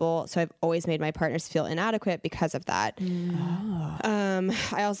other people. So I've always made my partners feel inadequate because of that.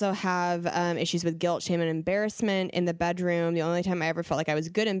 I also have issues with guilt, shame, and embarrassment in the bedroom. The only time I ever felt like I was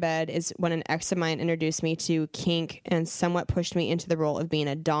good in bed is when an ex of mine introduced me to kink and somewhat pushed me into the role of being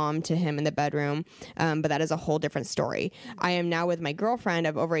a dom to him in the bedroom. But that is a whole different story. I am now with my girlfriend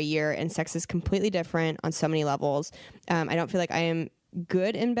of over a year, and sex is completely different on so many levels. I don't feel like I am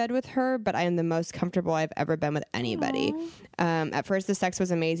good in bed with her, but I am the most comfortable I've ever been with anybody. At first, the sex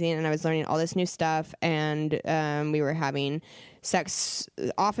was amazing, and I was learning all this new stuff, and we were having sex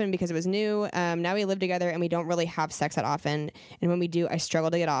often because it was new. Now we live together, and we don't really have sex that often. And when we do, I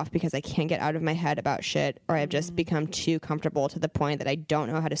struggle to get off because I can't get out of my head about shit, or I've just become too comfortable to the point that I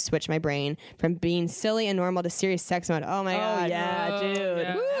don't know how to switch my brain from being silly and normal to serious sex mode. Oh my God. Yeah, dude.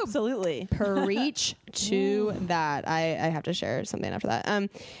 Yeah. Absolutely. Preach to that. I have to share something after that.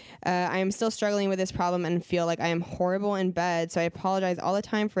 I am still struggling with this problem and feel like I am horrible in bed, so I apologize all the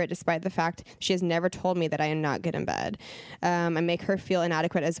time for it, despite the fact she has never told me that I am not good in bed. I make her feel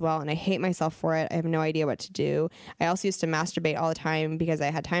inadequate as well, and I hate myself for it. I have no idea what to do. I also used to masturbate all the time because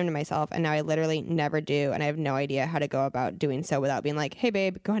I had time to myself, and now I literally never do, and I have no idea how to go about doing so without being like, "Hey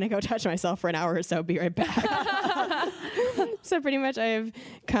babe, going to go touch myself for an hour or so, be right back." So pretty much I have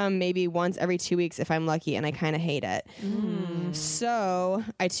come maybe once every 2 weeks if I'm lucky, and I kind of hate it. So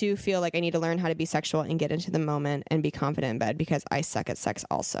I too feel like I need to learn how to be sexual and get into the moment and be confident in bed because I suck at sex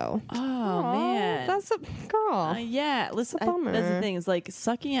also. Oh, man. That's a girl. Yeah. Listen, That's a bummer. that's the thing. Is like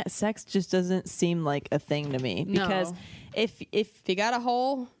sucking at sex just doesn't seem like a thing to me because if you got a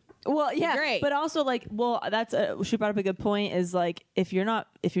hole, well, yeah, great. but also like, well, that's she brought up a good point. Is like if you're not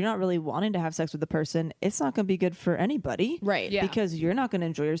really wanting to have sex with the person, it's not going to be good for anybody, right? Yeah. Because you're not going to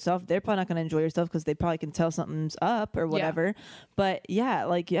enjoy yourself. They're probably not going to enjoy yourself because they probably can tell something's up or whatever. But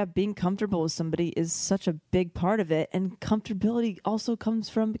being comfortable with somebody is such a big part of it, and comfortability also comes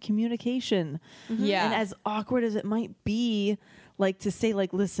from communication. Yeah, and as awkward as it might be, like to say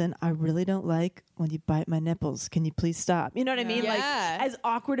like, listen, I really don't like when you bite my nipples. Can you please stop? You know what I mean? Yeah. Like as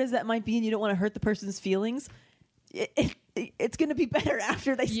awkward as that might be, and you don't want to hurt the person's feelings, it's going to be better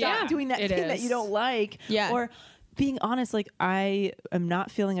after they stop doing that thing that you don't like. Yeah. Or being honest, like I am not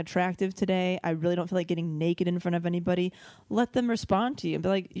feeling attractive today. I really don't feel like getting naked in front of anybody. Let them respond to you and be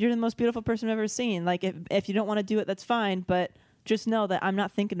like, you're the most beautiful person I've ever seen. Like if you don't want to do it, that's fine. But just know that I'm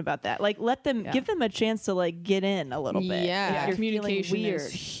not thinking about that. Like, let them give them a chance to like get in a little bit. Yeah, if you're communication feeling weird.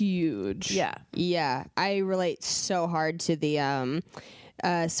 is huge. Yeah. I relate so hard to the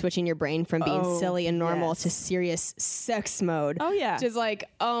switching your brain from being silly and normal to serious sex mode. Oh yeah, just like,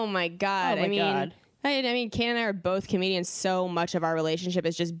 oh my God. I mean, Ken and I are both comedians. So much of our relationship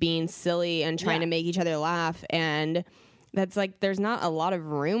is just being silly and trying to make each other laugh, and that's like, there's not a lot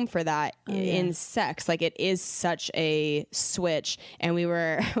of room for that in sex. Like it is such a switch. And we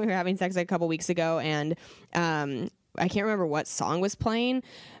were having sex like a couple weeks ago, and I can't remember what song was playing,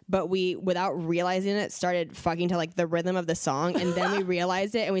 but we, without realizing it, started fucking to like the rhythm of the song, and then we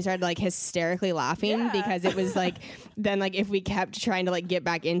realized it, and we started like hysterically laughing because it was like, then like if we kept trying to like get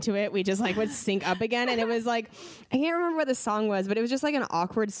back into it, we just like would sync up again, and it was like, I can't remember what the song was, but it was just like an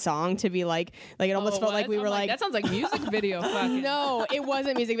awkward song to be like it almost felt like we were like that sounds like music video. Fucking. No, it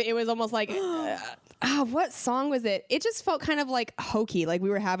wasn't music. It was almost like, what song was it? It just felt kind of like hokey, like we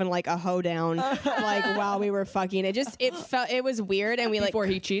were having like a hoedown, like while we were fucking. It was weird, and we like before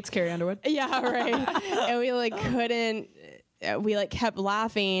he cheats, Carrie Underwood. Yeah, right. And we like couldn't. We like kept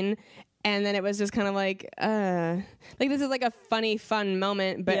laughing, and then it was just kind of like this is like a funny, fun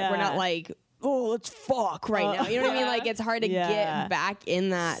moment, but we're not like, oh, let's fuck right now. You know what I mean? Like it's hard to get back in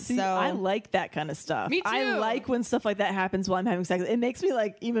that. See, so I like that kind of stuff. Me too. I like when stuff like that happens while I'm having sex. It makes me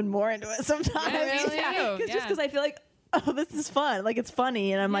like even more into it sometimes. Just because I feel like, oh, this is fun. Like it's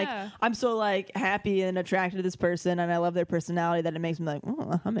funny, and I'm like, I'm so like happy and attracted to this person, and I love their personality that it makes me like,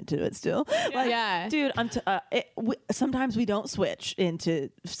 oh, I'm into it still. Like, dude, sometimes we don't switch into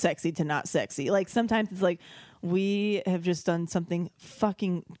sexy to not sexy. Like sometimes it's like we have just done something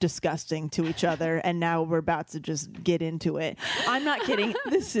fucking disgusting to each other, and now we're about to just get into it. I'm not kidding.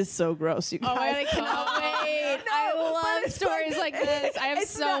 This is so gross, you guys. I cannot wait. I love stories like this. I have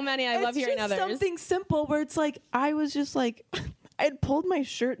so many. I love hearing others. Something simple where it's like, I was just like, I had pulled my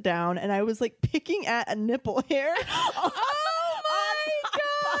shirt down and I was like picking at a nipple hair.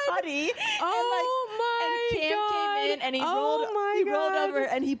 Body. And Cam came in and he rolled over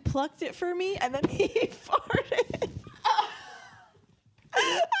and he plucked it for me and then he farted.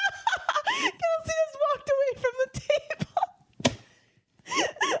 Kelsey has walked away from the table.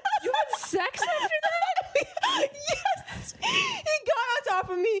 You had sex after that? Yes. He got on top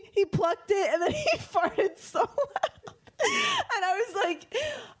of me, he plucked it, and then he farted so loud. And I was like,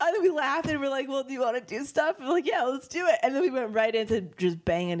 and then we laughed and we're like, well, do you want to do stuff? And we're like, yeah, let's do it. And then we went right into just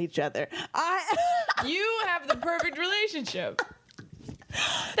banging each other. You have the perfect relationship.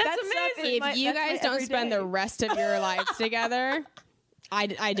 That's amazing. If you guys don't spend the rest of your lives together,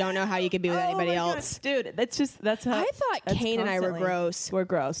 I don't know how you could be with anybody else. Dude, that's how. I thought Kane and I were gross. We're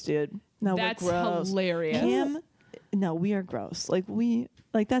gross, dude. No, That's we're gross. hilarious. Cam, no, we are gross.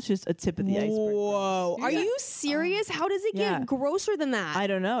 Like that's just a tip of the iceberg. Whoa. Are you serious? How does it get grosser than that? I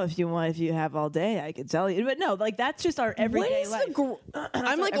don't know. If you have all day, I could tell you. But no, like that's just our everyday life.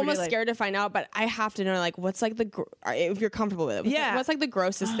 I'm like almost scared to find out, but I have to know like what's like if you're comfortable with it. What's like the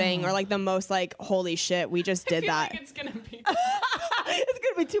grossest thing or like the most like holy shit, we just did that. Like it's gonna be. It's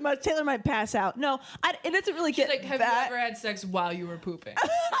gonna be too much. Taylor might pass out. No, it doesn't really get. Like, have you ever had sex while you were pooping?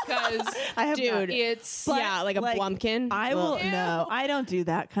 Because I have dude, not. it's like a blumpkin. I will no. I don't do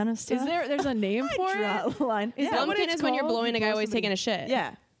that kind of stuff. There's a name for it? The line. Is that what it is when you're blowing a guy always taking a shit?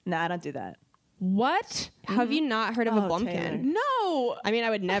 Yeah. No, I don't do that. What? Have you not heard of a blumpkin? Taylor. No. I mean, I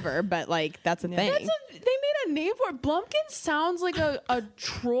would never, but like that's a thing. They made a name for it. Blumpkin sounds like a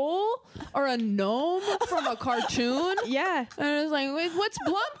troll or a gnome from a cartoon. Yeah. And I was like, wait, what's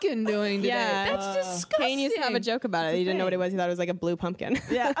Blumpkin doing today? Yeah. That's disgusting. Kane used to have a joke about it. He didn't know what it was. He thought it was like a blue pumpkin.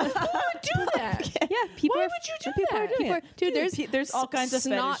 Yeah. Who would do that? Yeah. People Why are, would you do people that? are doing it. Dude, there's all kinds of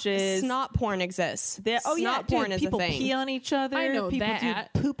fetishes. Snot porn exists. Snot porn is a people thing. pee on each other. I know people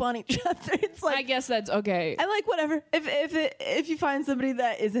that. do poop on each other. It's like I guess that's okay. I like whatever. If you find somebody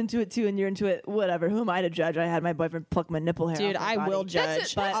that is into it too and you're into it, whatever. Who am I to judge? I had my boyfriend pluck my nipple hair. Dude, off my I body. will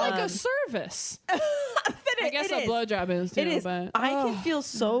judge. That's like a service. I guess a blowjob is too. It is. But I can feel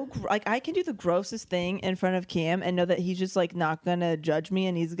so like I can do the grossest thing in front of Cam and know that he's just like not gonna judge me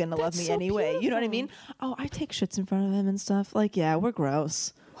and he's gonna love me so anyway. You know what I mean? Oh, I take shits in front of him and stuff. Like, yeah, we're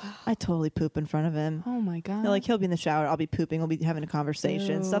gross. Wow. I totally poop in front of him. oh my god. Like he'll be in the shower, I'll be pooping, we'll be having a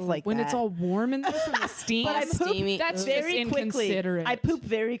conversation, stuff like when that. it's all warm in there from the steam. But I poop steamy. That's very just quickly. inconsiderate. I poop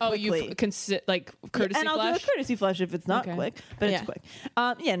very Oh, quickly. you like courtesy and I'll flush? do a courtesy flush if it's not Okay. quick, but Yeah. it's quick.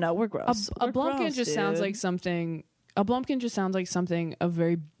 Yeah, no, we're gross. A We're blumpkin gross, just sounds dude. like something. A blumpkin just sounds like something a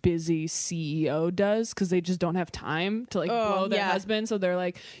very busy CEO does because they just don't have time to like blow their husband. So they're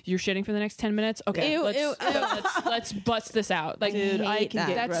like, "You're shitting for the next 10 minutes. Okay, Ew, let's bust this out." Like, Dude, I hate can that.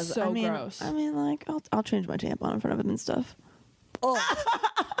 get That's gross. so I mean, gross. I mean, like, I'll change my tampon in front of him and stuff.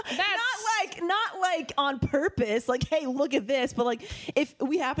 Not like on purpose. Like, hey, look at this. But like, if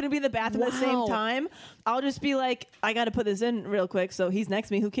we happen to be in the bathroom at the same time, I'll just be like, I got to put this in real quick. So he's next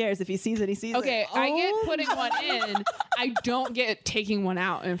to me. Who cares if he sees it? He sees it. okay, I get putting one in. I don't get taking one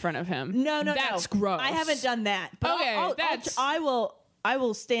out in front of him. No, that's gross. I haven't done that. But Okay, I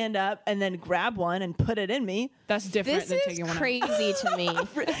will stand up and then grab one and put it in me. That's different This than is taking one out. crazy to me. You shit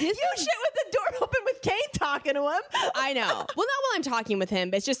with the door open with Kane talking to him. I know. Well, not while I'm talking with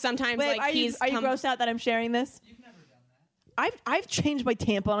him, but it's just sometimes Wait, like are you grossed out that I'm sharing this? You've never done that. I've changed my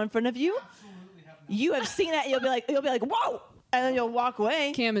tampon in front of you. Absolutely have not. You have seen that. You'll be like, whoa, and then you'll walk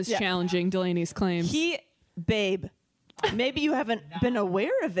away. Cam is challenging Delaney's claims. Babe, maybe you haven't been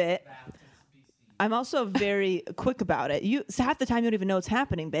aware of it. I'm also very quick about it. So half the time you don't even know what's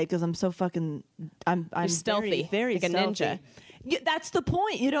happening, babe, because I'm so fucking. I'm stealthy, very like a stealthy. ninja. Yeah, that's the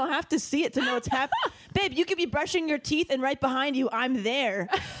point. You don't have to see it to know what's happening, babe. You could be brushing your teeth, and right behind you, I'm there.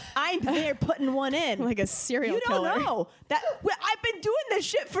 I'm there putting one in, like a serial killer. You don't know that. I've been doing this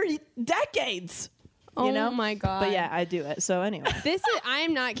shit for decades. Oh you know? my god! But yeah, I do it. So anyway,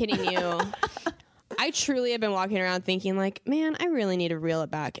 I'm not kidding you. I truly have been walking around thinking like, man, I really need to reel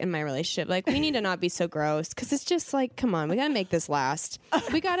it back in my relationship. Like, we need to not be so gross because it's just like, come on, we got to make this last.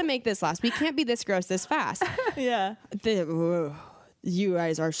 We got to make this last. We can't be this gross this fast. yeah. You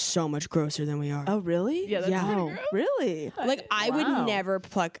guys are so much grosser than we are. Oh really? Yeah, that's pretty gross. Really? Like, I would never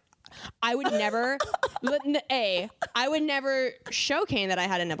pluck. I would never. I would never show Kane that I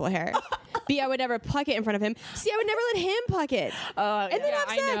had a nipple hair. B, I would never pluck it in front of him. C, I would never let him pluck it. And then have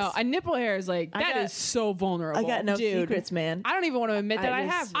sex. I know. A nipple hair is like, that is so vulnerable. I got no Dude. secrets, man. I don't even want to admit that I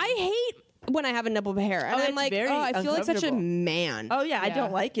just- have. I hate when I have a nipple hair. And I'm it's like, very I feel like such a uncomfortable. man. Oh yeah, I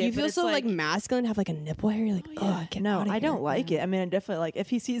don't like it. You but feel it's so like masculine to have like a nipple hair. You're like, oh, get no, out of I don't like it. I mean, I definitely like if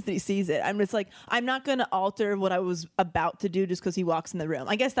he sees that he sees it. I'm just like, I'm not gonna alter what I was about to do just because he walks in the room.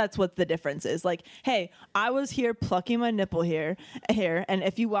 I guess that's what the difference is. Like, hey, I was here plucking my nipple hair, and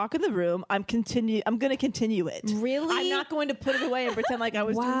if you walk in the room, I'm gonna continue it. Really? I'm not going to put it away and pretend like I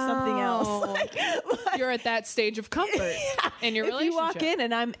was doing something else. Like, You're at that stage of comfort in your if relationship. you walk in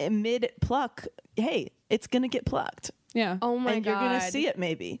and I'm mid pluck, hey, it's gonna get plucked. Yeah. Oh my and God. you're gonna see it.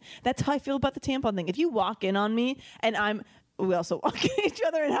 Maybe that's how I feel about the tampon thing. If you walk in on me and we also walk in each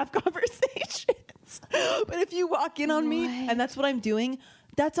other and have conversations. But if you walk in on me and that's what I'm doing,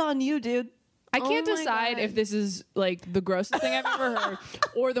 that's on you, dude. I can't my decide God. if this is like the grossest thing I've ever heard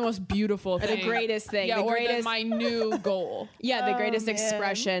or the most beautiful thing. the greatest thing. Yeah, The or greatest- my new goal. Yeah, the greatest man.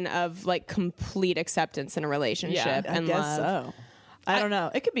 expression of like complete acceptance in a relationship Yeah, and I guess love. so. I don't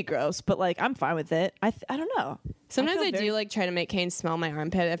know. It could be gross, but like I'm fine with it. I don't know. Sometimes feel I very- do like try to make Kane smell my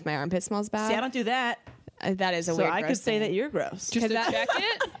armpit if my armpit smells bad. See, I don't do that. That is a So weird. I could gross say thing. that you're gross. Just to that- check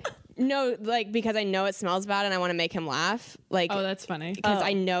it? No, like because I know it smells bad and I want to make him laugh. Like, Oh, that's funny. because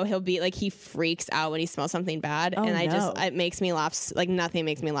I know he'll be like he freaks out when he smells something bad, Oh, and I just no. it makes me laugh. Like nothing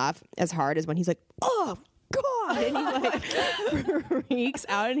makes me laugh as hard as when he's like, oh God, and he like freaks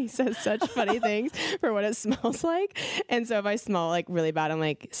out and he says such funny things for what it smells like. And so if I smell like really bad, I'm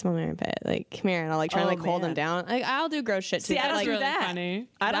like, smell my armpit, like come here, and I'll like try to Oh, like hold him man. down. Like I'll do gross shit too. See, I don't like, do really that. funny.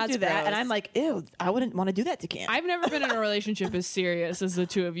 I don't That's do that, and gross. I'm like, ew, I wouldn't want to do that to Cam. I've never been in a relationship as serious as the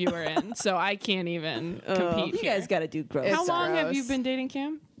two of you are in, so I can't even compete. you here. guys got to do gross. How stuff. long have gross. you been dating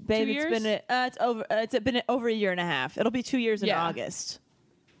Cam? Babe, 2 years? it's been over a year and a half. It'll be 2 years in Yeah. August.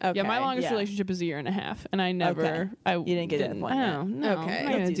 okay. Yeah, my longest yeah. relationship is a year and a half, and I never. Okay. You didn't get to that point yet. No, no, Okay. I'm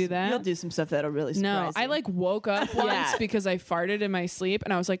not You'll gonna do some- that. You'll do some stuff that'll really surprise No, I you. like woke up once Yeah. because I farted in my sleep,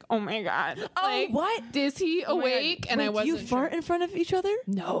 and I was like, "Oh my god!" Oh, like, what? Is he Oh my God. awake? And I Wait, do wasn't. you fart in front of each other?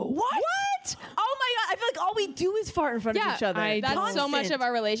 No. What? Oh my god! I feel like all we do is fart in front Yeah, of each other. that's so much Constant. of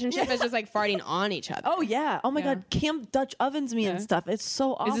our relationship is just like farting on each other. Oh yeah! Oh my Yeah. god! Cam Dutch ovens me Yeah. and stuff. It's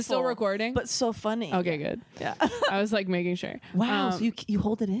so awful. Is it still recording? But so funny. Okay, good. Yeah. I was like making sure. Wow. So you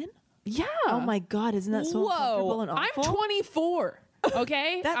hold it in? Yeah. Oh my god! Isn't that so uncomfortable and awful? I'm 24.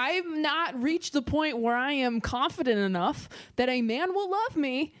 Okay, I've not reached the point where I am confident enough that a man will love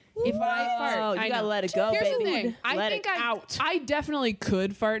me if I fart. You I gotta know. let it go, Here's baby. the thing. I Let think it out. I definitely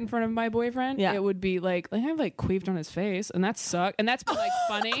could fart in front of my boyfriend. Yeah. It would be like I've like queefed on his face, and that sucked. And that's been like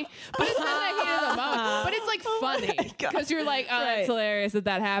funny, but it's not the heat of the moment. But it's like funny because you're like, oh, Right. that's hilarious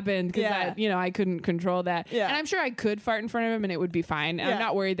that happened because Yeah. I couldn't control that. Yeah. And I'm sure I could fart in front of him, and it would be fine. And I'm Yeah.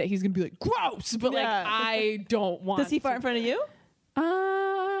 not worried that he's gonna be like gross, but like Yeah. I don't want. Does he fart in front of you?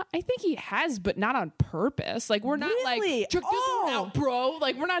 I think he has, but not on purpose. Like we're not Really? like check this one Oh. out, bro.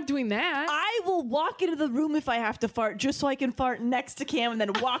 Like we're not doing that. I will walk into the room if I have to fart, just so I can fart next to Cam and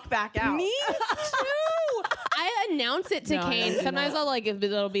then walk back out. Me too. I announce it to No, I Kane. don't do Sometimes that. I'll like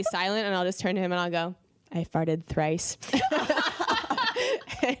it'll be silent, and I'll just turn to him and I'll go, "I farted thrice."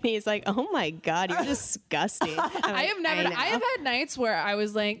 And he's like, "Oh my god, you're disgusting." I have never. I have had nights where I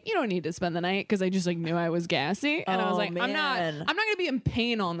was like, you don't need to spend the night because I just like knew I was gassy, and I was Oh, like, I'm not man. gonna be in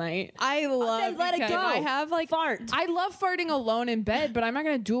pain all night. I love. Then let it because go. I have like fart. I love farting alone in bed, but I'm not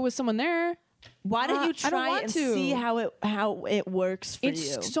gonna do it with someone there. Why don't you I don't try want and to. see how it works for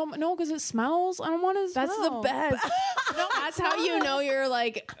It's you? so no, because it smells. I don't want to. That's the best. No, that's how you know you're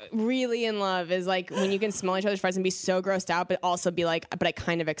like really in love is like when you can smell each other's farts and be so grossed out, but also be like, but I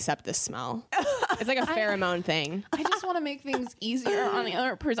kind of accept this smell. It's like a pheromone thing. I just want to make things easier on the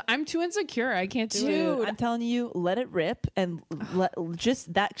other person. I'm too insecure. I can't do Dude, it. I'm telling you, let it rip, and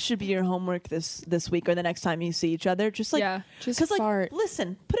just that should be your homework this week or the next time you see each other. Just like, Yeah. Just 'cause, like, fart.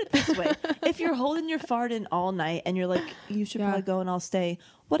 listen, put it this way: if you're holding your fart in all night and you're like, you should Yeah. probably go and I'll stay.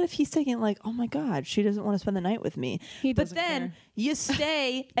 What if he's thinking like, oh my god, she doesn't want to spend the night with me? He but doesn't then care. you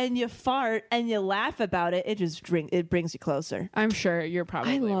stay and you fart and you laugh about it. It just brings you closer. I'm sure you're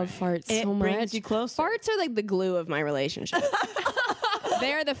probably. I love right. farts It so brings much. you closer. Farts are like the glue of my relationship.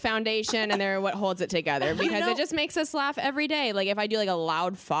 They're the foundation and they're what holds it together because it just makes us laugh every day. Like if I do like a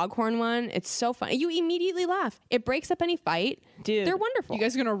loud foghorn one, it's so funny. You immediately laugh. It breaks up any fight. Dude. They're wonderful. You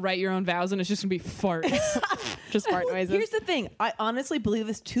guys are gonna write your own vows, and it's just gonna be farts. just fart noises. Here's the thing. I honestly believe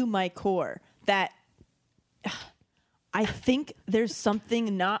this to my core that I think there's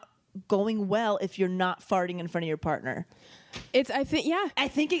something not going well if you're not farting in front of your partner. I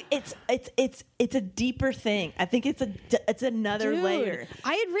think it's a deeper thing. I think it's another layer.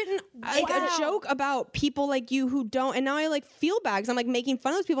 I had written a joke about people like you who don't, and now I like feel bad because I'm like making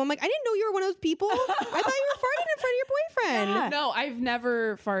fun of those people. I'm like, I didn't know you were one of those people. I thought you were farting in front of your boyfriend. No,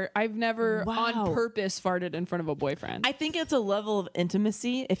 I've never on purpose farted in front of a boyfriend. I think it's a level of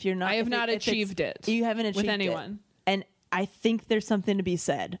intimacy. If you're not, I have not achieved it. You haven't achieved with anyone, and I think there's something to be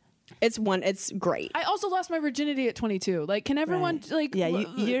said. It's great. I also lost my virginity at 22. Like, can everyone like? Yeah,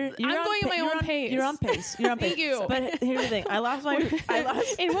 you're I'm going at my own pace. You're on pace. You're on pace. Thank you. But here's the thing: I lost.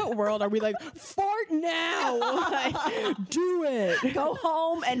 In what world are we like fart now? Like, do it. Go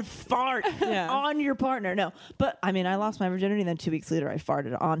home and fart on your partner. No, but I mean, I lost my virginity, and then 2 weeks later, I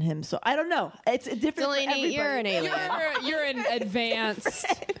farted on him. So I don't know. It's a different. Delaney, you're an alien. You're an advanced.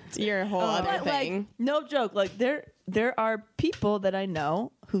 You're a whole other thing. Like, no joke. Like there are people that I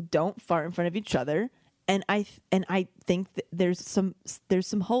know who don't fart in front of each other, and I think that there's some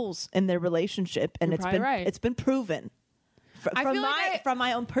holes in their relationship, and it's been proven from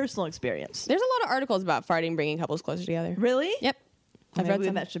my own personal experience. There's a lot of articles about farting bringing couples closer together. Really? Yep. I've read Maybe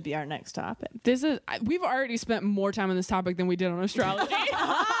some. that should be our next topic. We've already spent more time on this topic than we did on astrology.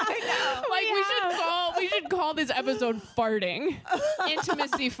 I know. Like we should call this episode farting.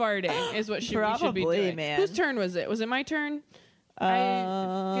 Intimacy farting is what we should be doing. Man. Whose turn was it? Was it my turn?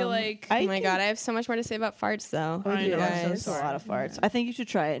 I feel like Oh my god, I have so much more to say about farts though. I know. There's a lot of farts. I think you should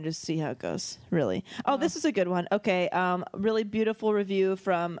try it and just see how it goes. Really. Oh, this is a good one. Okay. Really beautiful review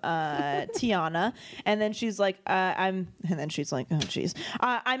from Tiana, and then she's like, I'm in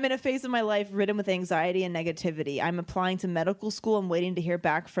a phase of my life ridden with anxiety and negativity. I'm applying to medical school. I'm waiting to hear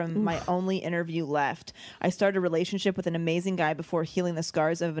back from my only interview left. I started a relationship with an amazing guy before healing the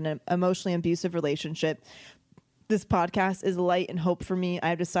scars of an emotionally abusive relationship. This podcast is light and hope for me. I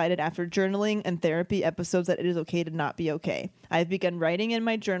have decided after journaling and therapy episodes that it is okay to not be okay. I have begun writing in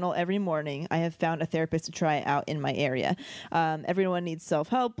my journal every morning. I have found a therapist to try out in my area. Everyone needs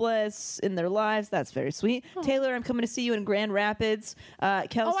self-helpless in their lives. That's very sweet. Taylor, I'm coming to see you in Grand Rapids.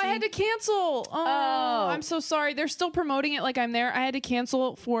 Kelsey. Oh, I had to cancel. Oh, I'm so sorry. They're still promoting it like I'm there. I had to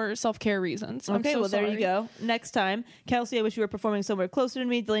cancel for self-care reasons. Okay, well, there you go. Next time. Kelsey, I wish you were performing somewhere closer to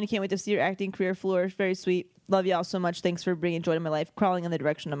me. Delaney, can't wait to see your acting career flourish. Very sweet. Love y'all so much. Thanks for bringing joy to my life. Crawling in the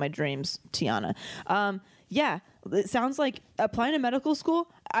direction of my dreams, Tiana. Yeah, it sounds like applying to medical school.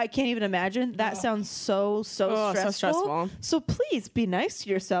 I can't even imagine. That sounds so stressful. So please be nice to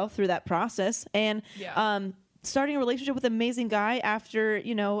yourself through that process. And starting a relationship with an amazing guy after,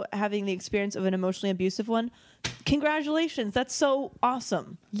 having the experience of an emotionally abusive one. Congratulations. That's so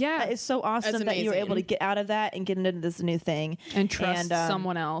awesome. Yeah. That is so awesome that you were able to get out of that and get into this new thing. And trust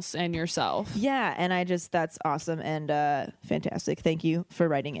someone else and yourself. Yeah. And that's awesome and fantastic. Thank you for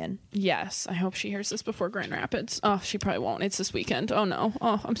writing in. Yes. I hope she hears this before Grand Rapids. Oh, she probably won't. It's this weekend. Oh, no.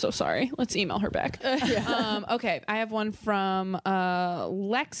 Oh, I'm so sorry. Let's email her back. Okay. I have one from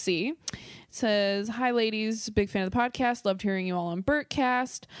Lexi. It says, hi, ladies. Big fan of the podcast. Loved hearing you all on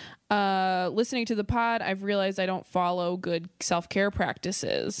Bertcast. Listening to the pod, I've realized I don't follow good self-care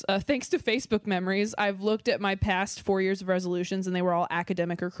practices. Thanks to Facebook memories, I've looked at my past 4 years of resolutions and they were all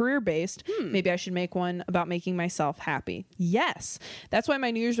academic or career-based. Maybe I should make one about making myself happy. Yes. That's why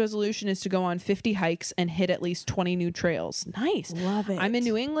my New Year's resolution is to go on 50 hikes and hit at least 20 new trails. Nice. Love it. I'm in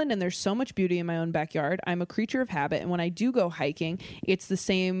New England and there's so much beauty in my own backyard. I'm a creature of habit, and when I do go hiking, it's the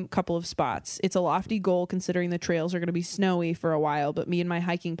same couple of spots. It's a lofty goal considering the trails are going to be snowy for a while, but me and my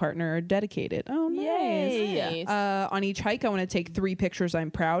hiking partner are dedicated. Oh, nice. On each hike, I want to take 3 pictures I'm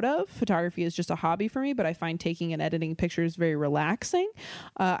proud of. Photography is just a hobby for me, but I find taking and editing pictures very relaxing.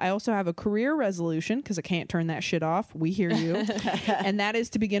 I also have a career resolution because I can't turn that shit off. We hear you. And that is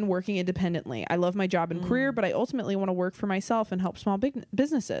to begin working independently. I love my job and career, but I ultimately want to work for myself and help small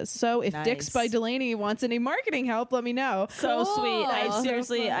businesses. So if Dix by Delaney wants any marketing help, let me know. So sweet.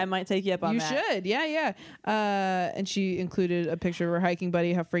 I might take you up on that. You should. Yeah. And she included a picture of her hiking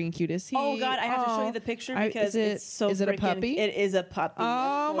buddy. How freaking cute is he? Oh God, I have to show you the picture because it's so. Is it a puppy? It is a puppy.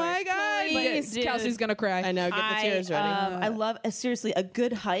 Oh my God! Please, Kelsey's gonna cry. I know. Get the tears ready. I love seriously a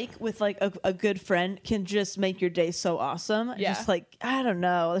good hike with like a good friend can just make your day so awesome. Yeah. Just like I don't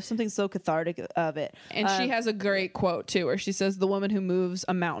know, there's something so cathartic of it. And she has a great quote too, where she says, "The woman who moves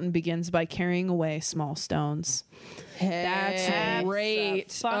a mountain begins by carrying away small stones." That's great.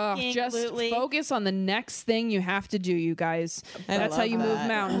 Just focus on the next thing you have to do, you guys. That's how you move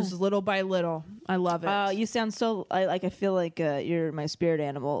mountains, little by little. I love it. You sound so I feel like you're my spirit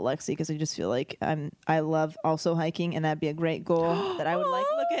animal, Lexi, because I just feel like I love also hiking, and that'd be a great goal that I would like.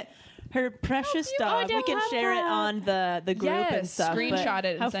 Look at her precious dog. We can share it on the group and Yes, stuff. screenshot but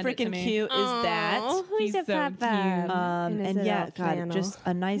it and how send it to freaking me. cute is that? He's so cute. And yeah, God, flannel. just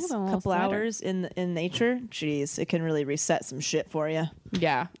a nice Little couple sweater. hours in nature. Jeez, it can really reset some shit for you.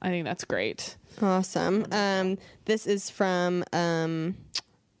 Yeah, I think that's great. Awesome. This is from.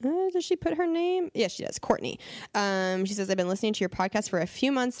 Does she put her name? Yes, she does. Courtney. She says, I've been listening to your podcast for a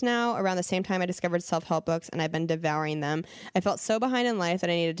few months now. Around the same time I discovered self-help books, and I've been devouring them. I felt so behind in life that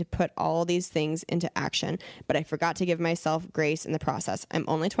I needed to put all these things into action, but I forgot to give myself grace in the process. I'm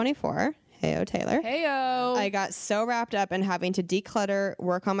only 24. Heyo, Taylor. Heyo. I got so wrapped up in having to declutter,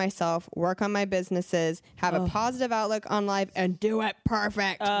 work on myself, work on my businesses, have a positive outlook on life, and do it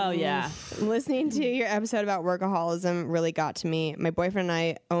perfect. Oh yeah. Listening to your episode about workaholism really got to me. My boyfriend and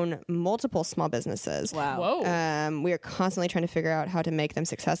I own multiple small businesses. Wow. Whoa. We are constantly trying to figure out how to make them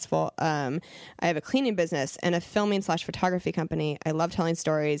successful. I have a cleaning business and a filming/photography company. I love telling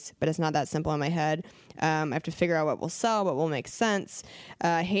stories, but it's not that simple in my head. I have to figure out what will sell, what will make sense.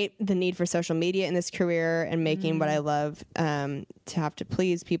 I hate the need for social media in this career and making what I love to have to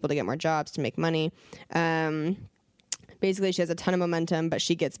please people to get more jobs, to make money. Basically, she has a ton of momentum, but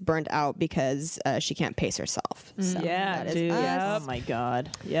she gets burnt out because she can't pace herself. So Yeah, that is dude. us. Oh my God.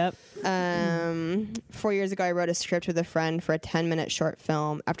 Yep. 4 years ago, I wrote a script with a friend for a 10-minute short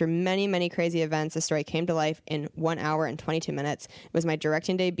film. After many, many crazy events, the story came to life in 1 hour and 22 minutes. It was my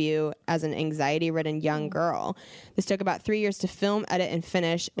directing debut as an anxiety-ridden young girl. This took about 3 years to film, edit, and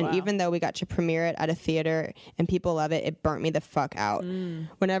finish. And even though we got to premiere it at a theater and people love it, it burnt me the fuck out.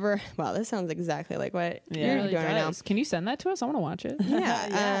 Wow, this sounds exactly like what It you're really doing right now. does. Can you send that to us? I want to watch it. Yeah,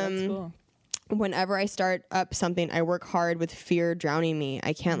 That's cool. whenever I start up something, I work hard with fear drowning me.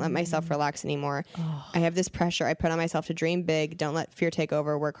 I can't let myself relax anymore. I have this pressure I put on myself to dream big, don't let fear take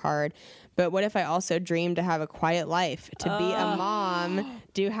over, work hard. But what if I also dream to have a quiet life, to be a mom,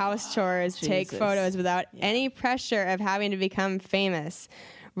 do house chores, take Jesus. photos without any pressure of having to become famous?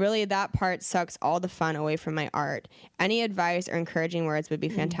 Really, that part sucks all the fun away from my art. Any advice or encouraging words would be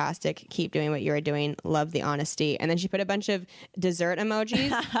fantastic. Keep doing what you are doing. Love the honesty. And then she put a bunch of dessert emojis,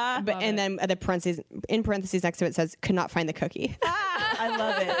 and then in parentheses next to it says, could not find the cookie. I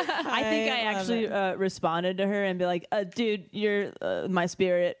love it. I think I actually responded to her and be like, dude, you're my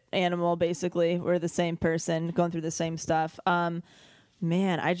spirit animal, basically. We're the same person going through the same stuff.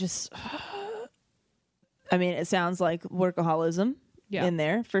 Man, it sounds like workaholism. Yeah. In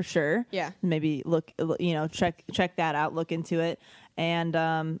there for sure. Yeah. Maybe check that out, look into it. And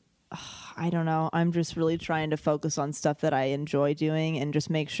I don't know. I'm just really trying to focus on stuff that I enjoy doing and just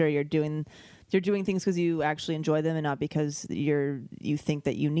make sure you're doing things because you actually enjoy them and not because you think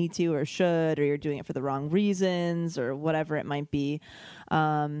that you need to or should, or you're doing it for the wrong reasons or whatever it might be.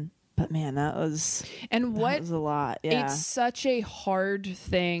 But man, that was a lot. Yeah. It's such a hard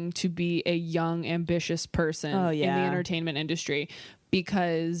thing to be a young, ambitious person in the entertainment industry,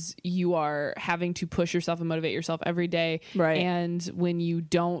 because you are having to push yourself and motivate yourself every day. Right. And when you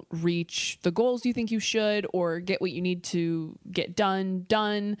don't reach the goals you think you should or get what you need to get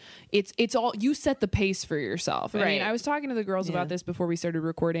done, it's all, you set the pace for yourself. I mean, I was talking to the girls about this before we started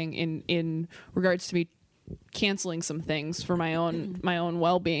recording in regards to me canceling some things for my own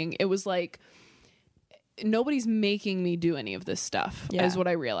well-being. It was like, nobody's making me do any of this stuff, is what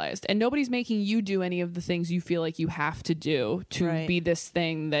I realized. And nobody's making you do any of the things you feel like you have to do to be this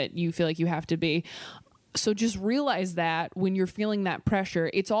thing that you feel like you have to be. So just realize that when you're feeling that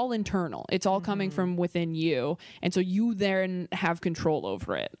pressure, it's all internal. It's all coming from within you. And so you then have control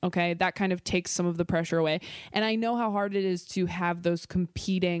over it. Okay. That kind of takes some of the pressure away. And I know how hard it is to have those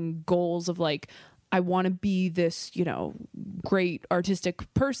competing goals of like, I want to be this, great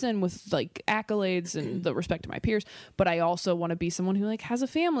artistic person with like accolades and the respect of my peers, but I also want to be someone who like has a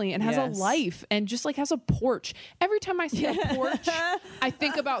family and has a life and just like has a porch. Every time I see a porch, I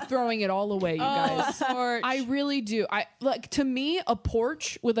think about throwing it all away, you guys. I really do. To me, a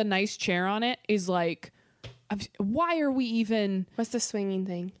porch with a nice chair on it is like, why are we even? What's the swinging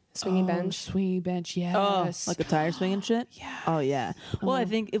thing? Swinging bench? Swinging bench, yes. Oh, like a tire swing and shit? Yeah. Oh, yeah. Well, I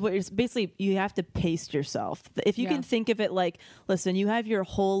think it's basically you have to pace yourself. If you can think of it like, listen, you have your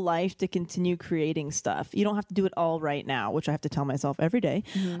whole life to continue creating stuff. You don't have to do it all right now, which I have to tell myself every day.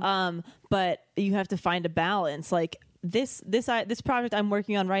 But you have to find a balance. Like this project I'm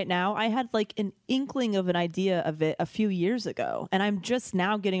working on right now, I had like an inkling of an idea of it a few years ago, and I'm just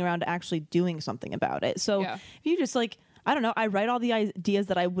now getting around to actually doing something about it. So if you just like, I don't know, I write all the ideas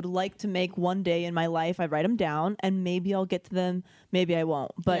that I would like to make one day in my life. I write them down and maybe I'll get to them. Maybe I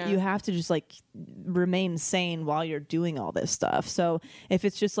won't. But you have to just like remain sane while you're doing all this stuff. So if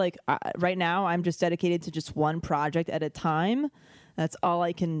it's just like right now, I'm just dedicated to just one project at a time. that's all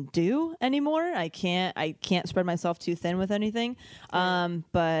I can do anymore. I can't spread myself too thin with anything.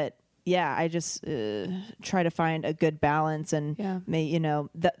 But yeah, I just try to find a good balance and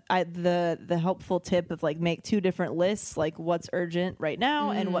the helpful tip of like make 2 different lists, like what's urgent right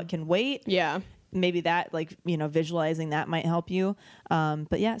now and what can wait. Yeah. Maybe that, like, visualizing that might help you.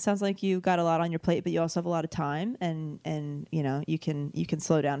 But yeah, it sounds like you got a lot on your plate, but you also have a lot of time, and you can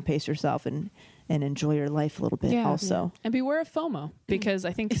slow down, pace yourself, and enjoy your life a little bit also. And beware of FOMO, because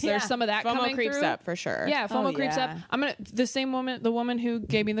I think there's some of that FOMO coming creeps through. up for sure. Yeah, FOMO creeps up. The woman who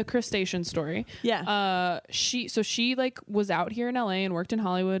gave me the Chris Station story. Yeah. She like was out here in LA and worked in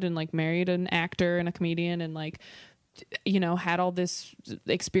Hollywood and like married an actor and a comedian and like had all this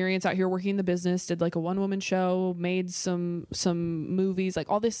experience out here working in the business, did like a one-woman show, made some movies, like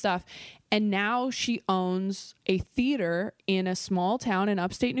all this stuff. And now she owns a theater in a small town in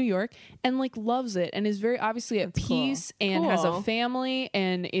upstate New York and like loves it and is very obviously at peace and has a family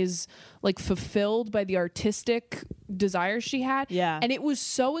and is like fulfilled by the artistic desires she had. Yeah. And it was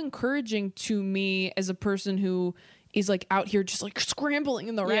so encouraging to me as a person who is like out here just like scrambling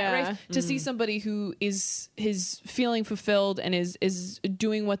in the rat race to see somebody who is feeling fulfilled and is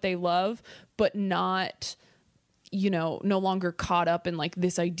doing what they love, but not, no longer caught up in like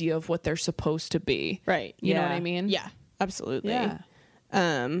this idea of what they're supposed to be. Right. You know what I mean? Yeah, absolutely. Yeah.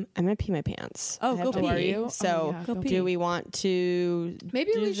 I'm gonna pee my pants. Oh, go pee. Are you? So Go pee. do we want to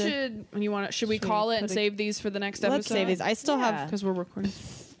Maybe we should. Should we call it and save these for the next episode? let's save these. I still have because we're recording.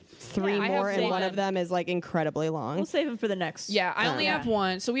 3 I have more, and one one. of them is like incredibly long. We'll save them for the next. Yeah, I only have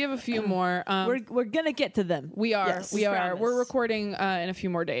one, so we have a few more. We're gonna get to them. We are. Yes, we are. promise. We're recording in a few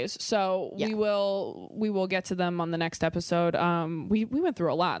more days, so we will get to them on the next episode. We went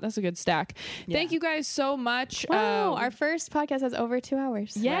through a lot. That's a good stack. Thank you guys so much. Wow, our first podcast has over 2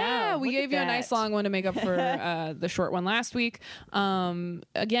 hours. Yeah, Wow, we look gave at you a nice that. long one to make up for the short one last week.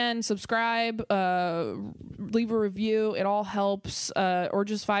 Again, subscribe, leave a review. It all helps, or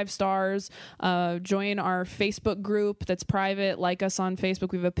just 5 stars. Join our Facebook group that's private. Like us on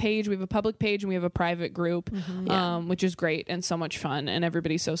Facebook. We have a page. We have a public page, and we have a private group, which is great and so much fun. And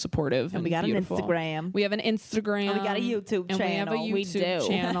everybody's so supportive. And we got beautiful. an Instagram. We have an Instagram. And we got a YouTube and channel. We have a YouTube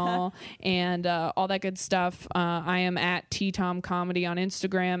channel and all that good stuff. I am at Tom Comedy on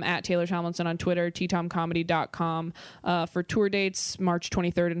Instagram, at Taylor Tomlinson on Twitter, ttomcomedy.com. For tour dates, March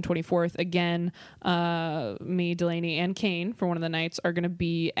 23rd and 24th. Again, me, Delaney, and Kane for one of the nights are going to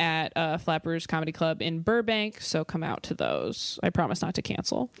be at Flappers Comedy Club in Burbank, so come out to those. I promise not to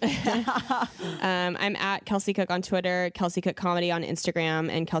cancel. I'm at Kelsey Cook on Twitter, Kelsey Cook Comedy on Instagram,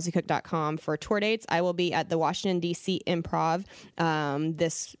 and kelseycook.com for tour dates. I will be at the Washington, D.C. Improv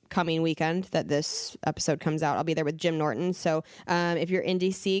this coming weekend that this episode comes out. I'll be there with Jim Norton. So if you're in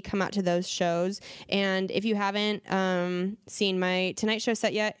D.C., come out to those shows. And if you haven't seen my Tonight Show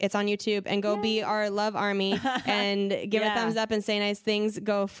set yet, it's on YouTube. And go be our love army and give a thumbs up and say nice things.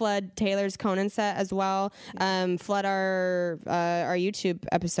 Go flood Taylor's Conan set as well. Flood our YouTube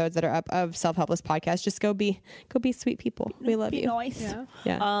episodes that are up of Self-Helpless Podcast. Just go be sweet people. We love you. Nice.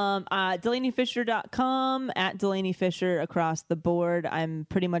 Yeah. DelaneyFisher.com, at Delaney Fisher across the board. I'm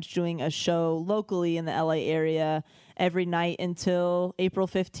pretty much doing a show locally in the LA area every night until April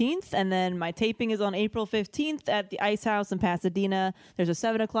 15th. And then my taping is on April 15th at the Ice House in Pasadena. There's a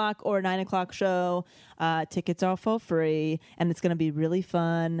 7 o'clock or 9 o'clock show. Tickets are for free, and it's going to be really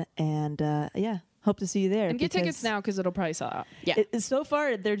fun. And hope to see you there. And get tickets now because it'll probably sell out. Yeah. So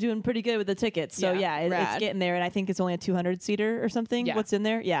far, they're doing pretty good with the tickets. So it's getting there. And I think it's only a 200-seater or something. Yeah. What's in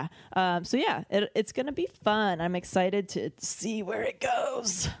there? Yeah. It's going to be fun. I'm excited to see where it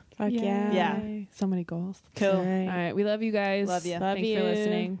goes. Fuck yeah. Yeah. So many goals. Cool. All right. All right. We love you guys. Love you. Love Thanks you. for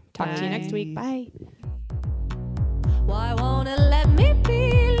listening. Talk to you Bye. next week. Bye. Why won't it let me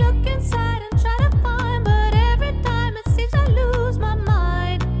be? Look inside and